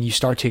metaphor, and you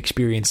start to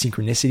experience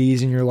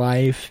synchronicities in your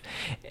life,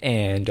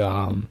 and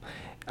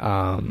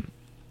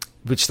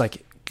which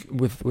like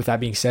with that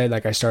being said,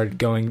 like I started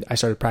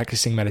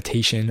practicing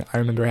meditation. I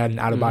remember I had an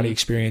out of body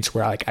experience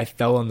where like I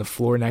fell on the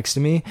floor next to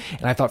me,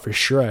 and I thought for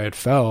sure I had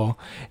fell,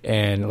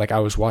 and like I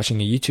was watching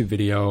a YouTube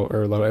video,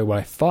 or what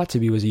I thought to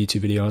be was a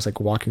YouTube video. I was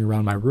like walking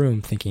around my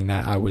room thinking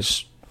that I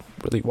was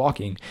really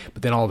walking,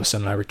 but then all of a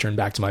sudden I returned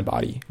back to my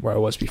body where I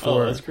was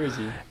before. Oh, that's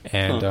crazy.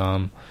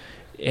 And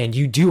and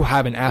you do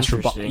have an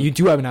astral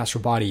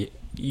body.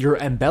 Your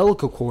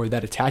umbilical cord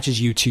that attaches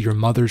you to your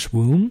mother's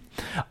womb,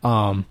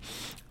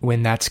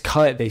 when that's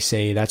cut, they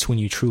say that's when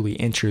you truly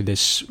enter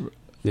this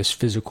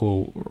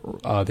physical,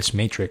 this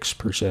matrix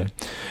per se.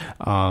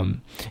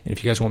 And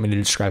if you guys want me to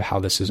describe how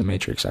this is a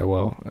matrix, I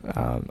will.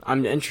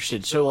 I'm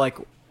interested. So like,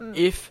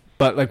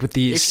 but like with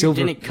the silver,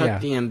 you didn't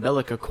cut the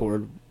umbilical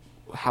cord,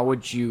 how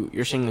would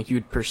you're saying like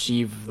you'd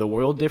perceive the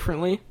world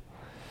differently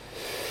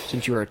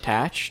since you were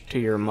attached to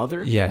your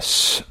mother?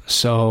 Yes.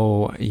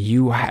 So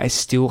you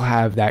still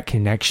have that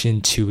connection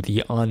to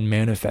the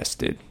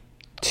unmanifested,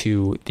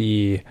 to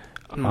the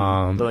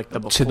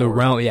to the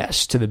realm,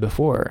 yes, to the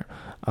before,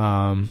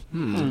 to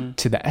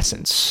the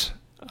essence,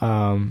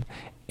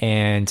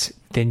 and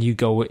then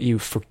you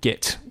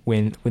forget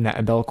when that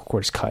umbilical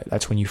cord is cut.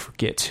 That's when you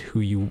forget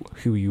who you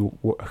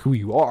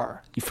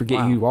are. You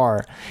forget who you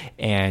are,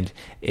 and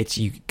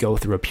you go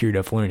through a period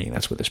of learning.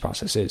 That's what this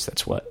process is.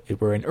 That's what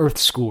we're in Earth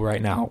school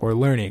right now. We're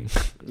learning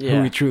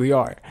who we truly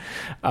are.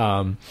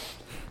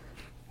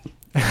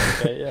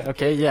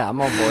 Okay,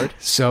 I'm on board.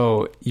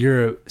 So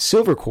your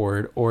silver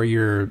cord or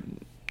your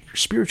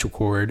spiritual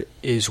cord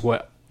is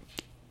what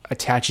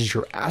attaches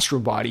your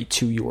astral body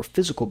to your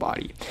physical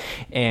body,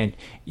 and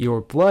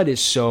your blood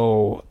is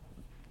so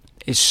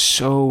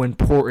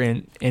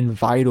important and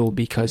vital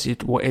because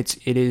it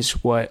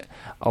is what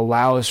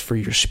allows for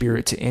your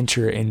spirit to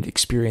enter and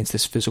experience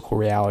this physical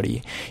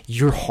reality.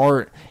 Your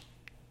heart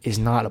is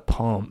not a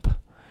pump.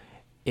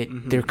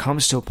 There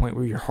comes to a point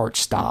where your heart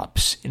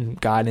stops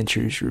and God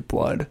enters your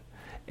blood,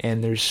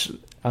 and there's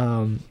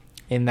and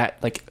that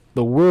like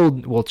the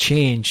world will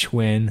change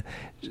when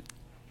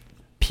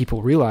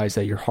people realize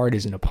that your heart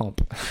isn't a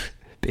pump,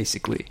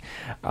 basically.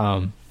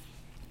 And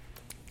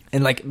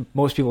like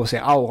most people say,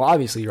 oh, well,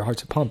 obviously your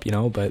heart's a pump,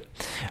 but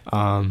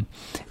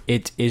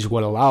it is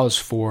what allows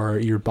for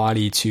your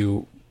body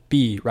to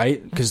be,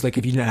 right? Because like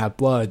if you didn't have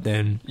blood,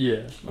 then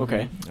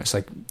it's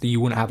like you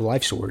wouldn't have a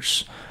life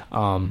source.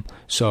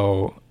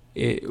 So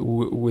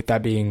with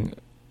that being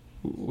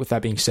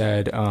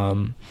said,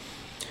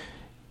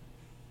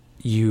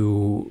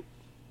 you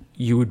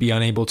would be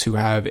unable to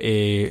have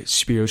a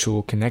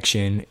spiritual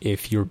connection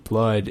if your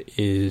blood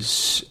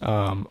is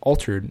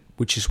altered,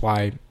 which is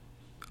why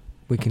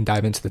we can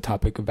dive into the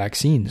topic of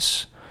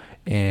vaccines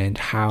and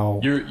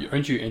how...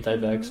 Aren't you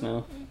anti-vax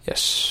now?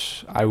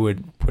 Yes, I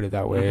would put it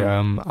that way.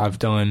 I've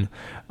done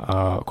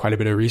quite a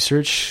bit of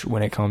research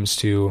when it comes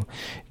to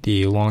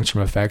the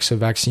long-term effects of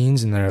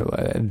vaccines and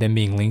them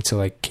being linked to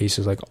like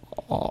cases like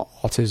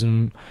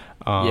autism.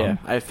 I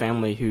have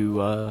family who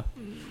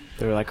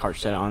they're like heart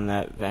set on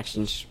that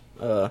vaccines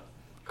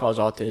cause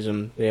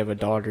autism. They have a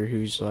daughter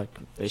who's like,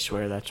 they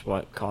swear that's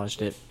what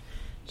caused it,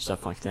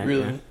 stuff like that.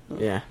 Really?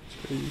 Yeah.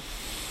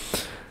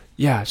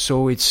 Yeah,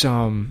 so it's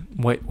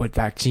what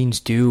vaccines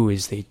do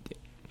is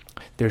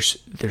there's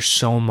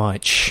so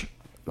much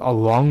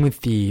along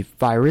with the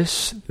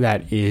virus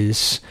that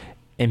is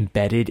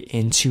embedded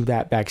into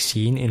that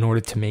vaccine in order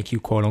to make you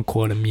quote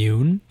unquote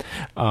immune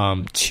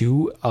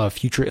to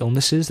future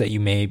illnesses that you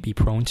may be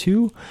prone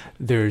to.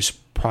 There's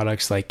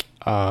products like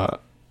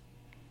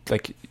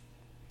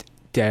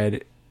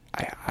dead.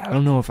 I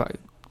don't know if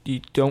you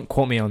don't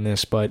quote me on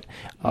this, but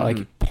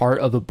like part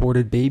of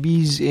aborted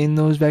babies in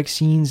those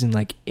vaccines and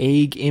like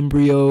egg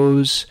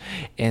embryos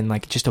and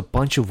like just a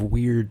bunch of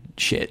weird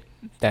shit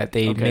that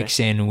they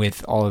mix in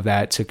with all of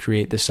that to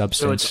create the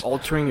substance. So it's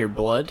altering your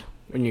blood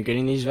when you're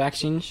getting these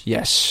vaccines?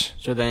 Yes.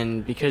 So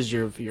then because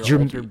you're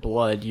altered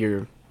blood,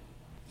 you're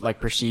like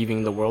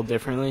perceiving the world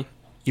differently?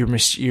 You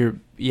need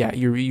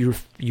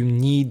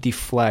the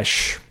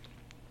flesh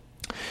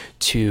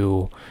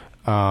to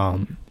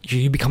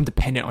you become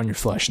dependent on your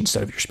flesh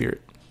instead of your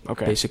spirit,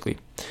 basically,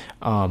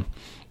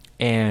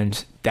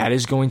 and that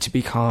is going to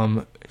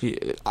become.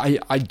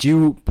 I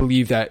do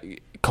believe that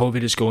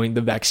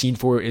the vaccine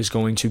for it is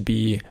going to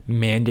be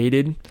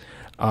mandated,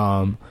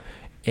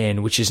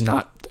 and which is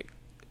not.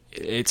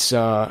 It's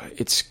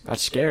that's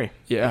scary.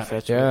 Yeah, if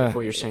that's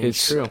what you're saying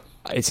is true.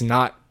 It's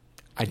not.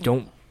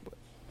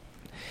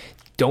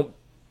 Don't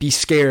be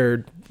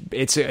scared.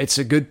 It's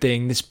a good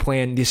thing. This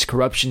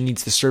corruption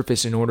needs to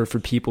surface in order for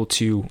people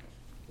to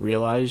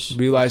realize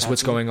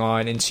what's going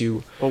on,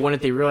 Well,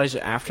 wouldn't they realize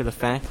it after the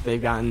fact that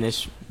they've gotten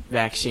this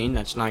vaccine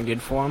that's not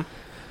good for them?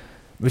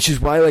 Which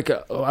is why, like,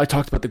 I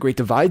talked about the great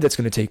divide that's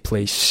going to take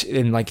place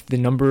in, like, the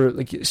number,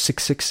 like,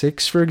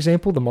 666, for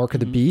example, the mark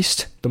of the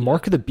beast. The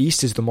mark of the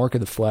beast is the mark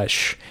of the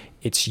flesh.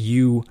 It's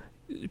you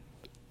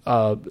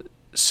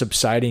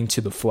subsiding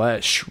to the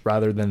flesh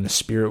rather than the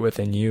spirit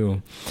within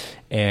you.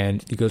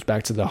 And it goes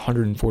back to the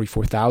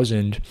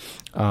 144,000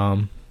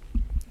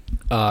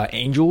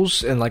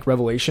 angels in, like,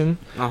 Revelation.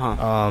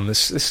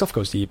 This stuff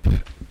goes deep.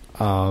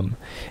 And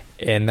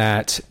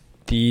that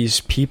these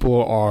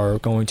people are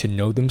going to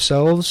know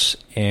themselves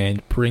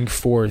and bring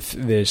forth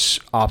this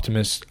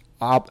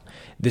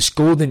this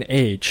golden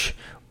age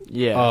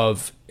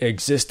of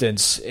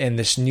existence and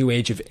this new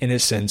age of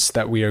innocence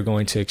that we are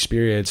going to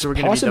experience, so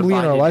possibly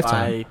in our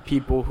lifetime. By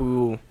people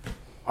who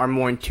are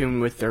more in tune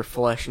with their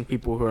flesh and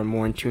people who are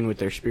more in tune with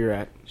their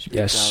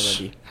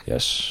spirituality.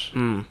 Yes.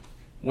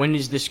 When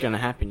is this going to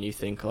happen, you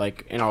think?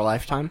 Like, in our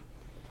lifetime?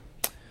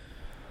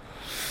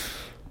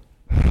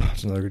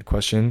 That's another good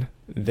question.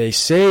 They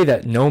say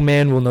that no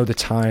man will know the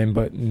time,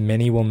 but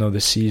many will know the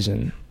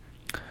season.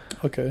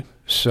 Okay.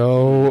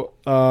 So,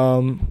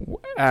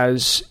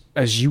 as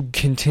you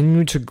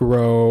continue to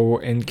grow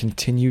and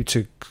continue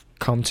to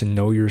come to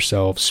know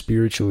yourself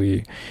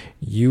spiritually,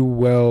 you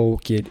will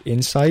get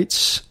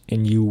insights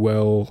and you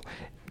will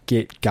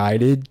get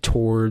guided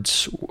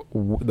towards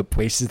the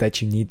places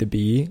that you need to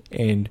be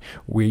and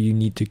where you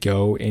need to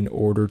go in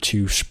order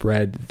to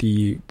spread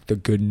the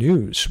good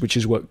news, which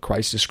is what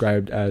Christ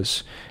described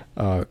as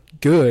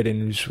good.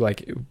 And it's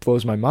like, it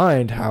blows my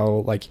mind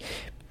how, like,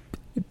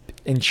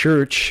 in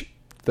church,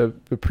 the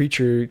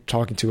preacher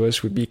talking to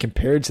us would be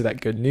compared to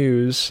that good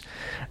news,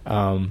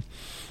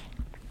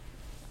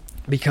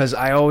 because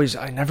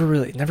it never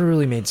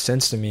really made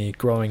sense to me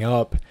growing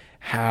up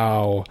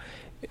how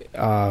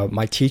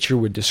my teacher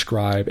would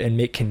describe and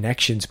make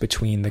connections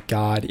between the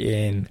God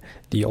in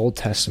the Old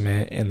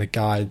Testament and the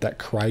God that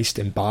Christ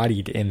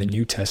embodied in the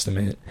New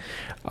Testament.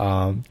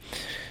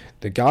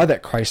 The God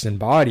that Christ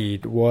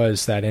embodied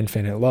was that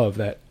infinite love,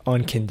 that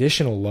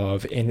unconditional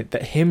love, and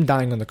that him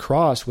dying on the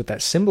cross, what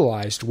that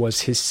symbolized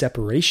was his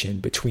separation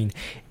between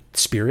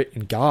spirit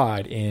and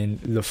God and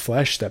the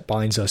flesh that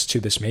binds us to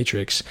this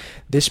matrix.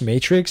 This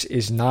matrix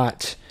is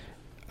not,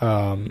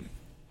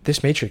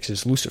 this matrix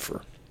is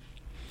Lucifer.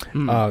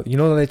 You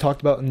know when they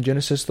talked about in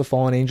Genesis the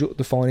fallen angel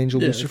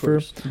Lucifer,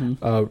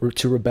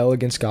 to rebel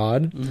against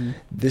God.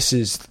 This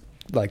is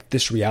like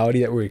this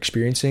reality that we're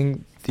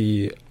experiencing.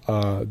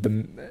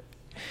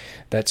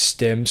 That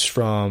stems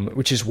from,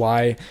 which is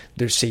why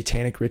their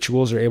satanic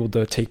rituals are able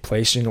to take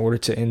place in order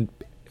to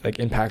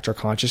impact our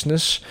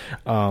consciousness.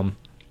 They're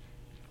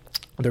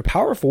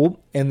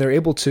powerful and they're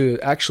able to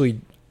actually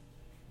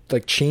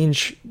like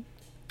change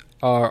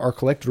our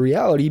collective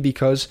reality,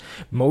 because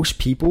most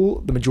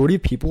people, the majority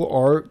of people,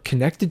 are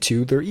connected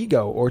to their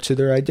ego or to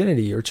their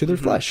identity or to their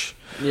flesh.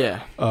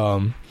 Yeah.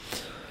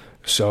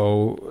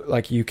 So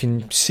like you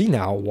can see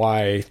now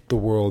why the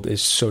world is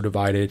so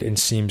divided and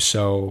seems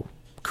so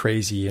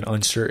crazy and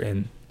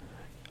uncertain.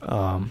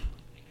 So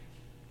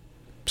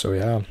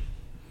yeah.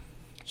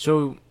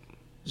 So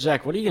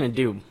Zach, what are you gonna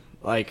do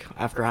like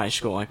after high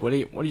school? Like what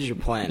is your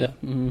plan? Yeah.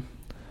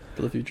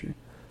 For the future.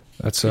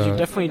 That's you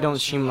definitely don't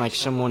seem like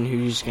someone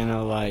who's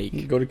gonna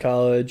like go to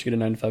college, get a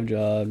 9-to-5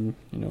 job,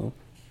 you know.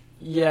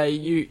 Yeah,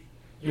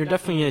 you're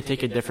definitely gonna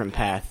take a different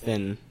path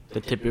than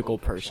the typical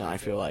person, I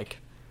feel like.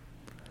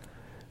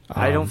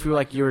 I don't feel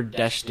like you're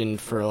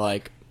destined for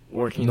like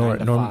working 9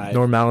 to 5.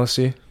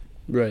 Normalcy.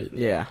 Right.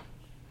 Yeah.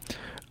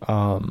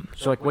 So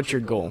like what's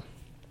your goal?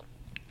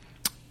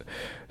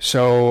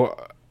 So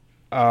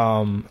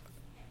I've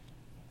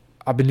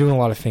been doing a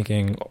lot of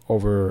thinking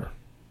over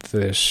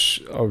these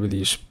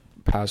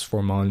past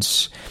 4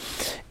 months,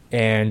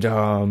 and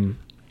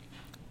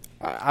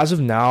as of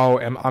now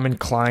I'm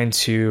inclined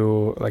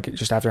to, like,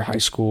 just after high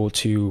school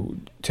to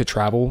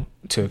travel,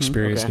 to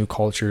experience new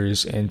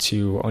cultures, and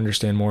to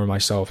understand more of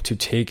myself, to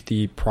take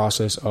the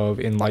process of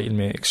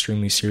enlightenment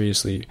extremely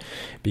seriously,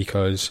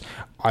 because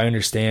I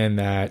understand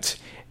that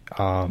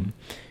I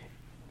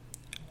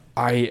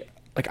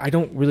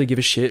don't really give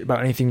a shit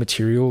about anything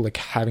material, like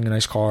having a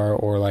nice car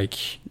or like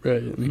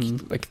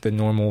the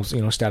normal,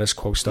 you know, status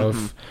quo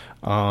stuff.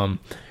 I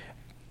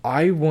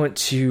want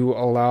to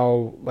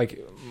allow like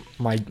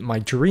my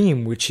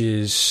dream, which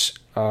is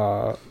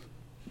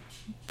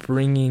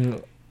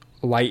bringing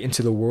light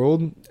into the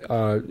world,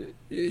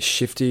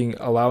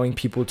 allowing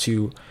people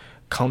to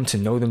come to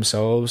know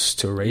themselves,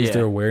 to raise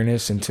their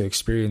awareness, and to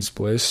experience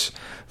bliss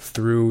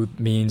through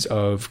means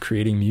of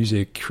creating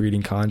music,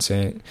 creating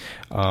content,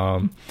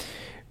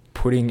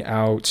 putting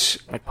out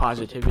like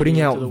positivity, putting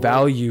out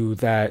value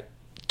that,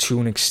 to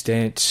an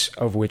extent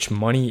of which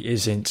money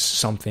isn't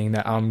something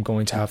that I'm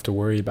going to have to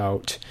worry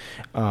about.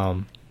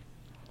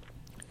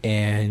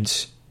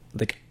 And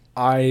like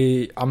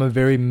I'm a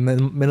very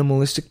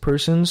minimalistic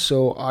person,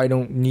 so I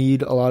don't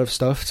need a lot of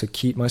stuff to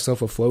keep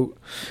myself afloat.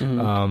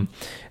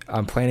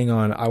 I'm planning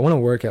on, I want to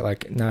work at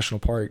like national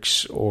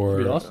parks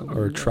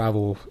or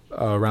travel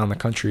around the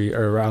country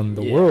or around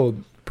the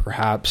world,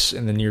 perhaps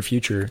in the near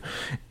future,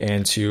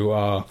 and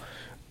to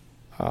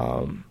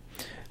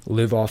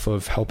live off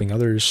of helping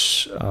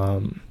others,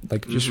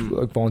 like just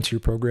like volunteer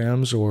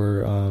programs,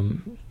 or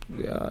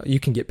you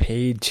can get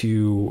paid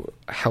to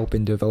help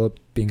in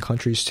developing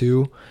countries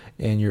too,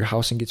 and your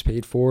housing gets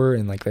paid for,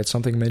 and like that's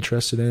something I'm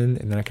interested in.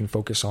 And then I can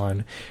focus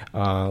on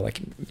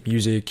like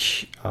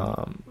music,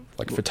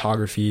 like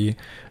photography,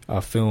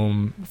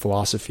 film,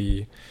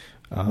 philosophy,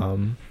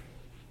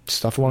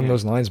 stuff along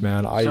those lines,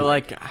 man. So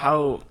like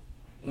how,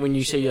 when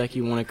you say like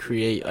you want to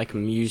create like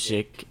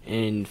music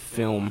and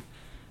film,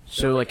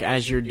 so like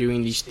as you're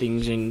doing these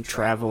things and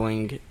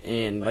traveling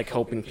and like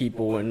helping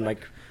people and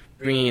like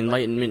bringing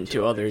enlightenment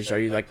to others, are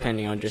you like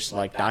planning on just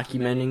like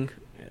documenting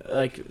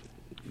like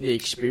the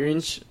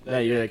experience that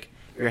you're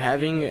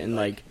having, and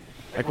like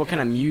what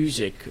kind of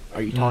music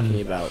are you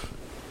talking about?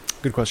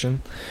 Good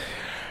question.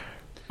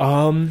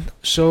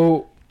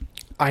 So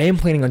I am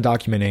planning on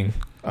documenting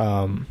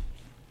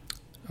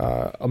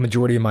a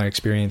majority of my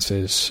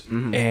experiences,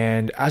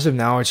 and as of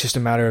now, it's just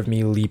a matter of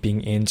me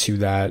leaping into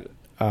that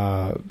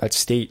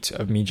state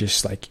of me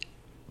just like,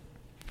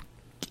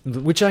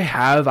 which I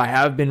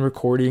have been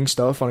recording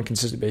stuff on a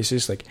consistent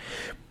basis, like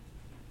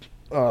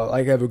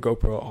I have a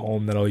GoPro at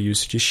home that I'll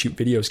use to just shoot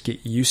videos,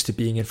 get used to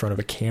being in front of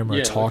a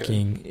camera,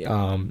 talking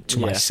to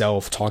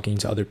myself, talking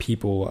to other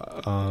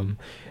people,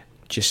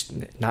 just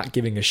not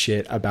giving a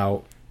shit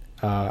about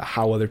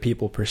how other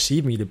people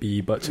perceive me to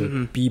be, but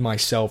to be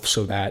myself,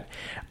 so that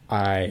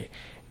I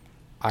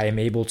am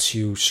able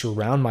to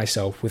surround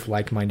myself with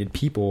like-minded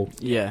people.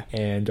 Yeah.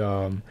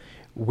 And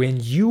when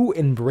you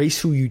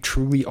embrace who you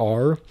truly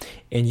are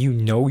and you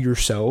know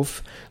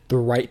yourself, the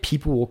right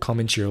people will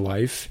come into your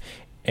life,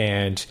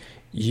 and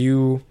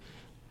God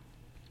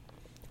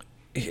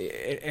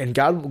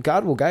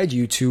will guide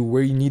you to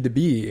where you need to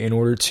be in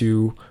order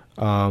to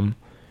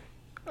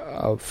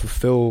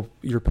fulfill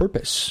your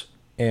purpose.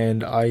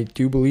 And I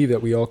do believe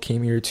that we all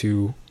came here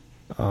to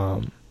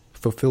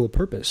fulfill a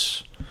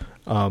purpose,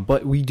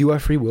 but we do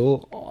have free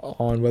will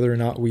on whether or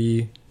not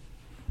we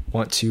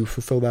want to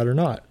fulfill that or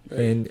not,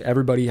 and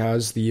everybody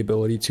has the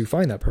ability to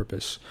find that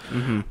purpose.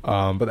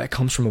 But that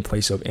comes from a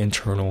place of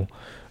internal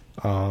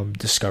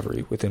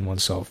discovery within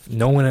oneself.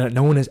 No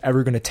one is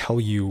ever going to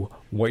tell you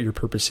what your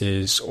purpose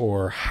is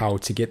or how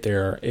to get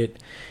there.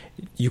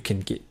 You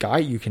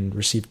can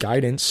receive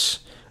guidance,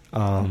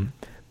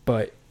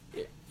 but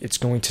it's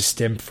going to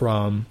stem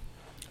from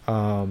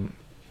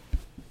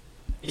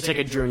it's like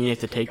a journey you have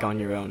to take on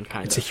your own,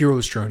 kind of. It's a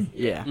hero's journey.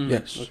 Yeah.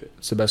 Yes. Okay.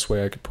 It's the best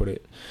way I could put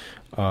it.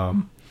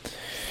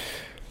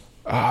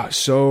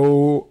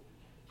 So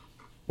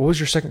what was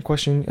your second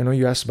question? I know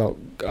you asked about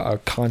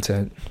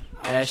content.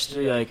 I asked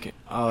you like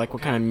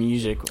what kind of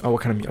music. Oh,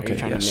 what kind of music?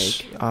 Okay, yes.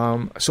 To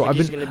make? So like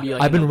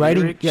I've been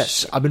writing. Lyrics?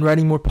 Yes, I've been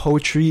writing more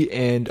poetry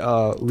and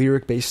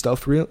lyric based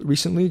stuff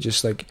recently.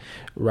 Just like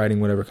writing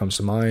whatever comes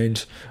to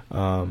mind.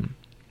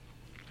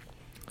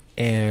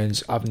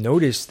 And I've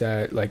noticed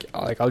that like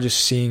I'll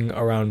just sing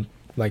around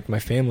like my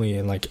family,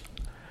 and like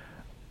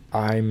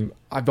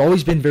I've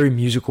always been very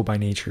musical by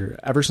nature.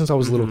 Ever since I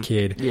was a little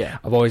kid,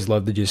 I've always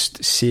loved to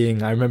just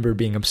sing. I remember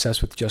being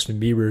obsessed with Justin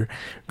Bieber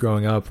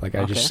growing up. Like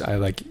I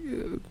like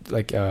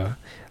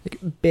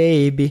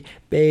baby,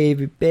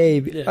 baby,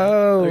 baby. Yeah.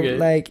 Oh, okay.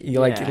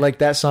 like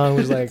that song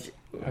was like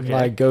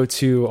my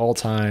go-to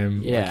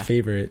all-time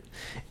favorite.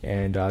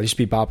 And I used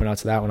to be bopping out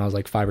to that when I was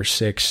like 5 or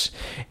 6.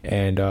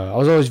 And I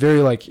was always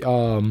very like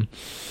I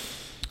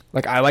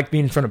like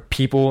being in front of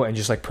people and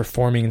just like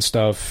performing and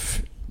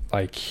stuff.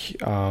 Which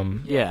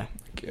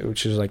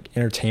is like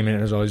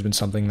entertainment has always been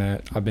something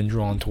that I've been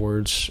drawn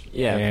towards.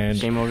 Yeah, and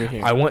same over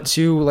here. I want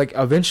to like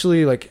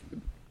eventually like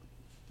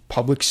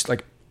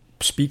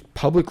speak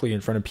publicly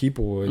in front of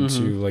people and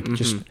to like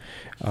just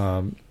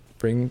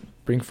bring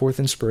forth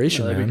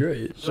inspiration. That'd be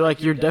great. So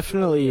like you're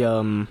definitely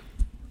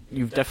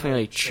you've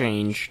definitely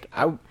changed.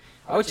 I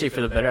would say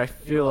for the better. I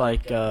feel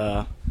like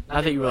not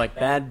that you were like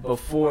bad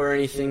before or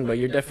anything, but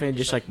you're definitely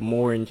just like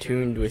more in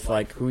tune with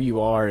like who you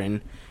are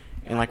and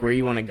like where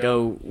you want to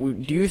go.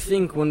 Do you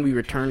think when we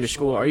return to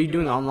school, are you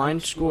doing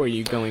online school or are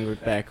you going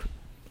back?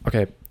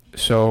 Okay,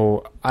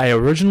 so I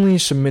originally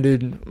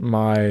submitted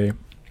my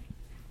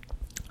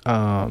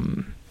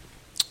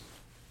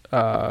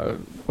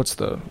what's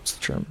the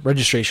term?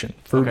 Registration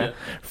for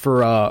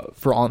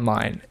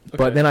online. Okay.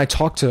 But then I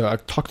talked to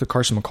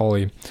Carson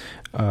McCauley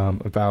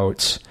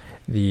about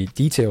the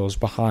details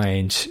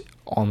behind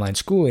online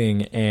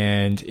schooling,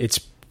 and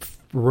it's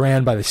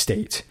ran by the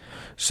state.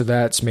 So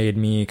that's made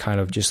me kind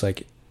of just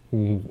like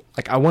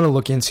I want to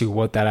look into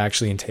what that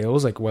actually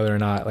entails, like whether or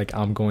not like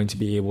I'm going to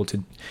be able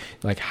to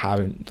like have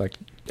an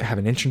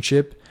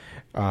internship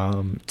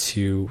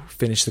to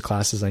finish the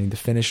classes I need to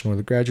finish in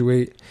order to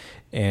graduate.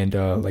 And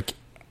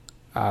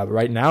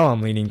right now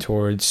I'm leaning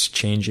towards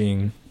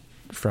changing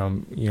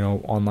from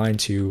online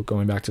to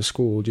going back to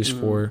school just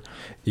for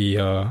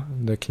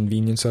the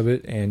convenience of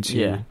it, and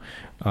to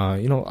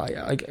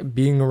I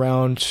being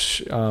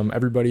around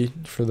everybody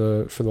for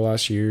the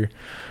last year.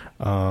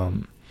 I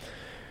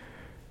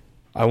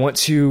want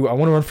to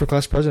run for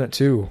class president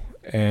too,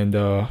 and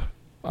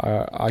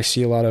I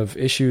see a lot of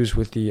issues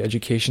with the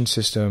education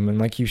system, and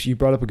like you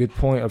brought up a good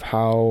point of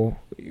how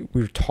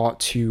we're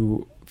taught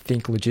to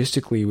think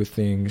logistically with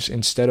things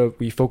instead of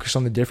we focus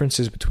on the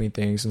differences between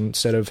things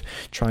instead of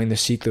trying to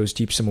seek those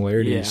deep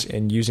similarities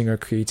and using our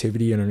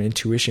creativity and our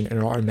intuition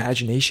and our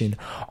imagination.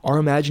 Our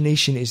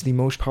imagination is the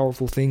most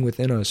powerful thing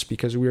within us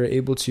because we are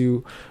able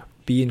to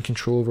be in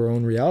control of our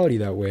own reality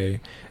that way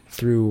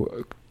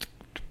through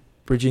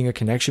bridging a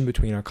connection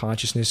between our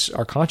consciousness,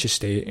 our conscious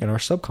state, and our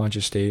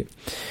subconscious state,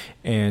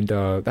 and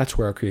that's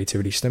where our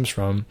creativity stems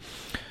from.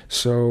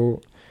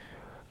 So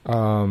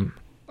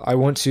I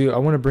want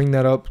to bring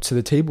that up to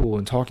the table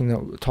and talking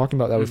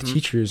about that with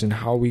teachers and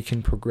how we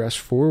can progress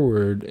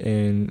forward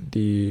in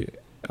the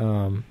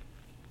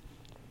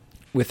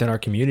within our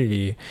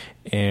community,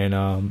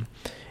 and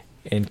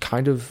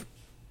kind of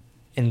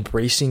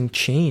embracing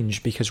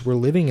change, because we're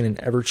living in an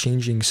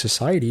ever-changing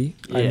society.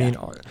 I mean,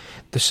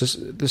 the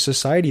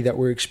society that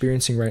we're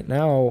experiencing right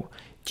now,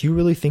 do you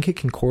really think it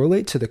can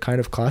correlate to the kind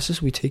of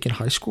classes we take in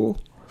high school?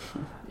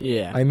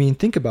 Yeah. I mean,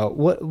 think about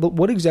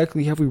what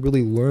exactly have we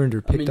really learned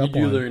or picked up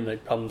on? You do learn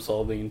like problem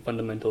solving and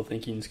fundamental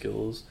thinking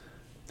skills,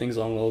 things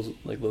along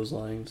those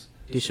lines.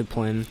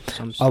 Discipline.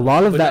 A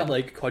lot of that, not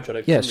like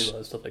quadratic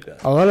formulas, stuff like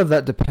that. A lot of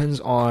that depends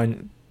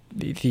on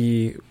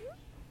the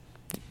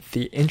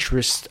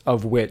interest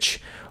of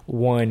which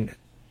one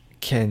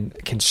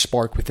can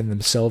spark within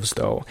themselves,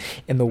 though.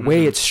 And the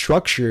way it's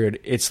structured,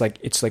 it's like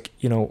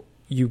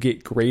you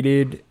get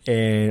graded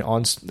and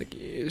on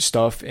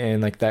stuff,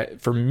 and like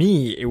that. For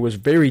me, it was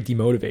very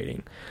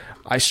demotivating.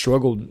 I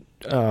struggled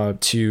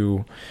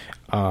to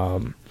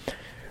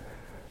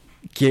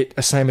get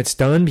assignments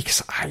done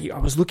because I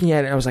was looking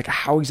at it and I was like,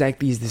 how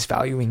exactly is this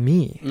valuing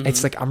me?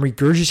 It's like I'm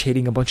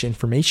regurgitating a bunch of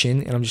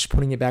information and I'm just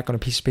putting it back on a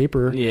piece of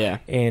paper. Yeah.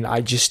 And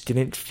I just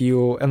didn't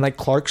feel, and like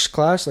Clark's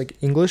class, like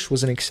English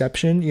was an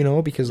exception,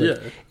 because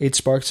it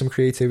sparked some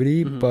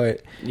creativity,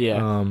 but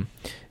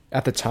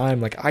at the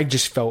time, like I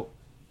just felt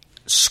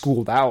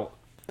schooled out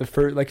the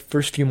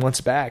first few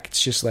months back.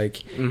 It's just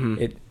like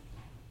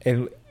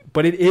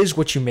but it is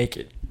what you make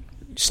it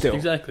still.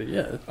 Exactly.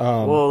 Yeah.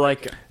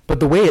 But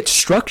the way it's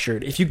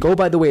structured, if you go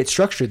by the way it's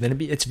structured, then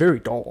it's very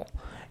dull,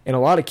 and a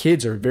lot of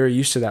kids are very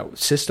used to that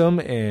system,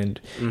 and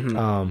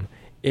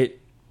it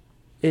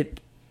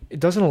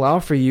doesn't allow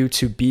for you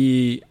to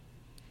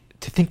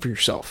think for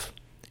yourself.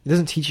 It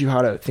doesn't teach you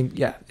how to think.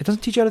 Yeah, it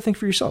doesn't teach you how to think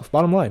for yourself.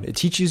 Bottom line, it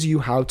teaches you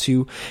how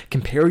to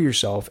compare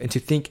yourself and to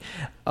think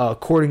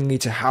accordingly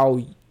to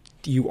how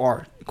you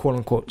are, quote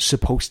unquote,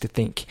 supposed to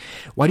think.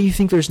 Why do you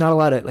think there's not a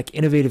lot of like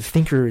innovative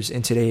thinkers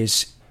in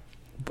today's,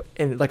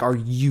 and like our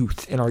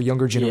youth and our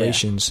younger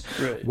generations?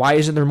 Right. Why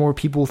isn't there more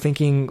people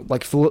thinking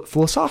like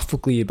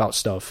philosophically about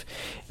stuff?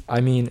 I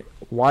mean,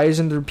 why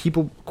isn't there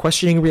people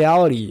questioning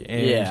reality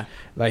and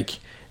like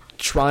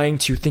trying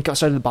to think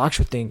outside of the box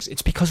with things?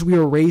 It's because we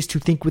are raised to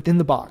think within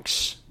the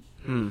box,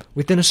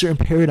 within a certain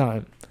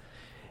paradigm,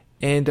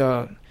 and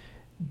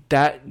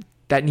that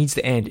needs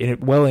to end, and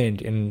it will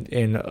end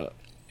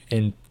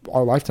in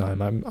our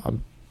lifetime.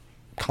 I'm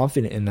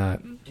confident in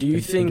that. Do you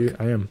think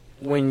I am?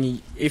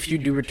 If you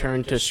do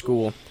return to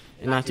school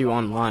and not do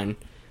online,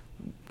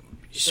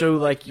 so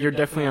like you're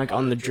definitely like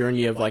on the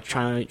journey of like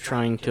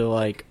trying to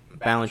like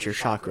balance your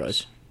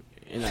chakras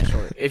in that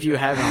sort. If you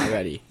haven't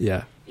already,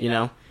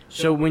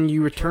 So when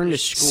you return to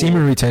school,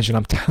 semen retention,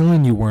 I'm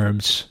telling you,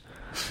 worms.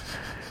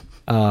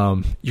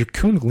 Your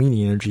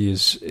Kundalini energy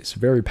is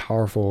very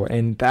powerful,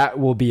 and that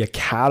will be a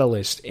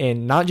catalyst.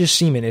 And not just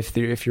semen.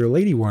 If you're a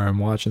lady worm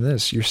watching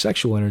this, your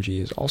sexual energy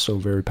is also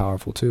very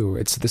powerful too.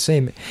 It's the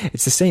same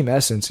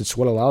essence. It's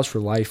what allows for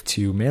life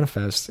to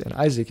manifest. And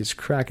Isaac is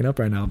cracking up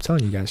right now. I'm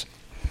telling you guys.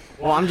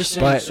 Well, I'm just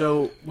saying.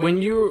 So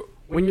when you're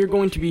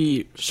going to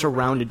be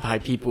surrounded by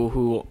people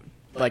who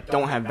like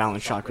don't have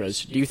balanced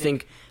chakras, do you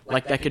think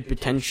like that could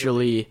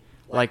potentially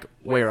like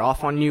wear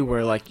off on you,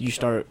 where like you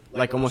start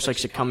like almost like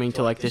succumbing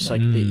to like this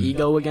like the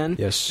ego again?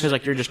 Yes. Because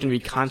like you're just gonna be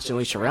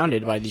constantly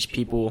surrounded by these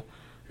people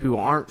who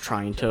aren't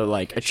trying to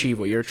like achieve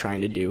what you're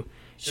trying to do.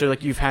 So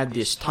like you've had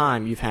this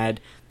time, you've had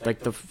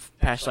like the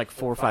past like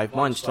 4 or 5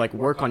 months to like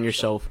work on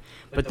yourself,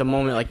 but the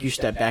moment like you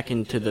step back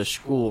into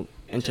school,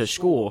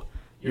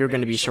 you're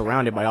going to be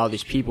surrounded by all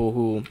these people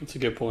who That's a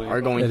good point. are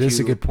going That to is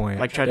a good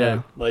point. like try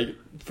to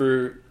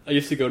I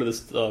used to go to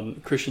this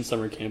Christian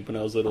summer camp when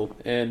I was little,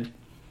 and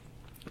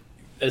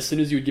as soon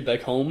as you would get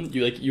back home,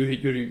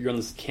 you're on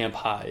this camp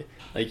high.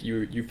 Like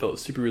you felt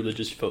super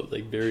religious. You felt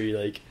like very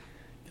like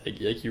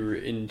you were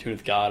in tune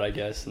with God, I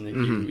guess.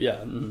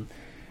 And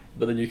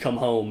but then you come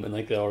home and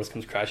like the all just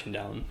comes crashing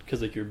down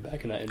because like you're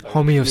back in that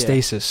environment.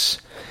 Homeostasis.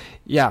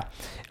 Yeah.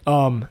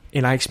 And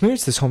I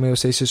experienced this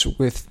homeostasis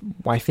with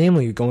my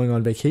family going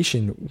on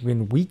vacation.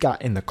 When we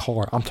got in the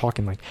car, I'm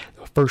talking like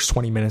the first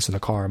 20 minutes in the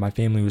car, my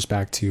family was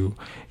back to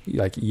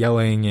like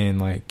yelling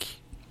and like,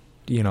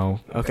 you know,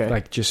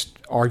 like just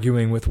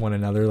arguing with one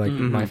another like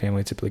my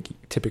family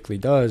typically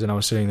does. And I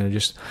was sitting there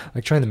just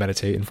like trying to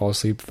meditate and fall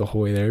asleep the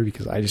whole way there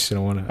because I just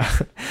didn't want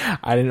to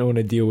I didn't want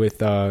to deal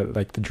with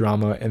like the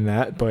drama and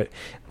that. But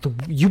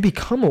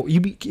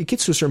it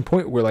gets to a certain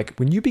point where like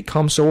when you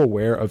become so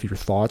aware of your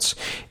thoughts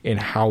and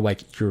how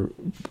like your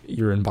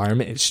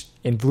environment is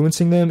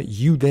influencing them,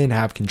 you then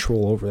have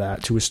control over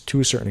that to a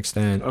certain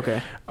extent.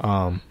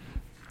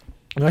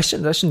 And I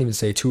shouldn't even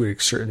say to a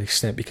certain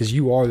extent because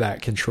you are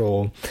that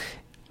control.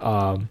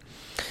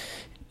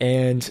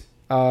 And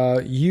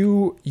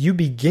you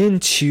begin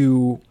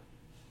to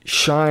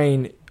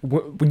shine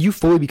when you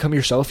fully become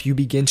yourself. You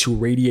begin to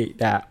radiate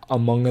that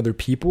among other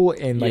people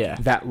and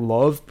like that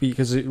love,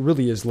 because it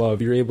really is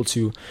love. You're able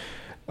to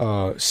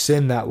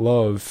send that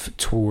love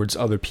towards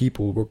other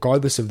people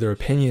regardless of their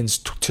opinions.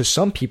 To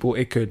some people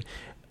it could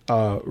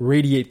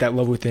radiate that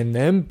love within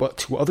them, but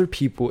to other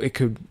people it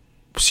could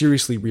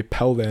seriously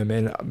repel them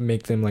and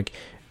make them like,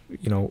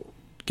 you know,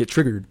 get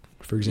triggered,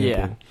 for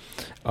example.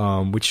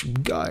 Which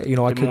you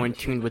know, I could more in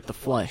tune with the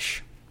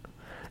flesh.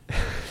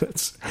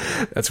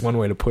 that's one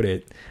way to put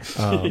it.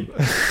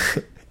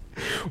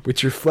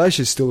 Which your flesh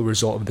is still a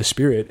result of the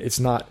spirit. It's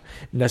not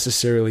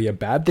necessarily a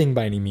bad thing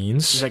by any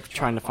means. It's like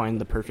trying to find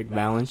the perfect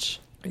balance.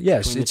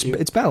 Yes,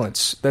 it's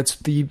balance. That's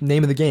the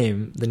name of the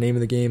game. The name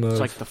of the game of it's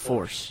like the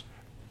Force.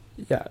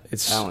 Yeah,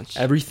 it's balance.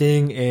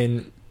 Everything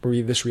in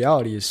this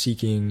reality is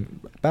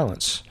seeking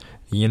balance,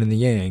 the yin and the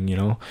yang, you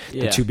know,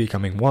 the two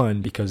becoming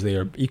one because they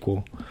are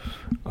equal.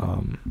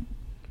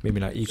 Maybe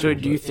not equal. So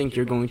do you think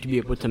you're going to be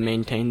able to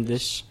maintain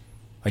this?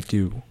 I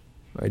do.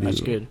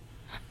 That's good.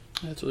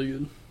 That's really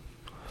good.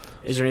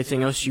 Is there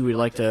anything else you would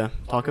like to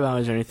talk about?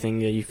 Is there anything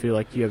that you feel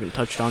like you haven't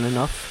touched on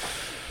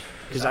enough?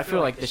 Because I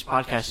feel like this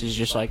podcast is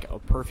just like a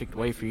perfect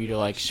way for you to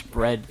like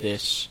spread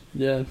this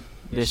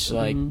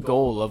like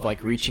goal of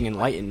like reaching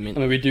enlightenment.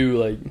 I mean, we do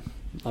like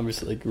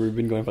obviously like we've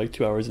been going for like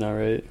 2 hours now,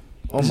 right?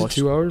 Almost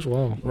 2 hours.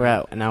 Wow, we're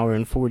at an hour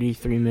and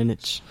 43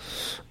 minutes.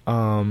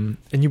 And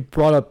you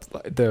brought up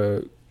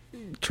the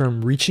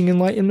term reaching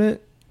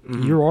enlightenment.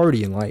 You're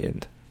already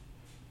enlightened.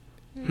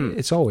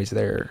 It's always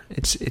there.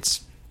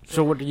 It's.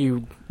 So what do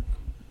you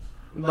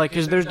like?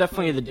 Because there's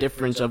definitely the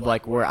difference of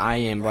like where I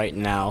am right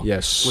now.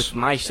 Yes. With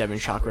my 7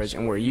 chakras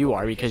and where you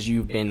are, because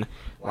you've been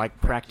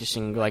like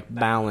practicing like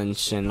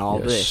balance and all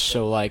this.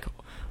 So like,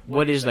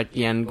 what is like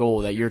the end goal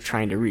that you're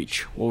trying to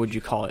reach? What would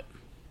you call it?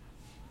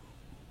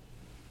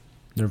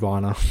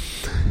 Nirvana.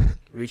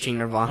 Reaching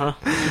nirvana?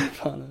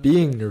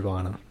 Being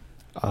nirvana.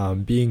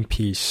 Being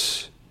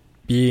peace.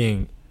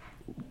 Being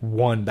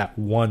one, that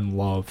one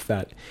love,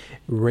 that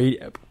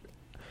radiating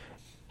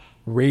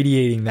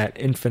that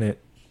infinite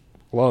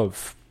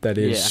love that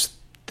is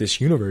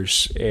this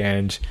universe.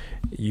 And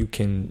you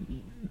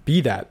can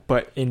be that.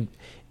 But in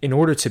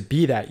order to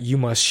be that, you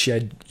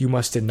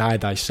must deny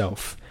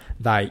thyself,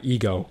 thy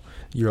ego,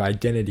 your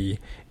identity.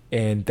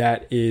 And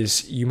that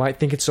is, you might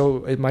think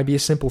it might be a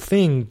simple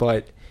thing,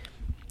 but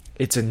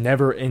it's a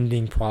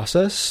never-ending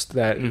process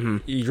that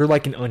you're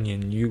like an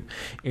onion.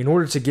 In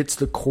order to get to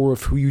the core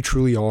of who you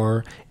truly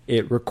are,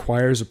 it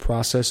requires a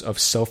process of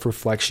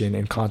self-reflection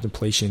and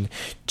contemplation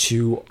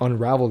to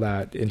unravel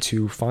that and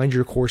to find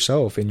your core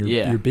self and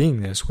your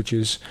beingness, which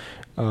is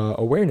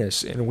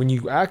awareness. And when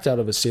you act out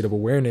of a state of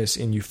awareness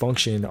and you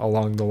function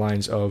along the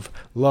lines of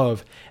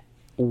love,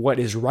 what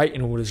is right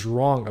and what is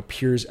wrong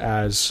appears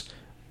as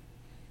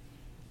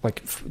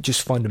like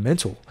just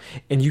fundamental,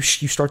 and you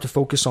start to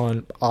focus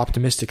on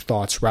optimistic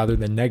thoughts rather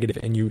than negative,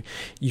 and you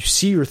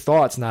see your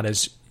thoughts not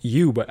as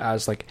you but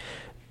as like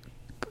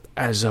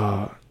as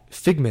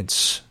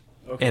figments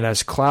and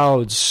as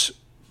clouds,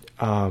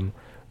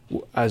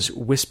 as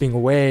wisping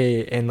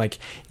away, and like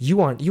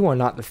you are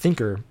not the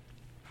thinker,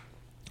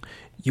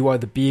 you are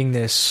the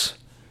beingness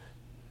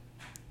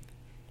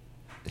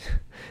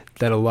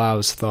that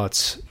allows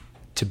thoughts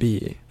to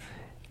be.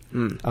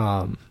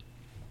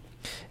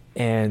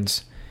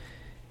 And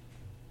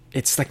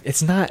it's like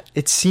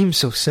it seems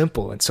so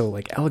simple and so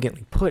like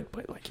elegantly put,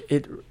 but like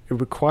it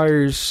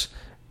requires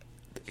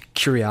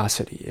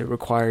curiosity. It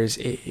requires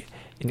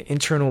an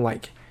internal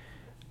like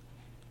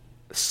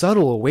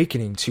subtle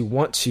awakening to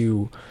want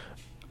to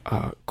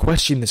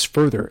question this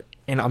further.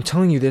 And I'm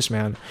telling you this,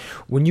 man,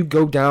 when you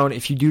go down,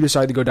 if you do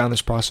decide to go down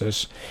this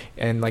process,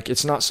 and like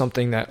it's not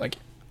something that like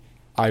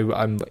I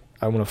want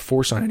to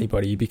force on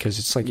anybody, because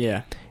it's like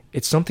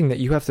it's something that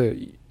you have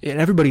to,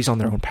 and everybody's on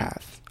their own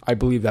path. I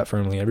believe that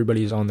firmly.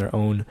 Everybody is on their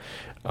own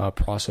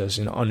process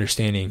in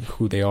understanding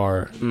who they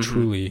are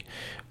truly.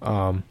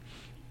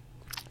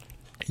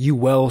 You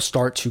will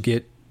start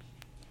to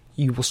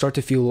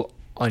feel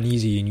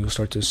uneasy, and you will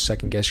start to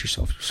second guess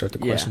yourself. You start to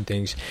question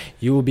things.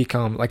 You will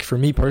become, like for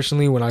me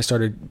personally, when I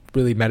started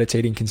really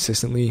meditating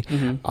consistently,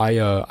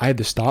 I had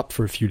to stop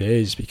for a few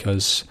days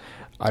because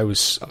I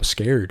was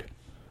scared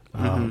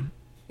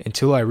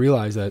until I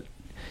realized that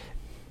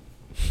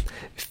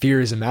fear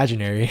is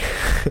imaginary.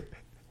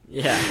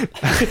 Yeah.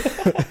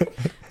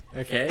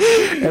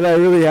 Okay. And I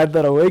really had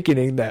that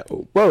awakening that,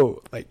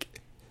 whoa, like,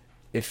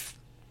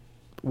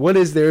 what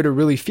is there to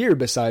really fear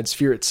besides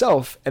fear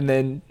itself? And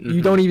then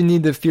you don't even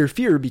need to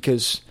fear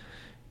because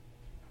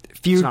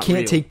fear can't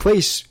real. Take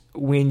place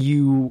when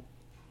you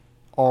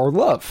are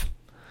love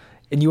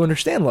and you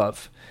understand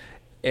love.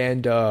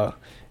 And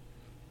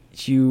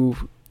you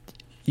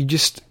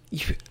just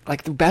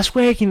like, the best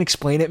way I can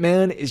explain it,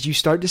 man, is you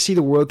start to see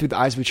the world through the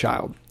eyes of a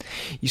child.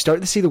 You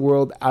start to see the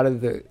world out of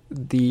the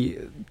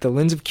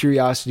lens of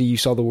curiosity. You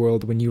saw the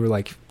world when you were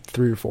like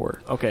 3 or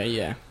 4. Okay,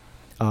 yeah.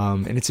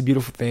 And it's a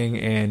beautiful thing.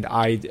 And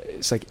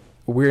it's like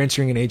we're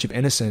entering an age of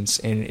innocence,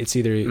 and it's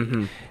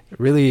either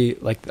really,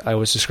 like I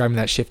was describing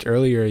that shift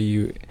earlier,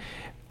 you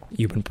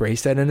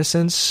embrace that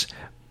innocence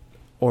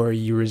or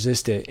you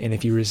resist it. And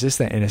if you resist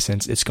that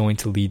innocence, it's going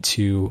to lead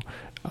to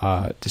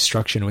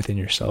destruction within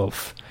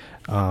yourself.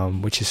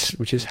 Which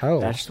is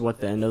hell. That's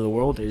what the end of the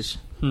world is.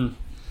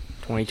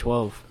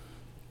 2012.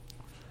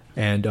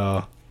 And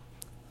I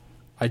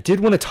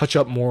did want to touch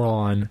up more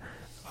on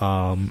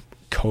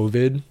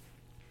COVID.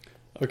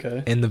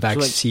 Okay. And the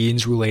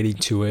vaccines relating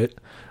to it.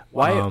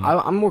 Why?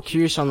 I'm more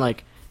curious on,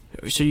 like,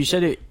 so you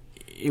said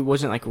it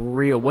wasn't like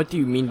real. What do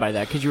you mean by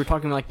that? Because you were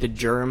talking like the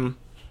germ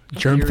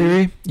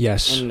theory.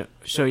 Yes. And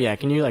so yeah,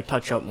 can you like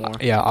touch up more?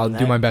 Yeah, I'll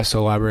do my best to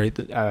elaborate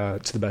to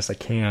the best I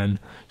can.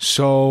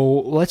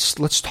 So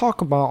let's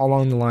talk about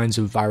along the lines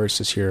of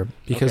viruses here,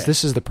 because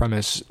this is the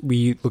premise.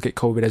 We look at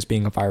COVID as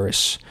being a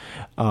virus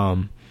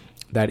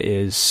that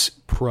is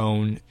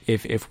prone.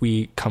 If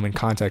we come in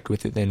contact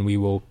with it, then we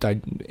will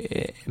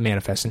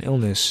manifest an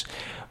illness.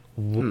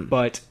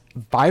 But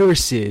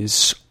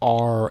viruses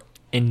are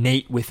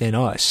innate within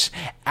us.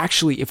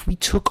 Actually, if we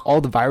took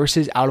all the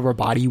viruses out of our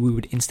body, we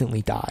would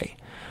instantly die.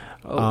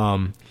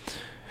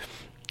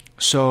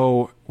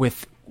 So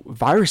with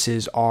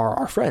viruses are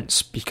our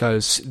friends,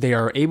 because they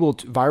are able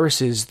to,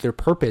 viruses, their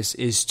purpose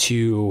is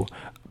to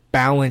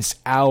balance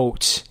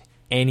out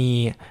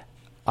any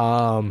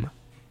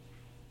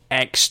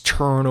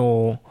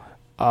external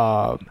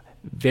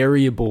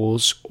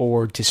variables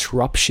or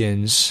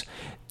disruptions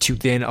to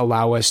then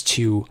allow us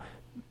to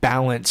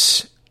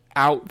balance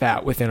out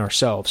that within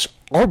ourselves.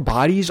 Our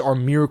bodies are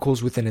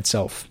miracles within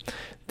itself.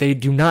 They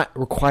do not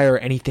require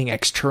anything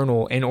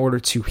external in order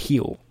to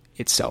heal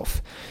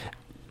itself.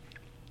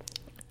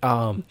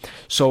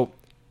 So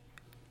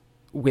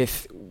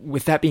with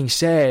that being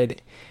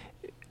said,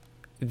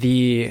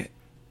 the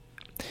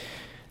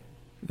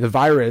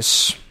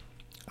virus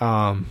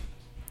as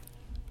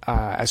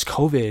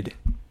COVID,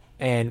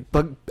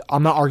 but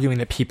I'm not arguing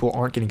that people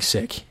aren't getting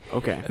sick.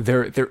 Okay.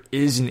 There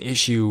is an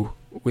issue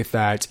with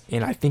that,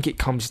 and I think it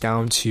comes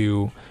down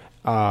to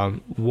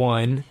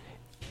one.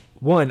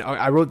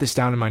 I wrote this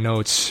down in my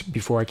notes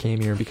before I came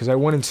here because I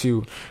wanted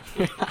to.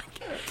 You're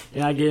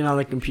not getting on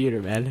the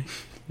computer, man.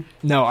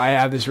 No, I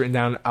have this written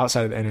down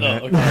outside of the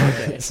internet. Oh,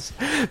 okay.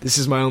 This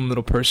is my own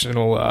little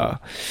personal,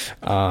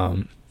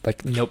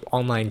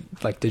 online,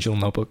 like, digital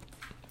notebook.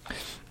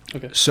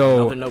 Okay.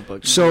 So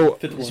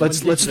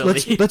let's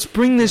let's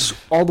bring this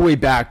all the way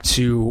back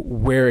to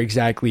where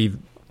exactly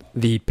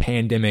the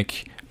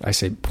pandemic, I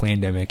say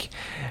pandemic,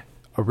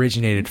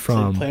 originated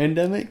from.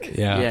 Pandemic?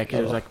 Yeah. Yeah, because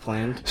it was like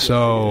planned.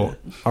 So,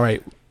 all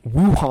right,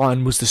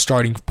 Wuhan was the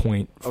starting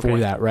point for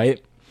that,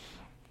 right?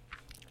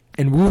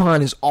 And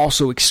Wuhan is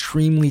also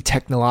extremely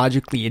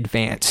technologically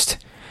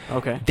advanced.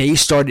 Okay. They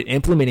started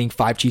implementing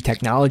 5G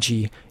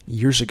technology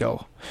years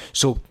ago.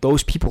 So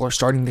those people are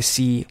starting to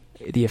see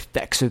the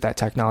effects of that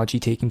technology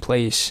taking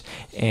place.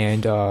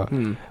 And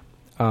so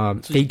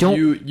they don't...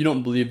 You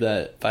don't believe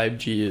that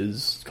 5G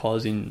is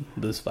causing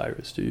this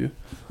virus, do you?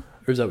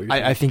 Or is that what you're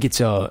saying? I think it's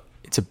a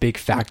big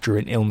factor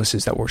in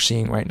illnesses that we're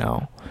seeing right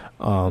now.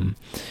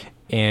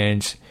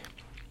 And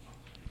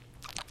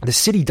the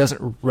city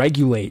doesn't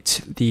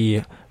regulate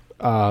the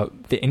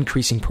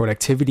increasing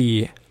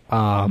productivity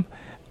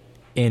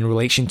in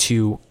relation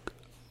to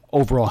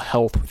overall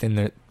health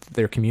within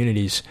their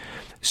communities.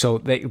 So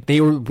they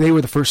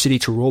were the first city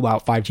to roll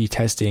out 5G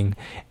testing,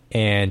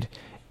 and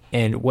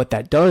what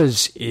that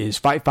does is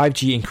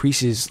 5G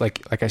increases,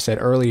 like I said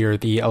earlier,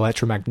 the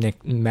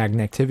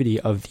electromagneticity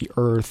of the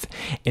Earth.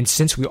 And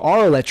since we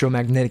are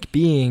electromagnetic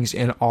beings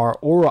and our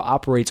aura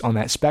operates on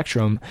that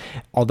spectrum,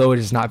 although it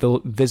is not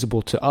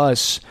visible to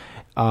us,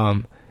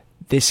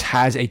 this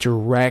has a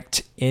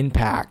direct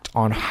impact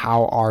on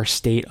how our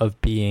state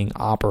of being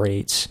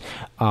operates.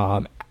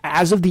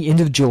 As of the end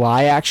of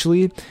July,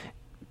 actually,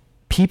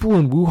 people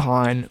in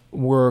Wuhan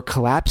were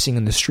collapsing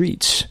in the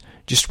streets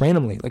just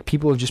randomly. Like,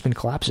 people have just been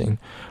collapsing.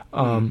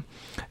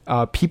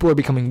 People are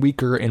becoming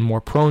weaker and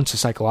more prone to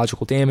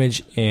psychological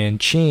damage and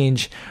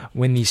change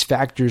when these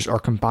factors are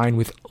combined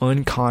with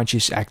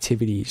unconscious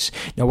activities.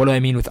 Now, what do I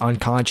mean with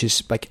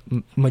unconscious? Like,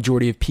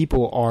 majority of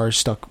people are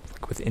stuck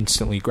with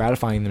instantly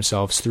gratifying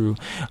themselves through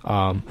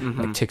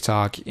like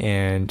TikTok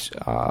and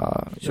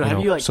so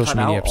have you like social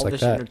cut media out apps all like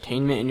this that.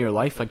 entertainment in your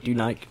life? Like, do you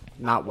not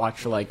not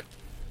watch like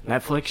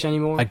Netflix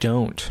anymore? I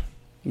don't.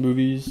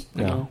 Movies?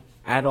 No.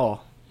 At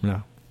all?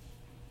 No.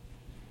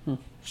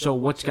 So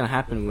what's gonna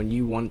happen when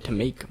you want to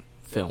make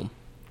film?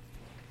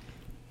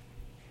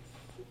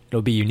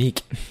 It'll be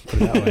unique.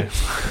 Put it that way.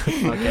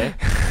 Okay.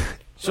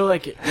 So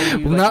like,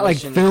 not like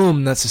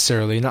film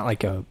necessarily, not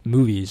like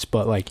movies,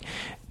 but like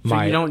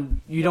so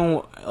you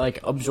don't like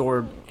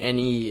absorb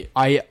any.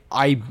 I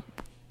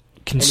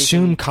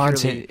consume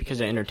content because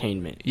of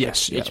entertainment.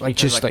 Yes, it's like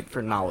just like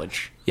for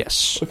knowledge.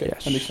 Yes. Okay,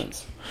 yes. that makes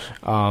sense.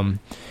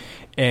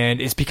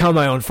 And it's become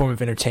my own form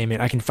of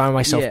entertainment. I can find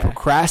myself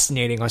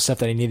procrastinating on stuff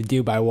that I need to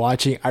do by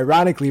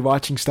ironically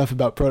watching stuff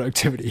about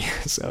productivity.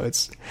 So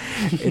it's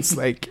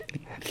like,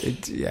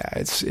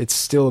 it's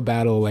still a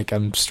battle like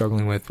I'm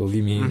struggling with,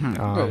 believe me.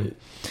 Right.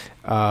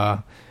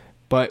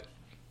 But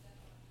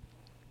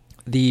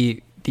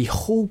the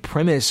whole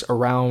premise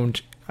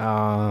around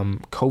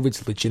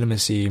COVID's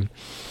legitimacy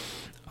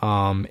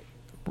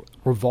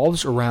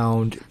revolves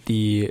around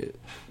the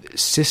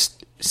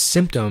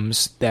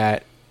symptoms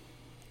that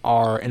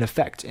are an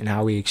effect in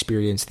how we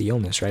experience the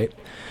illness, right?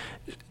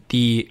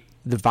 The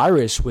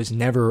virus was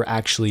never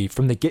actually,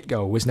 from the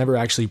get-go, was never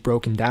actually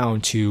broken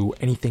down to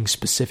anything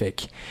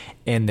specific.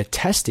 And the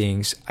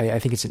testings, I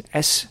think it's an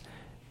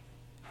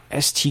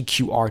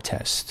STQR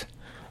test.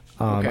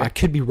 Okay. I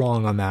could be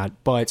wrong on that,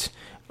 but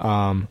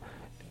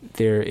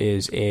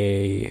there's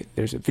a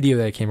video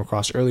that I came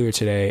across earlier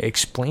today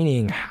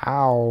explaining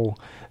how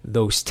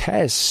those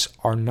tests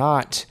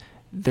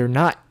they're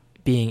not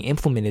being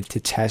implemented to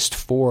test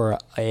for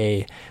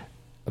a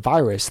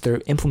virus.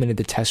 They're implemented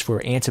to test for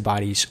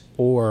antibodies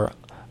or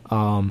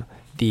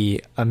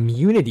the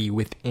immunity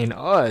within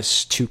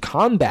us to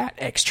combat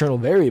external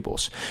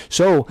variables.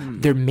 So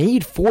they're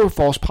made for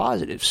false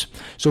positives.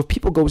 So if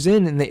people go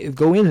in and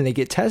they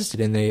get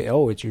tested and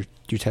you're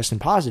testing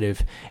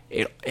positive,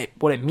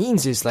 what it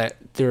means is that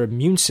their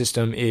immune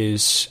system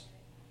is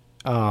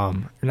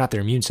not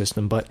their immune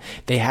system, but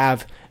they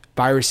have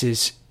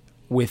viruses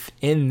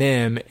within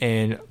them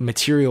and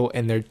material,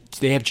 and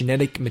they have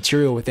genetic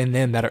material within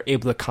them that are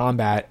able to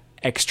combat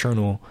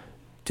external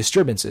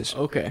disturbances.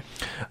 Okay.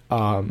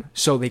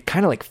 So they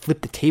kind of like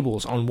flipped the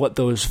tables on what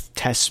those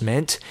tests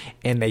meant,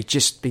 and they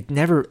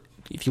never,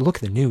 if you look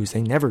at the news,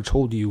 they never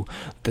told you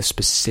the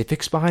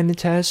specifics behind the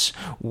tests,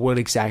 what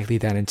exactly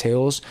that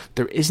entails.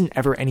 There isn't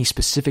ever any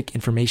specific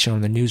information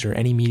on the news or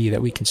any media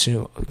that we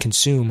consume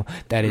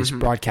that is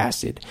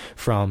broadcasted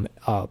from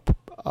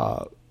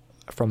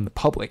the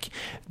public.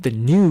 The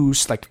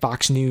news, like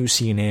Fox News,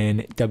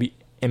 CNN,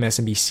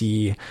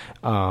 MSNBC,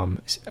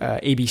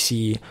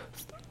 ABC,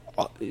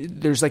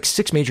 there's like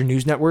 6 major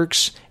news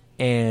networks,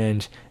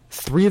 and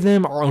 3 of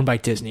them are owned by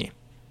Disney.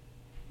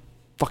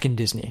 Fucking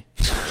Disney.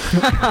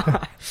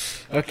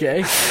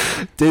 Okay.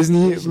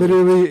 Disney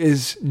literally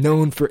is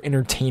known for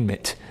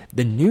entertainment.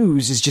 The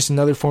news is just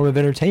another form of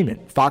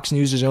entertainment. Fox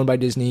News is owned by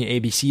Disney,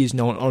 ABC is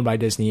owned by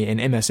Disney,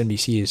 and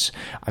MSNBC is,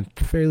 I'm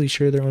fairly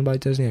sure they're owned by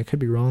Disney. I could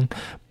be wrong,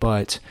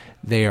 but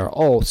they are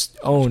all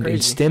owned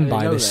and stemmed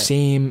by the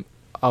same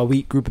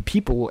elite group of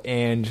people,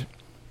 and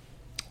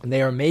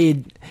they are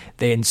made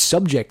and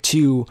subject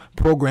to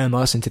program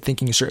us into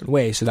thinking a certain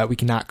way so that we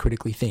cannot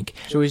critically think.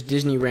 So is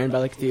Disney ran by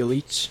like the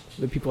elites,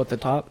 the people at the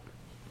top?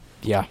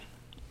 Yeah.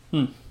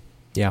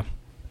 Yeah.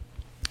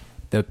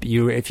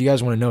 If you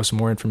guys want to know some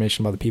more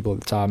information about the people at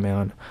the top,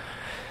 man,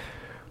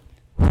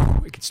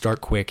 it could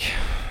start quick.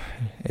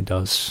 It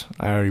does.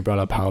 I already brought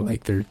up how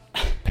like they're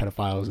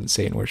pedophiles and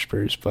Satan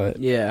worshippers, but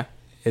yeah,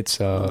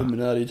 it's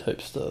Illuminati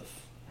type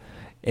stuff.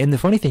 And the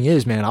funny thing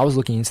is, man, I was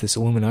looking into this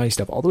Illuminati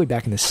stuff all the way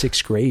back in the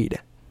 6th grade.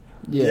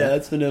 Yeah,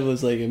 that's when it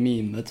was like a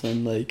meme. That's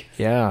when like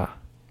and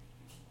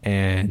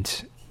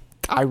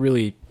I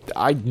knew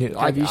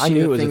Have you seen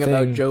it the was thing a thing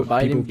about Joe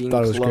Biden being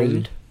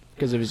cloned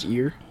because of his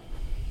ear?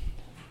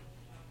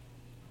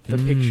 The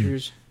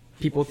pictures,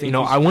 people think.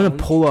 I want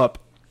to pull up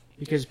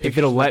because if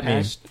it'll let me.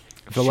 If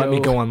it'll let me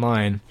go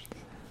online.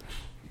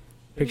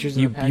 Pictures.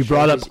 You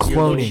brought up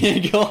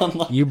cloning. Go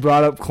online. You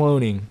brought up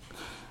cloning.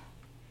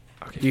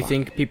 Okay, do you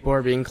think people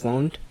are being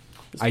cloned?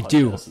 I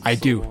do.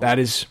 That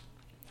is.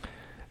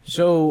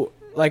 So,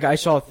 like, I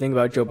saw a thing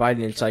about Joe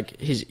Biden. It's like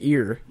his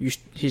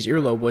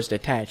earlobe was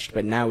detached,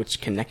 but now it's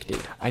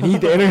connected. I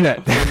need the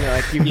internet.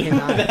 Like, you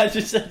cannot. That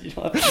just said you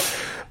don't have to.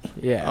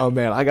 Yeah. Oh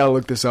man, I gotta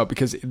look this up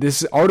because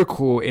this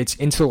article, it's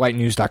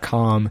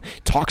intolightnews.com,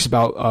 talks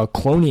about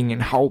cloning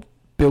and how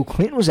Bill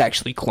Clinton was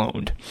actually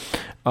cloned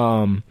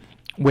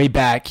way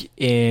back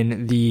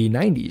in the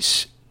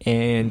 90s.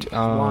 And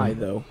why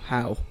though?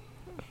 How?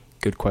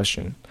 Good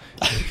question.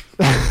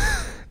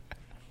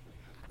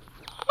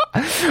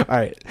 All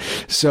right,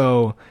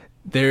 so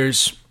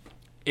there's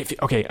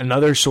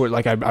another sort,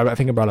 like I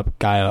think I brought up a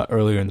guy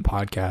earlier in the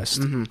podcast.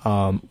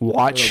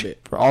 Watch,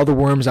 for all the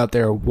worms out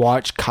there,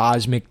 watch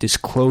Cosmic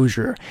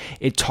Disclosure.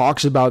 It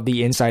talks about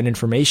the inside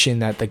information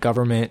that the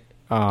government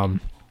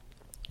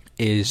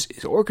is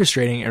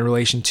orchestrating in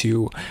relation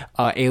to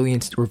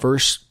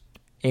reverse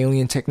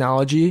alien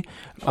technology,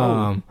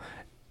 and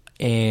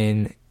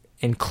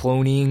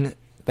cloning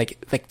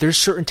like there's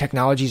certain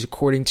technologies,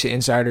 according to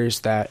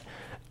insiders, that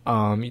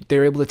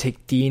they're able to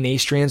take DNA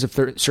strands of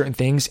certain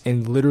things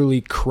and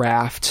literally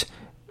craft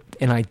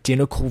an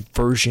identical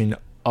version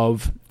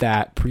of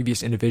that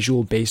previous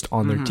individual based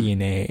on their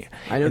DNA.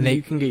 I know that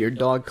you can get your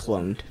dog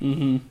cloned.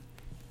 Mm-hmm.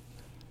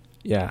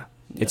 Yeah,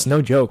 it's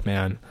no joke,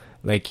 man.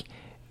 Like,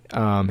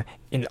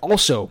 and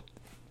also,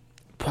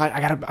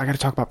 I gotta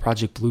talk about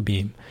Project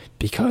Bluebeam,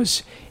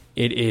 because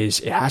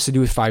it has to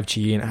do with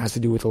 5G, and it has to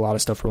do with a lot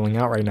of stuff rolling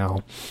out right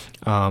now.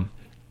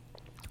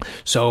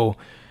 So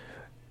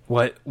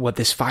what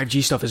this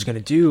 5G stuff is going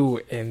to do,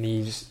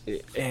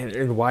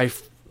 and why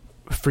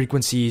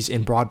frequencies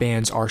in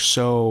broadbands are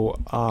so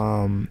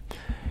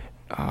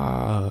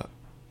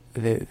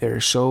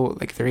they're so,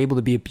 like, they're able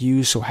to be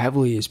abused so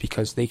heavily, is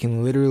because they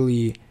can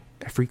literally,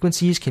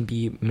 frequencies can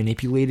be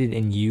manipulated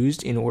and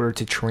used in order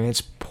to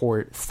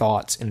transport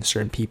thoughts into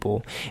certain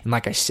people. And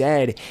like I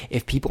said,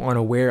 if people aren't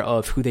aware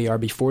of who they are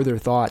before their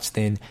thoughts,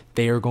 then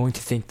they are going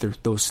to think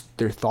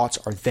their thoughts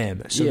are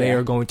them. So they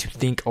are going to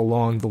think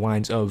along the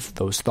lines of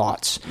those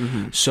thoughts.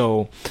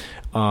 So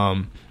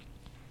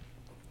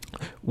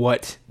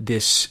what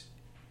this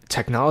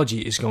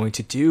technology is going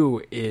to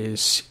do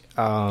is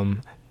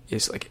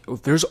like,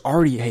 there's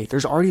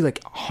already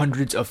like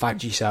hundreds of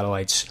 5G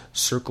satellites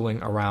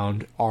circling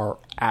around our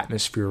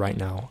atmosphere right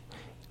now.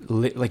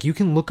 Like, you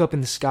can look up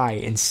in the sky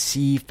and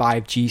see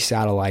 5G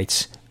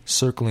satellites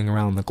circling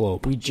around the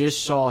globe. We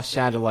just saw a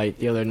satellite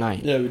the other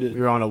night. Yeah, we did. We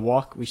were on a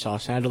walk, we saw a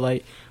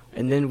satellite,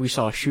 and then we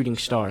saw a shooting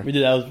star. We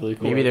did. That was really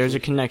cool. Maybe there's a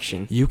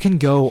connection. You can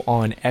go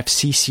on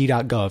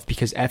FCC.gov,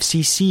 because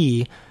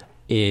FCC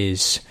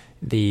is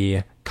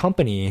the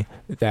company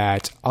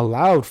that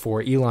allowed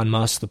for Elon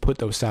Musk to put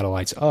those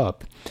satellites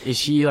up. Is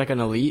he like an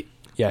elite?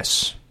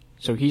 Yes.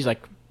 So he's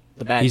like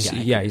the bad guy.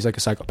 Yeah, he's like a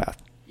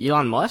psychopath.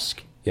 Elon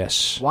Musk?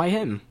 Yes. Why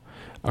him?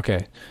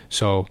 Okay,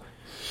 so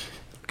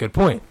good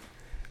point,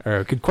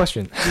 or good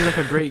question. He's like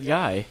a great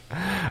guy.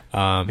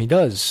 He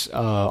does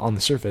on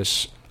the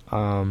surface,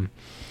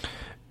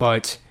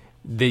 but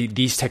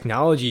these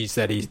technologies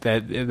that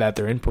they're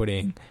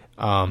inputting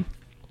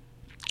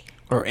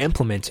or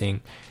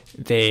implementing,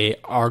 they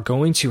are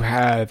going to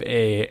have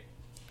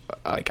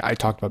like I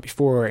talked about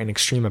before, an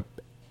extreme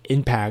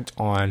impact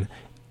on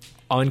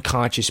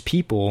unconscious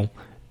people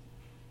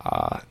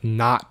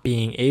not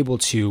being able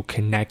to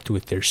connect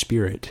with their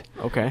spirit.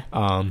 Okay.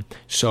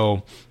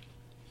 So,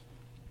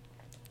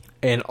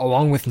 and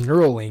along with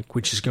Neuralink,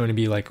 which is going to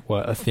be like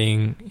a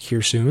thing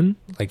here soon.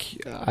 Like,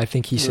 I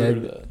think he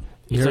said.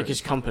 It's like his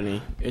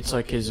company. It's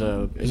like his.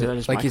 Is that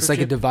his? Like microchip? it's like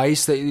a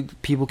device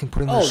that people can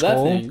put in their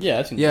skull. That thing.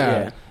 Yeah,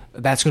 yeah.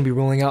 That's going to be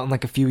rolling out in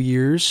like a few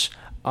years.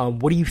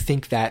 What do you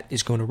think that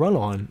is going to run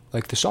on?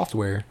 Like the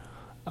software,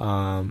 it's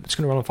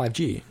going to run on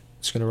 5G.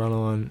 It's going to run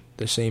on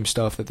the same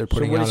stuff that they're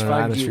putting out in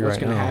our atmosphere right now. What's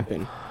going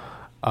to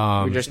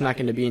happen? We're just not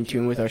going to be in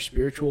tune with our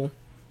spiritual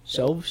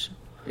selves?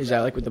 Is that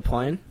like with the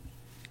plan?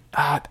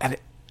 At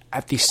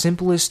the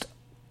simplest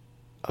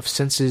of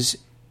senses,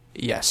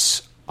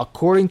 yes.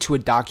 According to a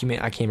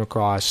document I came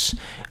across,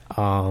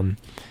 I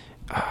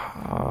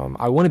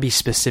want to be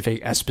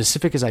as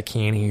specific as I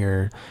can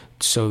here,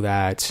 so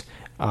that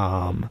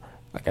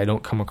like I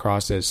don't come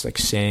across as like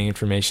saying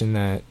information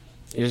that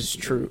is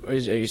true,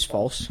 is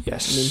false.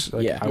 Yes.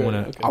 Like, I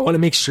want to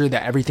make sure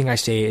that everything I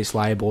say is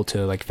liable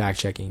to like fact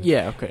checking.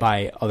 Yeah. Okay.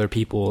 By other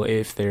people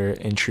if they're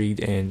intrigued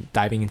and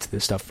diving into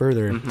this stuff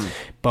further.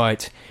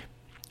 But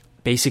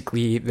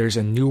basically, there's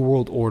a new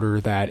world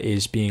order that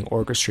is being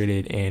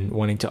orchestrated and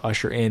wanting to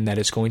usher in, that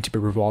is going to be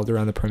revolved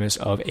around the premise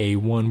of a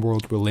one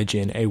world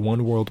religion, a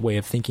one world way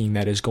of thinking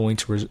that is going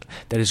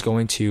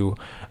to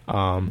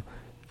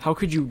how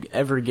could you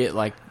ever get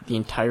like the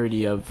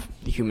entirety of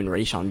the human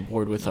race on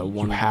board with a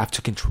one? You have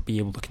to be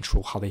able to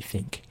control how they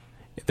think.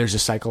 There's a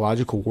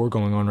psychological war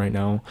going on right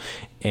now,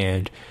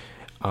 and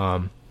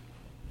why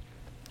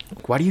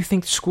do you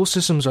think school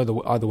systems are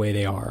the way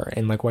they are?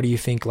 And like, why do you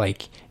think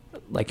like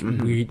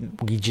we're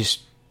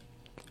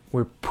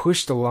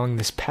pushed along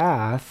this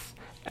path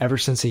ever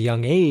since a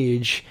young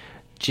age,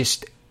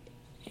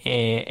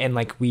 and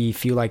like we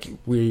feel like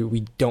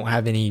we don't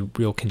have any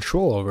real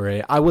control over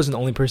it. I wasn't the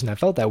only person that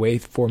felt that way.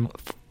 5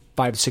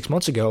 to 6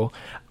 months ago,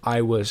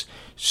 I was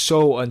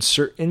so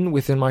uncertain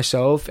within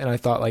myself, and I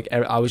thought like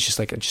I was just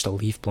like a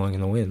leaf blowing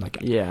in the wind. Like,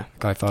 yeah,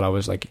 I thought I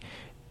was like,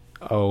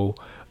 I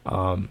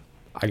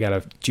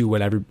gotta do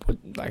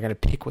I gotta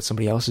pick what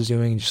somebody else is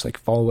doing and just like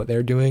follow what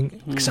they're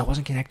doing, because I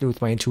wasn't connected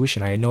with my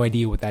intuition. I had no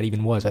idea what that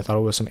even was. I thought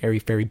it was some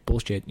airy-fairy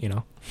bullshit, you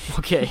know?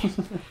 Okay.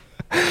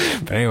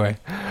 But anyway,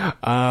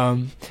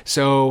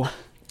 so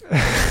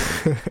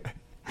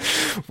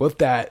what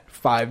that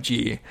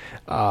 5G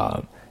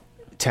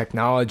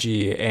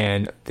technology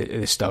and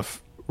this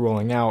stuff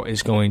rolling out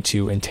is going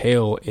to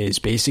entail is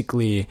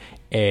basically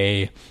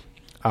it's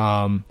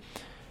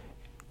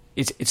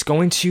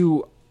going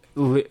to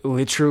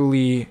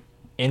literally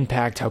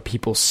impact how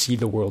people see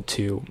the world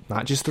too,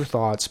 not just their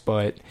thoughts,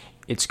 but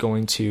it's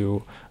going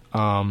to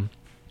and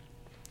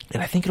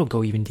I think it'll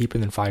go even deeper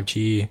than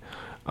 5G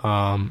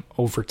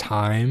over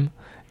time.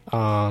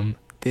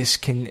 This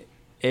can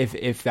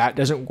if that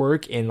doesn't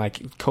work, and like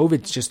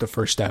COVID's just the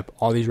first step,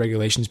 all these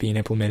regulations being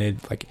implemented,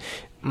 like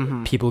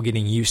people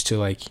getting used to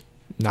like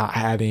not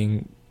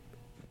having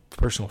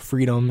personal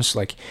freedoms,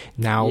 like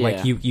now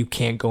like you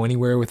can't go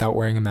anywhere without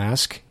wearing a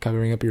mask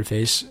covering up your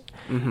face.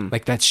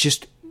 Like that's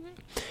just,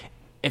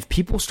 if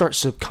people start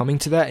succumbing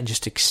to that and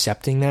just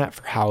accepting that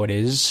for how it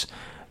is,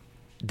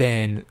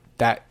 then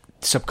that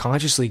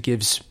subconsciously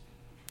gives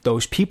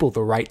those people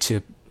the right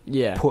to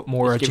put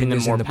more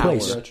agendas into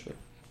place.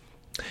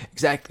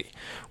 Exactly.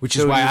 Which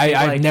is why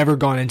I've never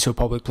gone into a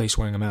public place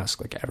wearing a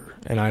mask, like, ever.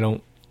 And I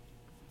don't,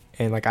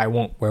 and like I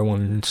won't wear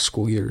one into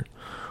school either.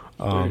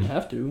 You don't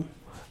have to.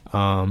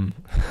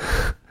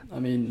 I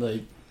mean,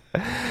 like,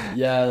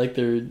 yeah, like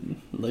they're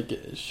like,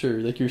 sure,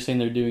 like you're saying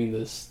they're doing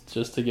this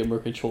just to get more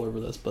control over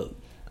this, but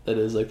that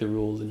is like the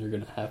rules, and you're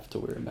gonna have to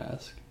wear a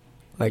mask.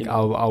 Like,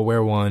 I'll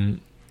wear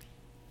one.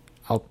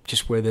 I'll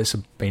just wear a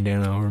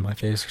bandana over my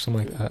face or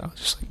something like that. I'll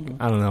just like,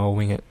 I don't know, I'll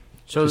wing it.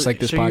 So, just like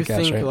this podcast,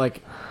 you think, right?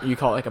 like, you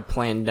call it like a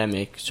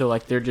pandemic. So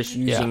like they're just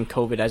using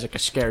COVID as like a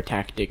scare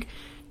tactic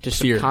to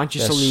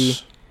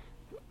subconsciously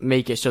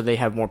make it so they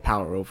have more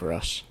power over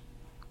us.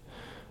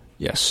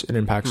 Yes, it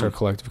impacts our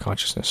collective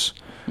consciousness.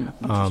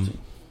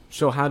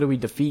 So how do we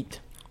defeat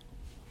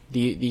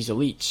these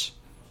elites?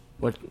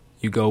 What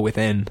you go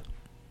within?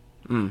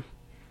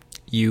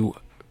 You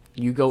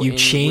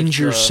change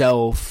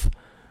yourself.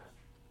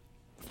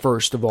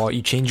 First of all,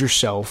 you change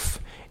yourself,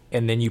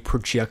 and then you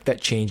project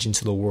that change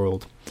into the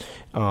world.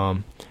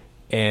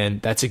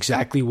 And that's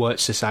exactly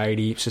what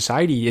society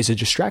is, a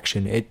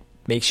distraction. It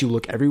makes you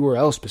look everywhere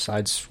else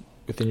besides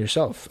within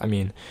yourself. I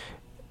mean,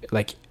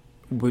 like,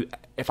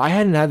 if I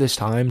hadn't had this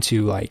time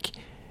to like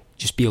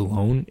just be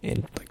alone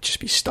and like just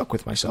be stuck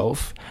with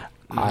myself,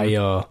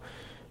 I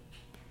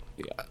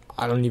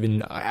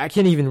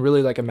can't even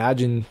really like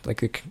imagine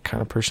like the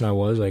kind of person I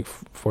was like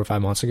 4 or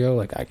 5 months ago.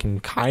 Like, I can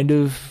kind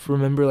of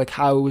remember like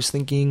how I was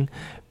thinking,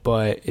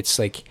 but it's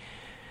like,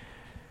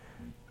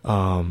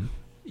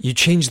 you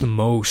change the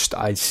most,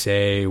 I'd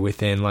say,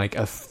 within like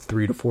a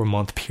 3 to 4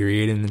 month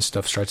period, and then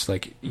stuff starts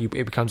like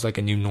it becomes like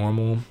a new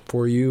normal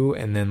for you,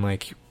 and then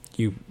like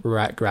you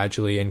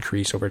gradually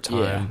increase over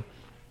time.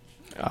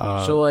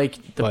 So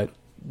like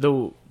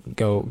go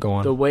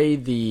on. The way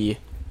the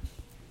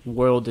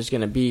world is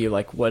going to be,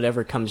 like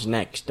whatever comes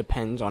next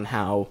depends on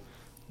how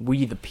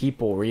we the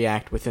people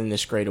react within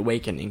this great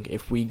awakening.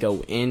 If we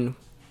go in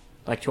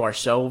like to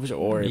ourselves,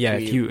 or if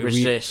we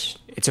resist.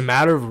 It's a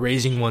matter of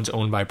raising one's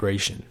own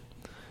vibration.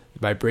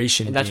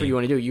 And that's what you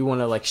want to do. You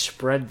want to like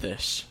spread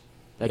this.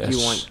 Like, you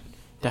want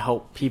to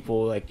help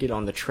people like get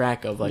on the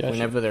track of like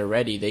whenever they're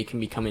ready, they can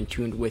become in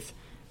tune with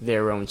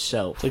their own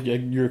self. It's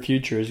like your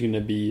future is going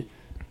to be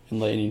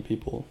enlightening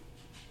people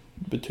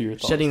to your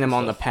thoughts, setting them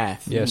on the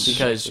path. Yes,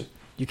 because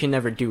you can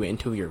never do it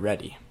until you're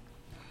ready.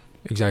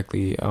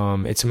 Exactly.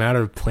 It's a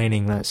matter of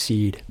planting that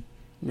seed,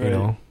 you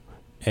know,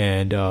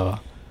 and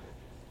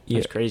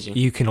that's crazy.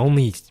 You can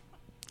only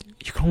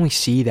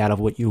see that of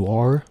what you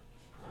are,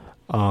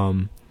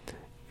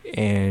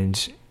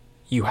 and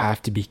you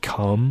have to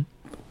become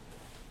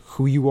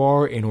who you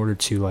are in order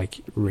to like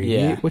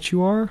radiate what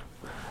you are.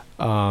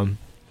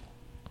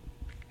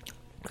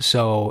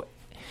 So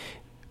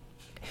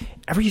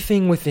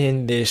everything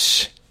within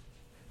this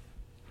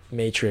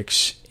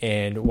matrix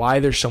and why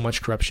there's so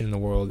much corruption in the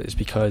world is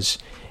because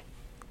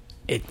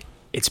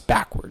it's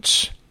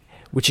backwards,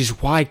 which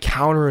is why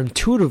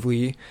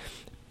counterintuitively,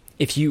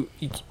 if you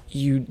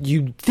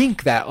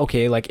think that,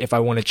 okay, like if I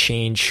want to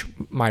change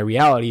my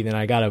reality, then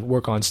I got to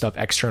work on stuff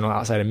external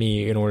outside of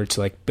me in order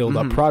to like build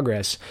up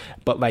progress.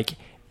 But like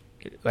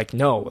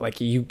no, like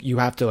you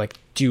have to like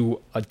do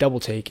a double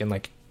take and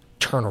like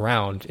turn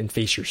around and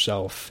face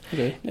yourself.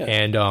 Okay,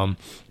 yeah.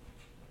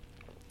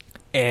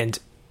 And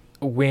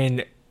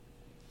when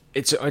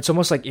it's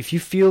almost like if you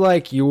feel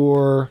like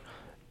you're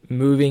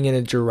moving in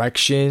a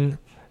direction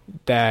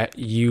that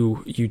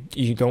you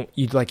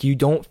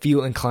don't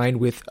feel inclined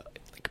with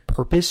like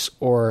purpose,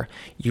 or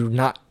you're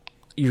not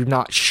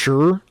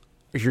sure,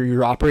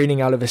 you're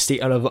operating out of a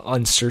state out of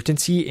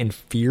uncertainty and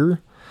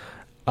fear,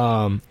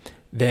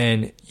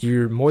 then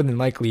you're more than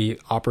likely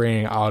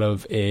operating out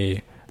of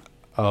a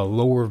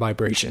lower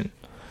vibration.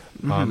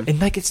 And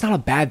like, it's not a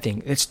bad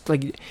thing. It's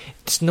like,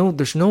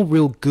 there's no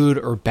real good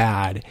or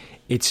bad.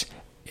 It's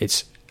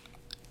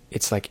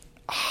like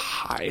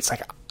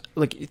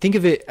think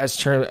of it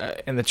as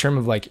in the term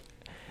of like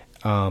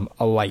a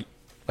light,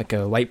 like a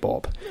light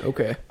bulb.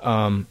 Okay.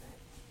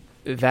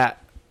 That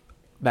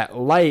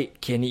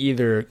light can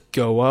either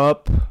go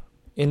up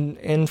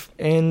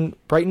in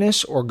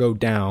brightness or go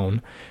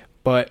down,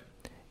 but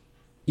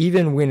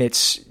even when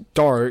it's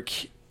dark,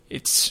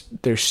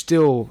 there's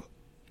still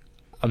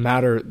a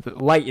matter. The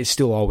light is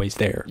still always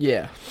there.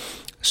 Yeah.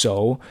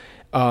 So,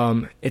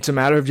 it's a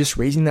matter of just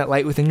raising that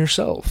light within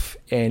yourself.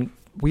 And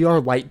we are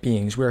light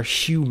beings. We are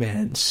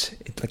humans.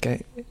 It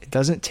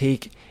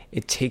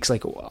takes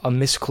like one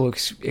mystical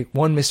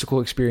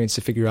experience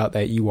to figure out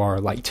that you are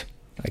light.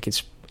 Like,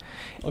 it's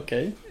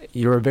okay.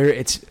 We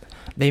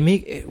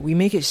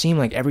make it seem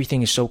like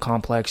everything is so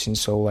complex and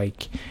so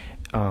like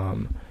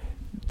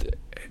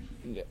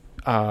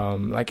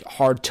like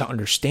hard to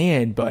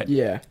understand, but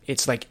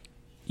it's like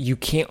you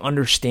can't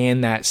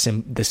understand that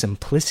the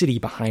simplicity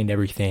behind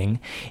everything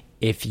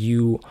if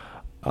you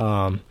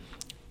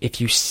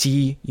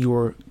see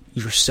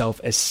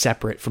yourself as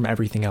separate from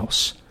everything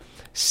else.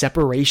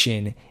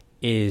 Separation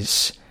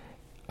is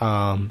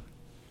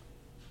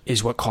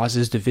what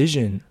causes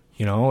division.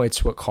 You know,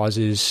 it's what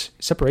causes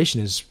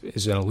separation is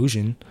an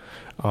illusion.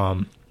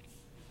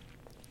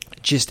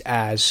 Just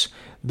as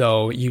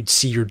though you'd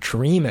see your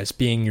dream as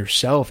being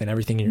yourself and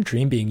everything in your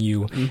dream being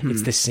you,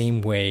 it's the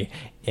same way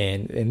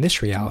in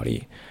this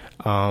reality,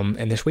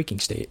 in this waking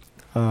state.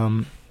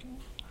 What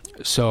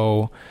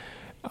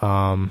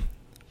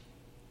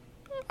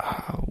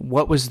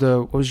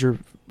was your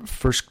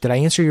first? Did I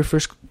answer your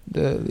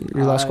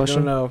last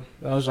question? I don't know.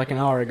 That was like an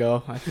hour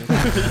ago, I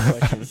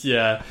think.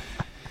 Yeah.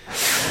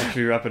 Should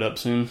we wrap it up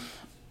soon?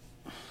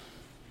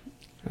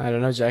 I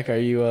don't know, Zach. Are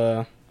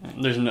you?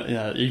 There's no.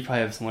 Yeah, you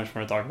probably have so much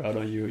more to talk about,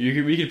 don't you?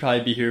 We could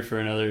probably be here for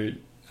another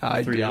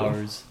 3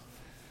 hours.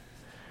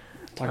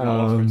 Talking about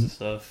all sorts of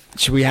stuff.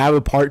 Should we have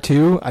a part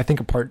 2? I think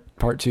a part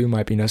 2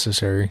 might be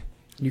necessary.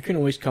 You can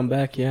always come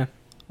back. Yeah.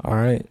 All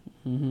right.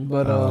 Mm-hmm.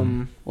 But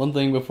one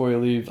thing before we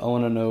leave, I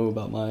want to know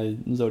about my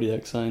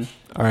zodiac sign.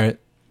 All right.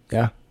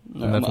 Yeah.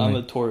 I'm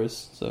a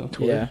Taurus, so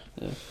yeah.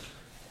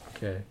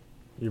 Okay.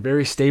 You're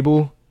very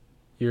stable.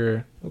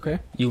 You're okay.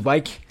 You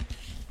like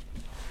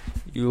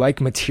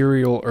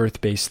material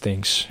earth-based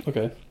things.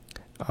 Okay.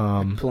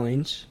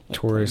 Planes.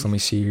 Taurus, let me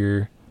see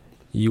here.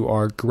 You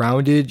are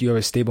grounded, you have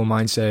a stable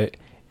mindset,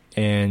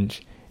 and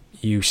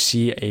you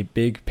see a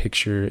big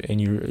picture,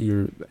 and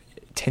you're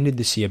tended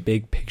to see a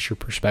big picture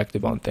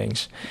perspective on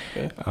things.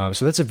 Okay.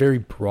 So that's a very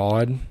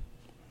broad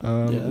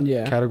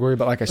category,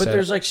 but like I said, but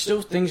there's like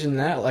still things in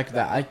that like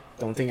that I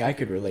don't think I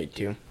could relate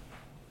to.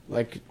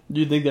 Like,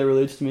 do you think that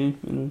relates to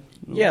me?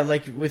 Yeah,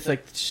 like with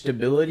like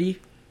stability,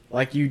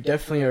 like you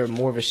definitely are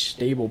more of a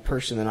stable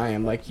person than I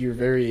am. Like you're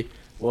very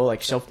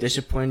like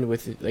self-disciplined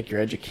with like your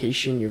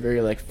education. You're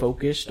very like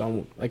focused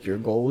on like your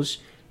goals.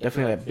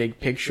 Definitely like big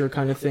picture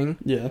kind of thing.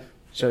 Yeah.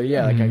 So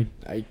yeah, like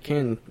I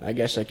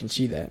guess I can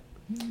see that.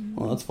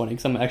 Well, that's funny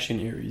because I'm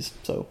actually an Aries.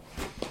 So.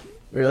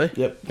 Really?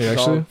 Yep. Are you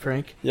actually?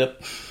 Frank?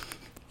 Yep.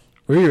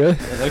 Were you really?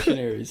 I'm actually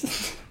an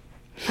Aries.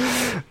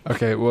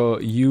 Okay,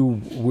 well, you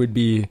would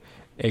be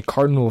a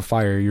cardinal of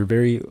fire. You're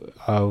very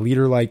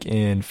leader-like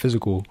and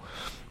physical.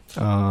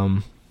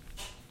 So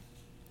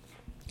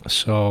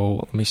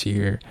let me see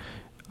here.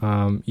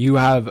 You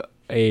have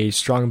a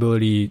strong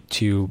ability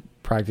to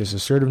practice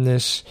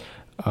assertiveness,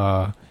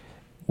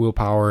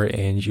 willpower,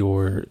 and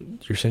you're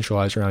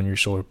centralized around your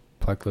solar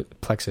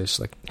plexus.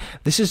 Like,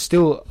 this is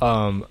still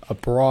a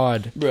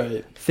broad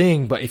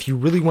thing, but if you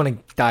really want to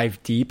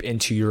dive deep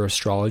into your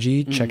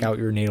astrology, check out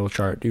your natal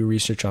chart, do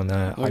research on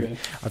that. Okay.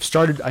 I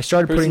started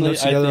putting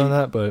those together on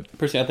that, but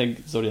personally I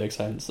think zodiac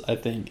signs, I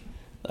think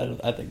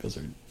those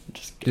are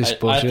just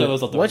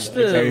bullshit. What's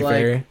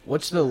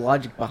the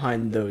logic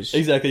behind those?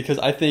 Exactly, because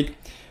I think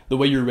the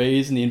way you're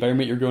raised and the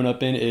environment you're growing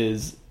up in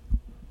is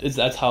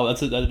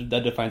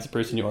that defines the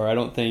person you are. I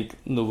don't think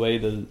the way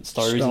the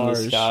stars in the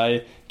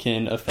sky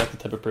can affect the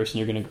type of person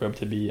you're going to grow up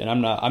to be.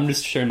 And I'm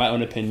just sharing my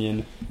own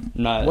opinion.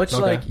 I'm not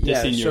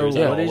dissing yours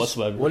at all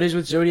whatsoever. What is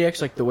with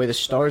zodiacs, like the way the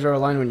stars are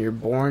aligned when you're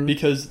born?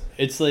 Because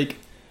it's like,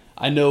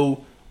 I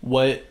know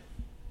what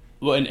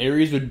an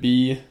Aries would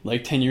be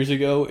like 10 years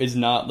ago is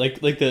not like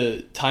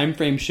the time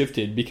frame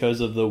shifted because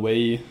of the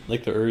way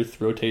like the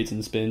Earth rotates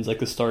and spins. Like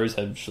the stars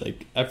have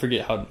like, I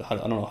forget how I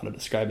don't know how to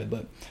describe it,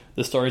 but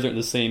the stars aren't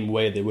the same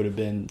way they would have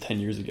been 10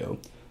 years ago.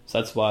 So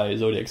that's why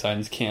zodiac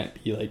signs can't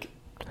be like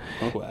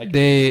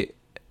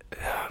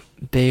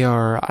they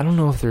are, I don't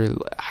know if they're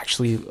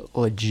actually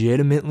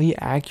legitimately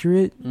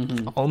accurate,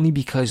 only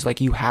because like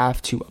you have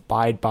to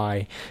abide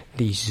by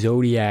the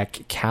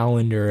zodiac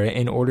calendar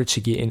in order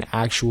to get an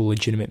actual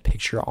legitimate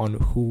picture on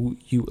who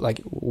you like,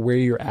 where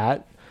you're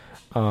at,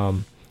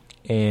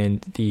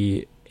 and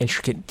the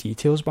intricate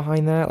details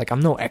behind that. Like,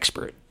 I'm no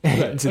expert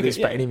into this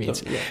by any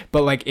means,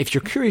 but like if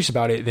you're curious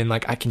about it, then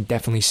like I can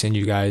definitely send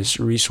you guys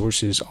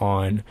resources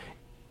on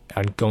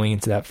going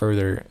into that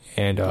further,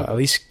 and at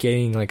least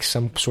getting like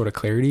some sort of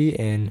clarity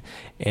and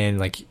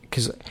like,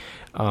 because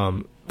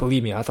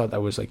believe me, I thought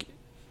that was like,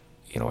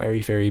 you know,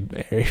 airy fairy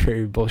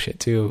bullshit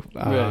too,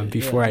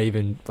 before I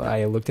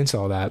looked into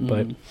all that.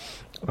 But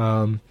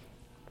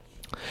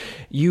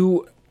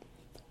you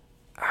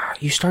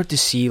start to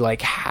see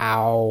like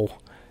how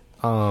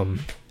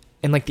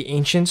and like the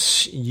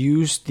ancients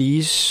used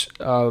these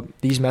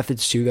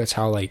methods too. That's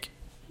how like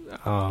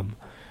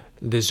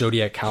the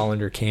zodiac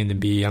calendar came to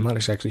be. I'm not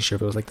exactly sure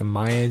if it was like the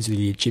Mayans or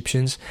the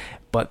Egyptians,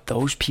 but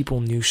those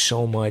people knew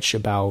so much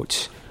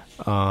about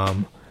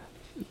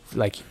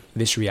like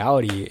this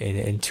reality and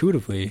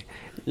intuitively.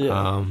 Do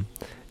you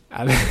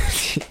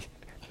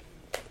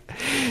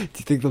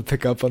think they'll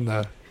pick up on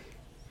the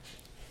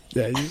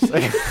just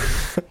like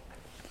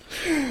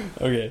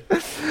Okay.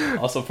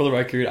 Also, for the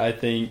record, I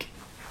think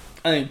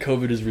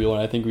COVID is real,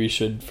 and I think we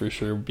should for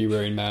sure be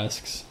wearing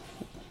masks.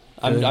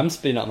 I'm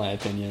spitting out my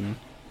opinion.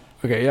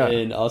 Okay, yeah.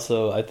 And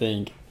also, I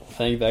think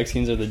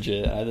vaccines are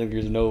legit. I think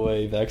there's no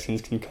way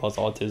vaccines can cause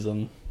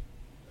autism.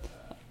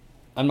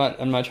 I'm not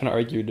trying to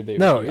argue or debate.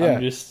 No, with you. yeah.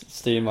 I'm just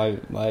stating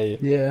my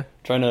yeah.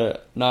 trying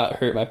to not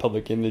hurt my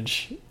public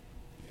image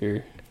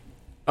here.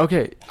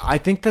 Okay, I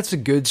think that's a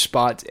good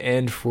spot to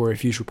end for a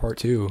future part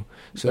 2,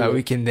 so that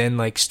we can then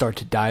like start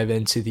to dive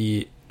into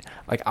the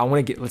like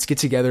let's get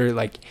together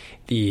like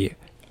the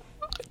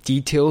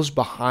details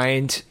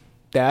behind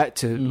that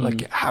to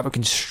like have a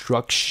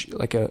constructive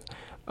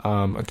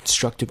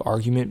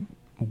argument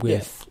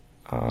with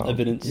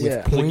evidence,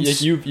 with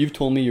points. Like, you've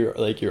told me your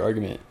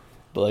argument,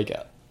 but like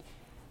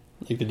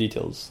the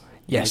details.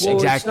 Yes, well,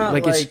 exactly.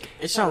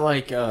 It's not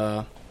like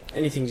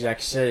anything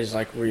Zach says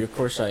like where you of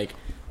course like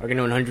are going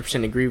to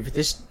 100% agree with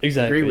this.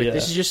 Exactly. Agree with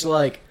this is just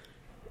like.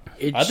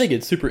 I think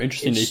it's super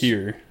interesting to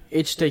hear.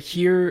 It's to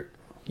hear,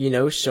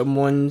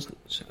 someone's,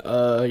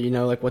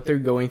 like what they're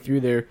going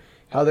through,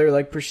 how they're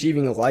like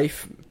perceiving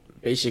life,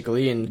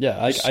 basically, and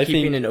I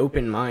keeping think, an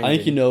open mind. I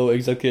think you know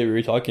exactly what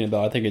you're talking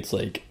about. I think it's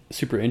like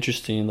super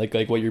interesting, like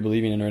what you're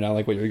believing in right now,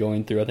 like what you're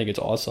going through. I think it's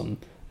awesome,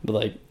 but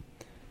like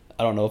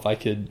I don't know if I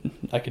could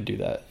do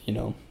that.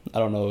 I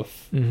don't know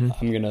if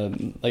I'm gonna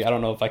I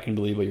don't know if I can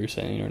believe what you're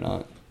saying or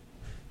not.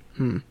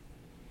 And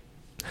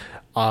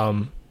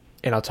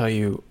I'll tell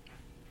you,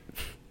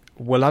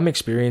 what I'm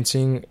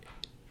experiencing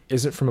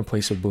isn't from a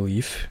place of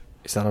belief.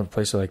 It's not a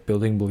place of like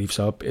building beliefs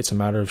up. It's a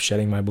matter of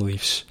shedding my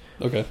beliefs.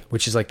 Okay.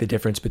 Which is like the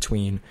difference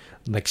between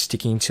like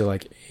sticking to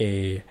like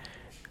a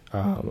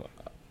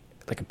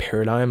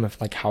paradigm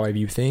of like how I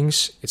view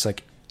things. It's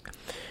like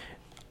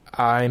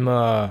and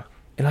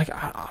like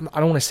I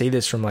don't want to say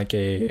this from like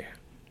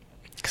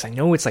because I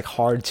know it's like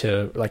hard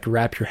to like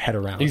wrap your head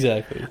around.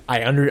 Exactly.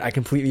 I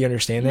completely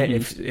understand that.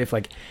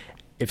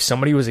 If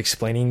somebody was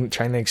trying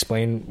to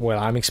explain what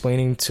I'm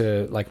explaining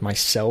to like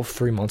myself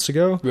 3 months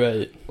ago,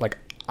 right? Like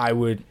I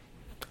would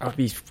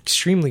be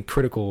extremely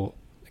critical,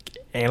 like,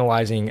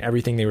 analyzing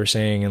everything they were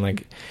saying and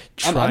like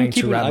trying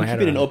to wrap my head around. I'm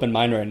keeping an open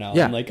mind right now.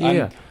 Yeah,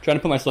 I'm trying to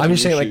put myself. I'm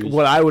just saying like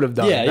what I would have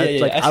done.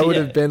 Yeah. I would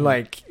have been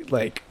like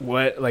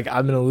what, like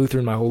I've been a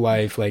Lutheran my whole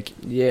life. Like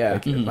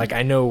like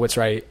I know what's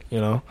right,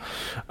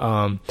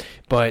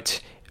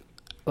 but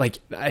like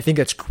I think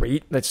that's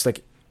great. That's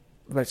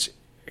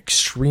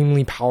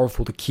extremely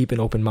powerful to keep an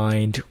open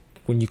mind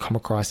when you come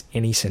across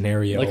any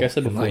scenario. Like I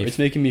said before, it's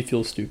making me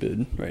feel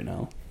stupid right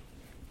now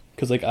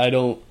because like I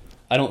don't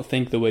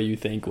think the way you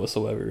think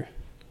whatsoever.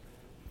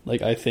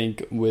 Like I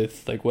think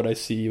with like what I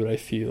see, what I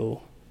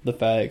feel, the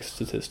facts,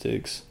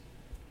 statistics,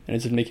 and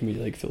it's just making me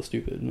like feel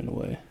stupid in a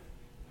way.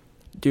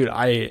 Dude,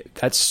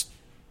 that's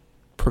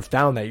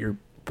profound that you're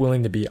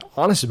willing to be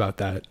honest about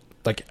that.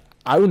 Like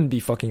I wouldn't be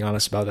fucking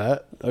honest about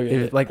that.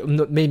 Okay.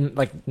 Maybe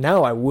like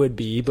now I would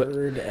be, but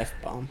third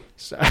F-bomb.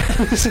 This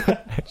is an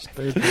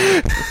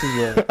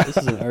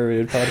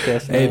R-rated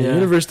podcast. Hey, the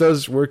universe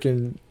does work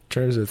in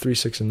terms of 3,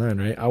 6, and 9,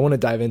 right? I want to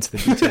dive into the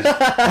details.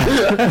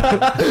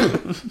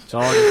 It's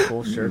all just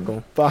full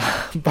circle.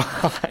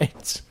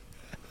 Behind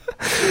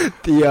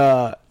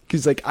the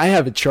because like I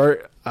have a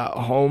chart at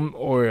home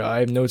or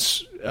I have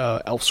notes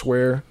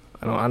elsewhere.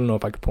 I don't know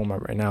if I could pull them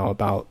up right now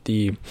about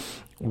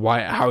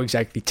how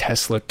exactly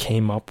Tesla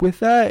came up with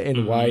that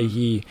and why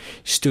he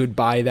stood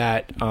by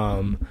that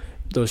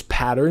those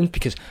patterns,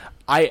 because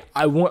I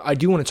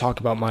do want to talk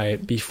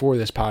about before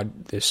this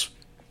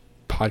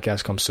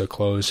podcast comes to a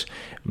close,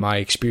 my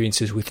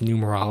experiences with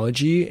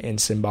numerology and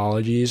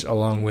symbologies,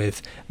 along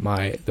with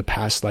the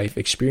past life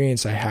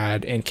experience I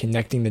had, and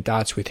connecting the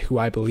dots with who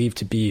I believe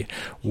to be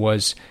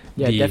was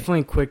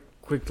definitely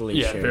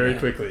quickly. Yeah, very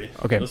quickly.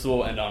 Okay, this is what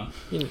we'll end on.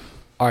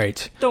 All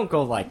right, don't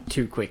go like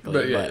too quickly,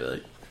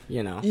 but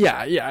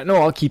Yeah, no,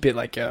 I'll keep it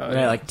like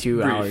 2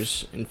 brief.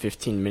 hours and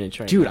 15 minutes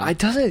right Dude, now.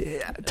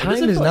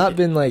 Time has not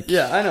been like...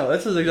 Yeah, I know.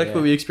 This is exactly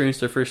what we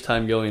experienced our first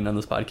time going on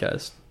this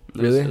podcast.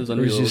 Really? It was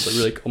unreal. It was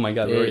like, really, oh my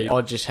god, it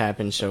all just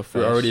happened so fast.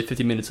 We're already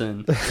 50 minutes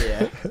in.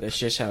 Yeah, that's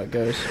just how it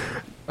goes.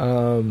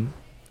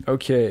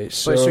 Okay,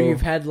 so... So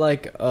you've had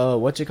like,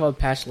 what's it called?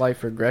 Past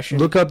life regression?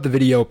 Look up the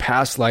video,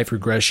 Past Life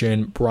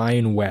Regression,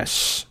 Brian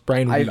Weiss.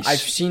 I've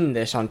seen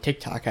this on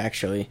TikTok,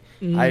 actually.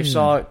 I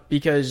saw it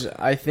because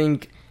I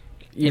think...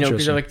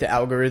 because of like the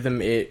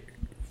algorithm, it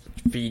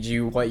feeds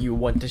you what you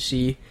want to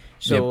see.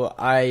 So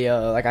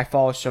I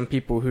follow some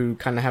people who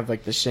kind of have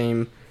like the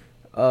same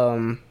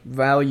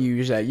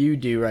values that you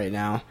do right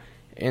now,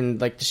 and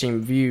like the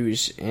same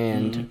views.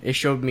 And it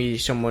showed me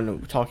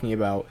someone talking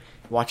about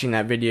watching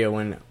that video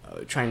and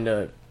trying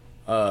to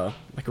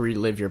like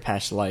relive your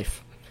past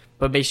life.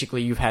 But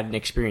basically, you've had an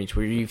experience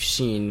where you've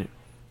seen.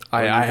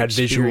 I had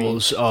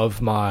visuals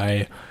of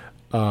my.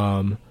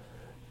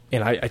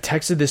 And I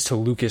texted this to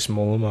Lucas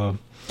Molima,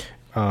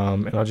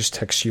 and I'll just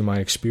text you my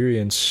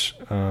experience,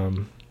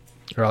 or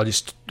I'll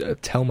just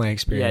tell my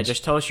experience. Yeah,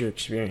 just tell us your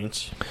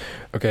experience.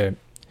 Okay.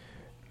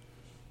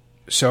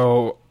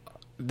 So,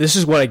 this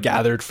is what I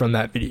gathered from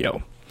that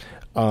video,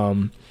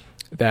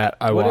 that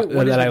I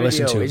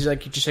listened to. Is it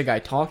like just a guy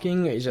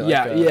talking? Is it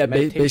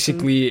like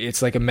basically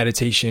it's like a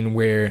meditation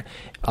where,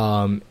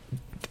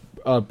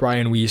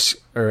 Brian Weiss,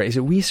 or is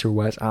it Weiss or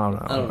Wes? I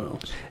don't know.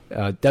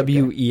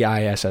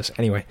 Weiss.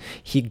 Anyway,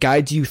 he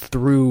guides you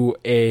through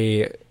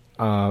a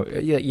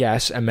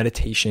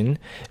meditation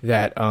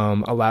that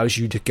allows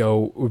you to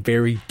go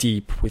very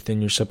deep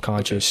within your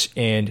subconscious.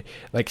 And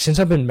like, since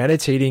I've been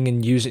meditating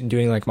and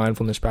doing like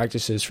mindfulness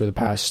practices for the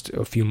past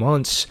few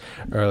months,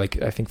 or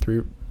like I think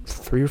three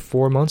or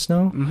 4 months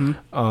now,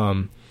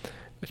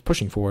 it's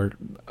pushing forward.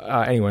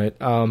 Anyway,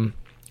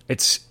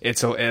 it's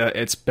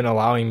been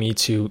allowing me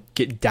to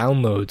get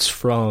downloads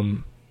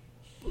from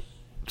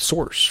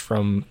source,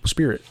 from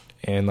spirit.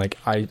 And like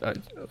I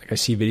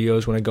see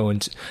videos when I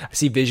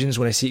see visions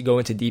when I go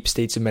into deep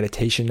states of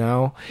meditation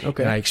now.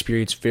 Okay. And I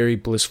experience very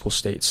blissful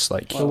states.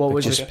 Like, so what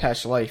was this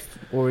past life?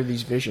 What were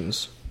these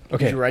visions?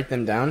 Okay. Did you write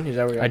them down? Is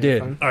that what I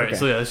did? All right. Okay.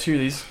 So yeah, let's hear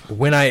these.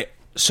 When I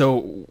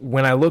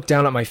looked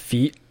down at my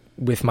feet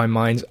with my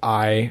mind's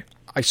eye,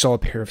 I saw a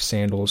pair of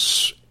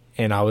sandals,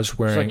 and I was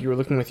wearing. It's like you were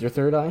looking with your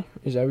third eye.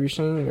 Is that what you're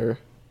saying, or?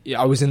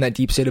 Yeah, I was in that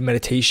deep state of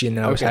meditation,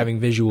 and I was having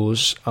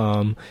visuals.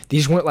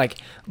 These weren't like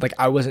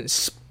I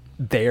wasn't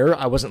there.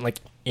 I wasn't like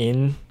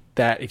in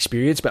that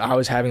experience, but I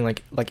was having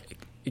like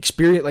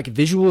experience, like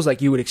visuals,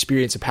 like you would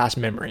experience a past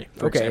memory.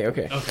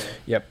 Okay.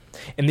 Yep.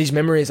 And these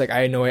memories, like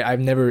I've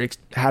never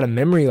had a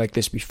memory like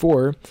this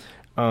before.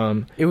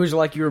 It was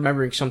like you were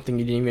remembering something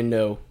you didn't even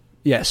know.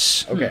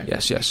 Yes. Okay.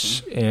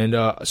 Yes. And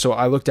so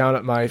I looked down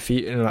at my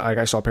feet, and like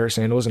I saw a pair of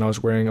sandals, and I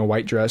was wearing a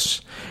white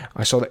dress.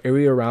 I saw the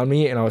area around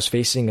me, and I was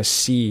facing a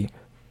sea.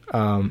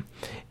 And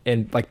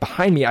like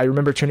behind me, I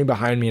remember turning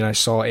behind me, and I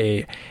saw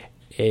a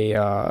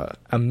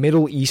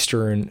Middle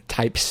Eastern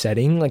type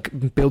setting,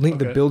 like building.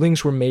 Okay. The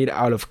buildings were made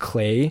out of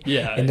clay,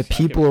 and the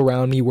people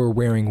around me were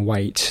wearing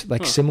white,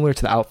 like similar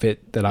to the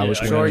outfit that I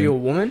was wearing. So are you a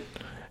woman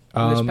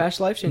in this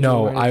past life?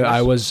 No,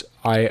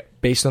 I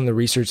based on the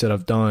research that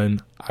I've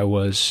done, I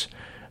was.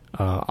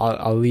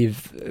 I'll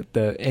leave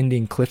the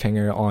ending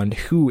cliffhanger on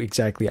who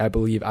exactly I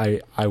believe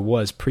I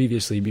was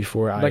previously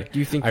before do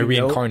you think I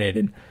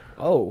reincarnated.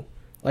 Oh,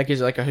 like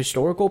is it like a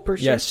historical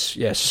person?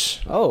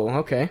 Yes. Oh,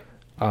 okay.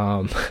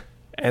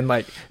 And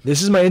like,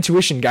 this is my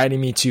intuition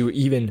guiding me to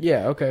even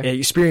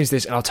experience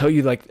this. And I'll tell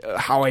you like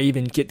how I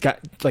even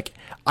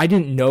I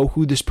didn't know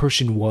who this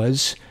person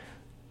was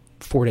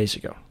 4 days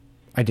ago.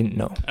 I didn't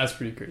know. That's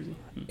pretty crazy.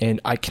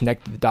 And I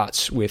connected the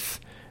dots with,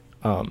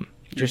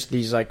 just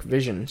these like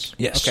visions.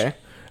 Yes. Okay.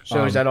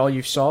 So is that all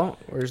you saw,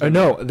 or is there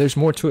no? There's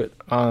more to it.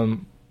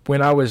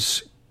 When I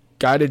was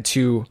guided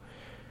to,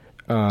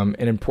 an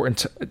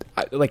important,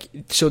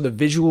 so the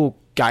visual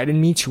guided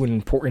me to an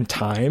important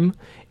time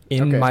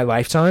in my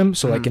lifetime,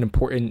 so like an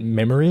important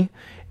memory,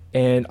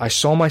 and I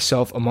saw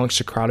myself amongst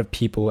a crowd of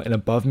people, and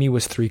above me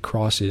was 3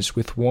 crosses,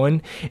 with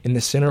one in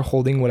the center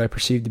holding what I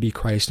perceived to be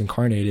Christ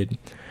incarnated.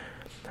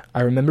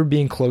 I remember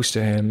being close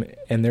to him,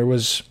 and there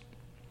was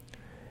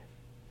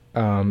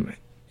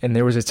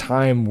a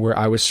time where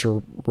I was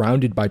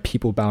surrounded by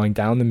people bowing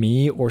down to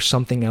me or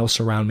something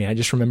else around me. I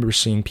just remember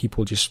seeing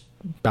people just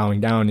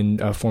bowing down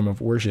in a form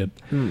of worship.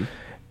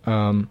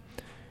 And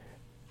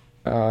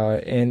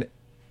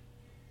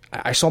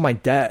I saw my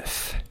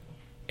death,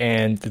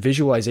 and the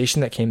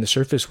visualization that came to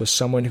surface was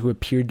someone who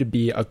appeared to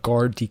be a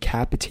guard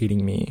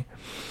decapitating me.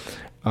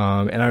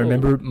 And I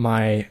remember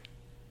my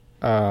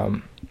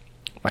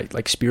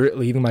like spirit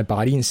leaving my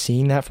body and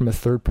seeing that from a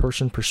third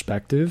person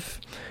perspective.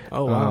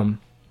 Oh, wow.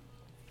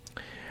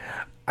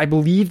 I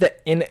believe that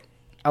in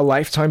a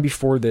lifetime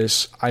before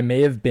this, I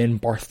may have been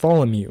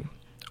Bartholomew,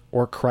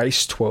 or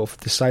Christ's 12th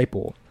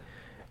disciple.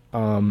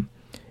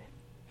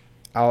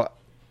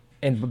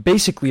 And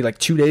basically, like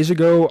 2 days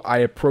ago, I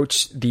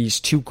approached these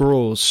 2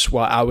 girls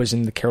while I was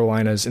in the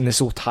Carolinas, and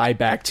this will tie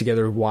back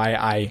together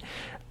why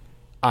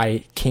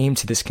I came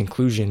to this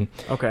conclusion.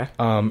 Okay.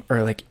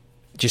 Or like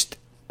just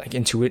like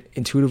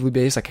intuitively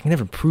based. Like I can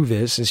never prove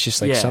this. It's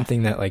just like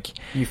something that like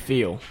you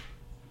feel.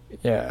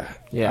 Yeah.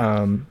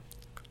 Yeah.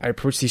 I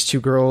approached these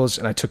 2 girls,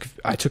 and I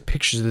took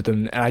pictures of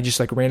them, and I just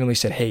like randomly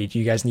said, "Hey, do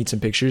you guys need some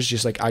pictures?"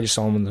 Just like I just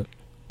saw them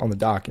on the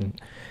dock,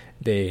 and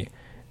they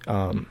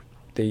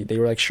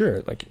were like,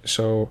 sure. Like,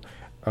 so,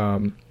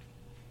 I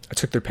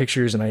took their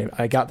pictures, and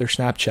I got their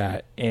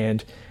Snapchat,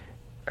 and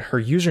her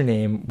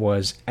username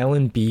was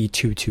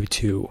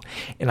LNB222.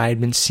 And I had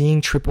been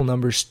seeing triple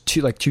numbers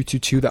like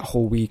 222 that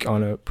whole week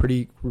on a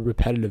pretty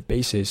repetitive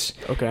basis.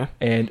 Okay.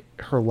 And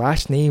her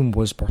last name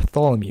was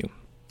Bartholomew.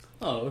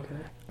 Oh,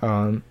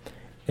 okay.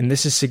 And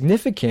this is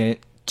significant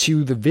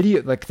to the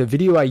video, like the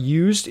video I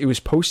used, it was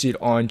posted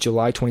on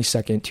July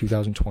 22nd,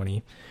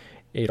 2020.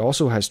 It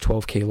also has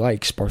 12K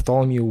likes.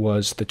 Bartholomew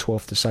was the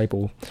 12th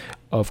disciple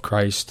of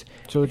Christ.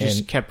 So it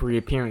just kept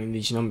reappearing,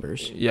 these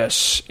numbers.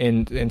 Yes,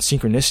 and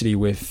synchronicity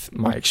with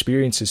my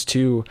experiences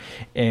too.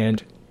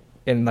 And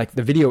like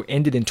the video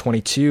ended in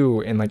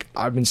 22, and like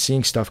I've been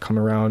seeing stuff come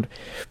around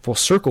full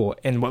circle.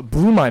 And what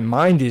blew my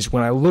mind is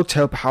when I looked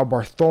up how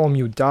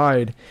Bartholomew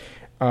died,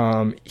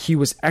 he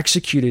was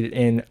executed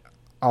in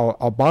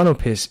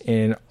Albanopis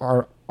in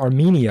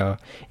Armenia,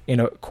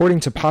 and according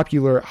to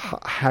popular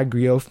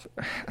hagiography,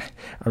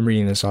 I'm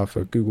reading this off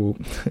of Google,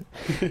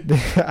 the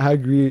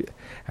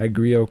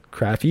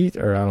hagiography,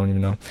 or I don't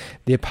even know,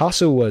 the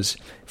apostle was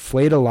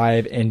flayed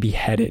alive and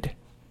beheaded.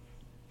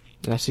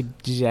 That's the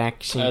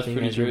exact same thing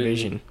as your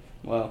vision.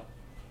 Wow.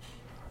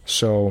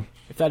 So,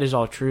 if that is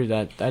all true,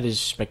 that is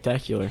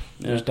spectacular.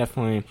 Yeah. There's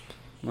definitely...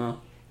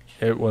 Wow.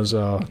 It was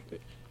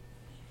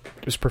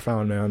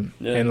profound, man.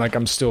 Yeah. And like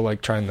I'm still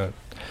like trying to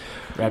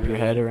wrap your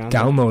head around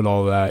download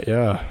all that.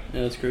 Yeah,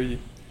 that's crazy.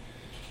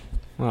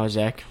 Well,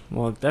 Zach,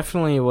 it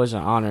definitely was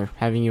an honor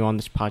having you on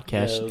this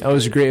podcast. Yeah, it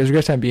was great. It was a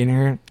great time being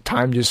here.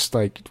 Time just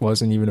like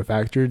wasn't even a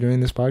factor doing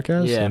this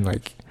podcast. Yeah, and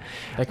like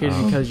that could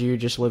be because you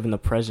just live in the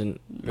present,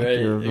 like right?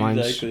 your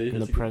mind's Exactly. in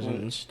That's the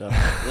present and stuff.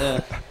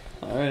 Yeah.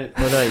 All right.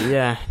 But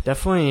yeah,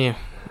 definitely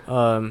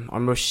our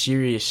most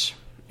serious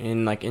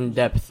and like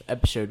in-depth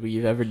episode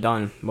we've ever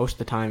done. Most of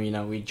the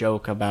time, we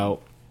joke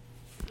about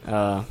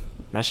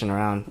messing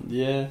around.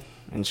 Yeah.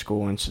 In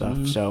school and stuff.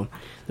 Mm-hmm. So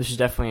this is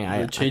definitely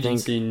I think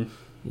scene.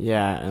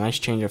 Yeah, a nice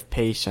change of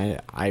pace.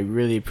 I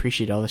really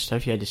appreciate all the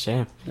stuff you had to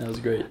say. That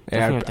was great.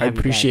 Yeah, I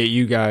appreciate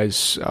you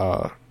guys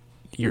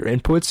your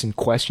inputs and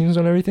questions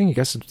on everything. I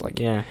guess it's like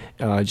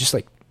just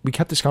like we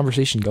kept this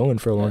conversation going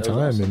for a long time,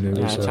 awesome. and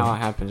it was, that's how it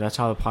happens. That's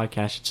how the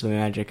podcast. It's the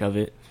magic of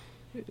it.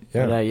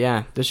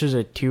 Yeah, but, this was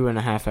a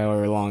 2.5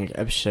 hour long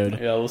episode.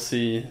 Yeah, we'll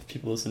see if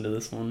people listen to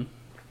this one.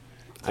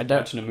 It's like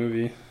watching a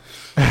movie.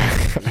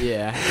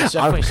 Yeah, it's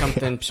definitely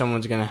something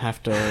someone's gonna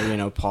have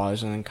to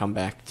pause and then come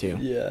back to.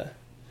 Yeah,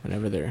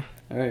 whenever they're.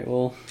 All right,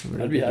 well,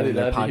 I'd be happy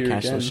to have you here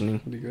again. Listening.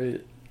 It'd be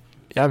great.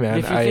 Yeah, man.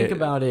 If you think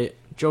about it,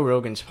 Joe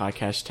Rogan's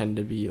podcasts tend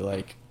to be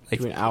like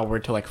an hour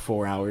to like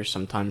 4 hours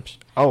sometimes.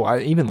 Oh,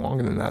 even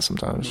longer than that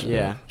sometimes.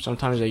 Yeah,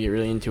 sometimes they get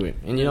really into it,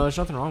 and there's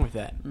nothing wrong with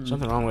that. There's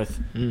nothing wrong with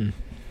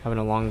having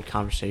a long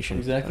conversation.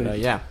 Exactly. But,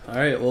 yeah. All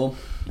right. Well,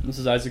 this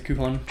is Isaac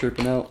Kuhan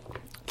chirping out.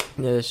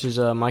 Yeah, this is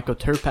Michael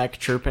Turpak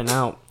chirping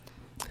out.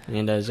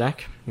 And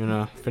Zach, you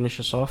wanna finish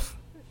us off?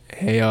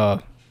 Hey,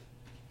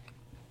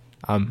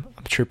 I'm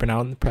chirping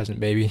out in the present,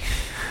 baby.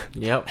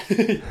 Yep.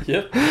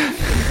 Yep.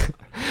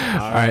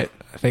 All right.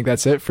 I think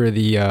that's it for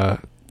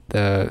the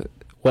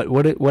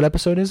what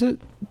episode is it?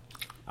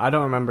 I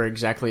don't remember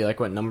exactly like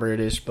what number it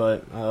is,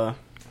 but I'm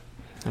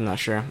not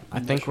sure. I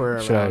think we're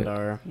around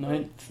our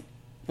 9th.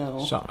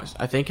 No. So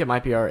I think it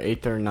might be our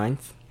 8th or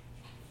 9th.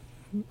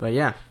 But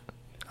yeah.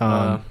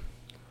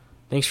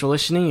 Thanks for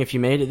listening if you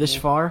made it this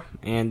far,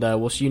 and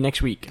we'll see you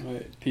next week. All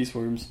right. Peace,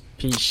 worms.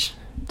 Peace.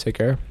 Take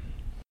care.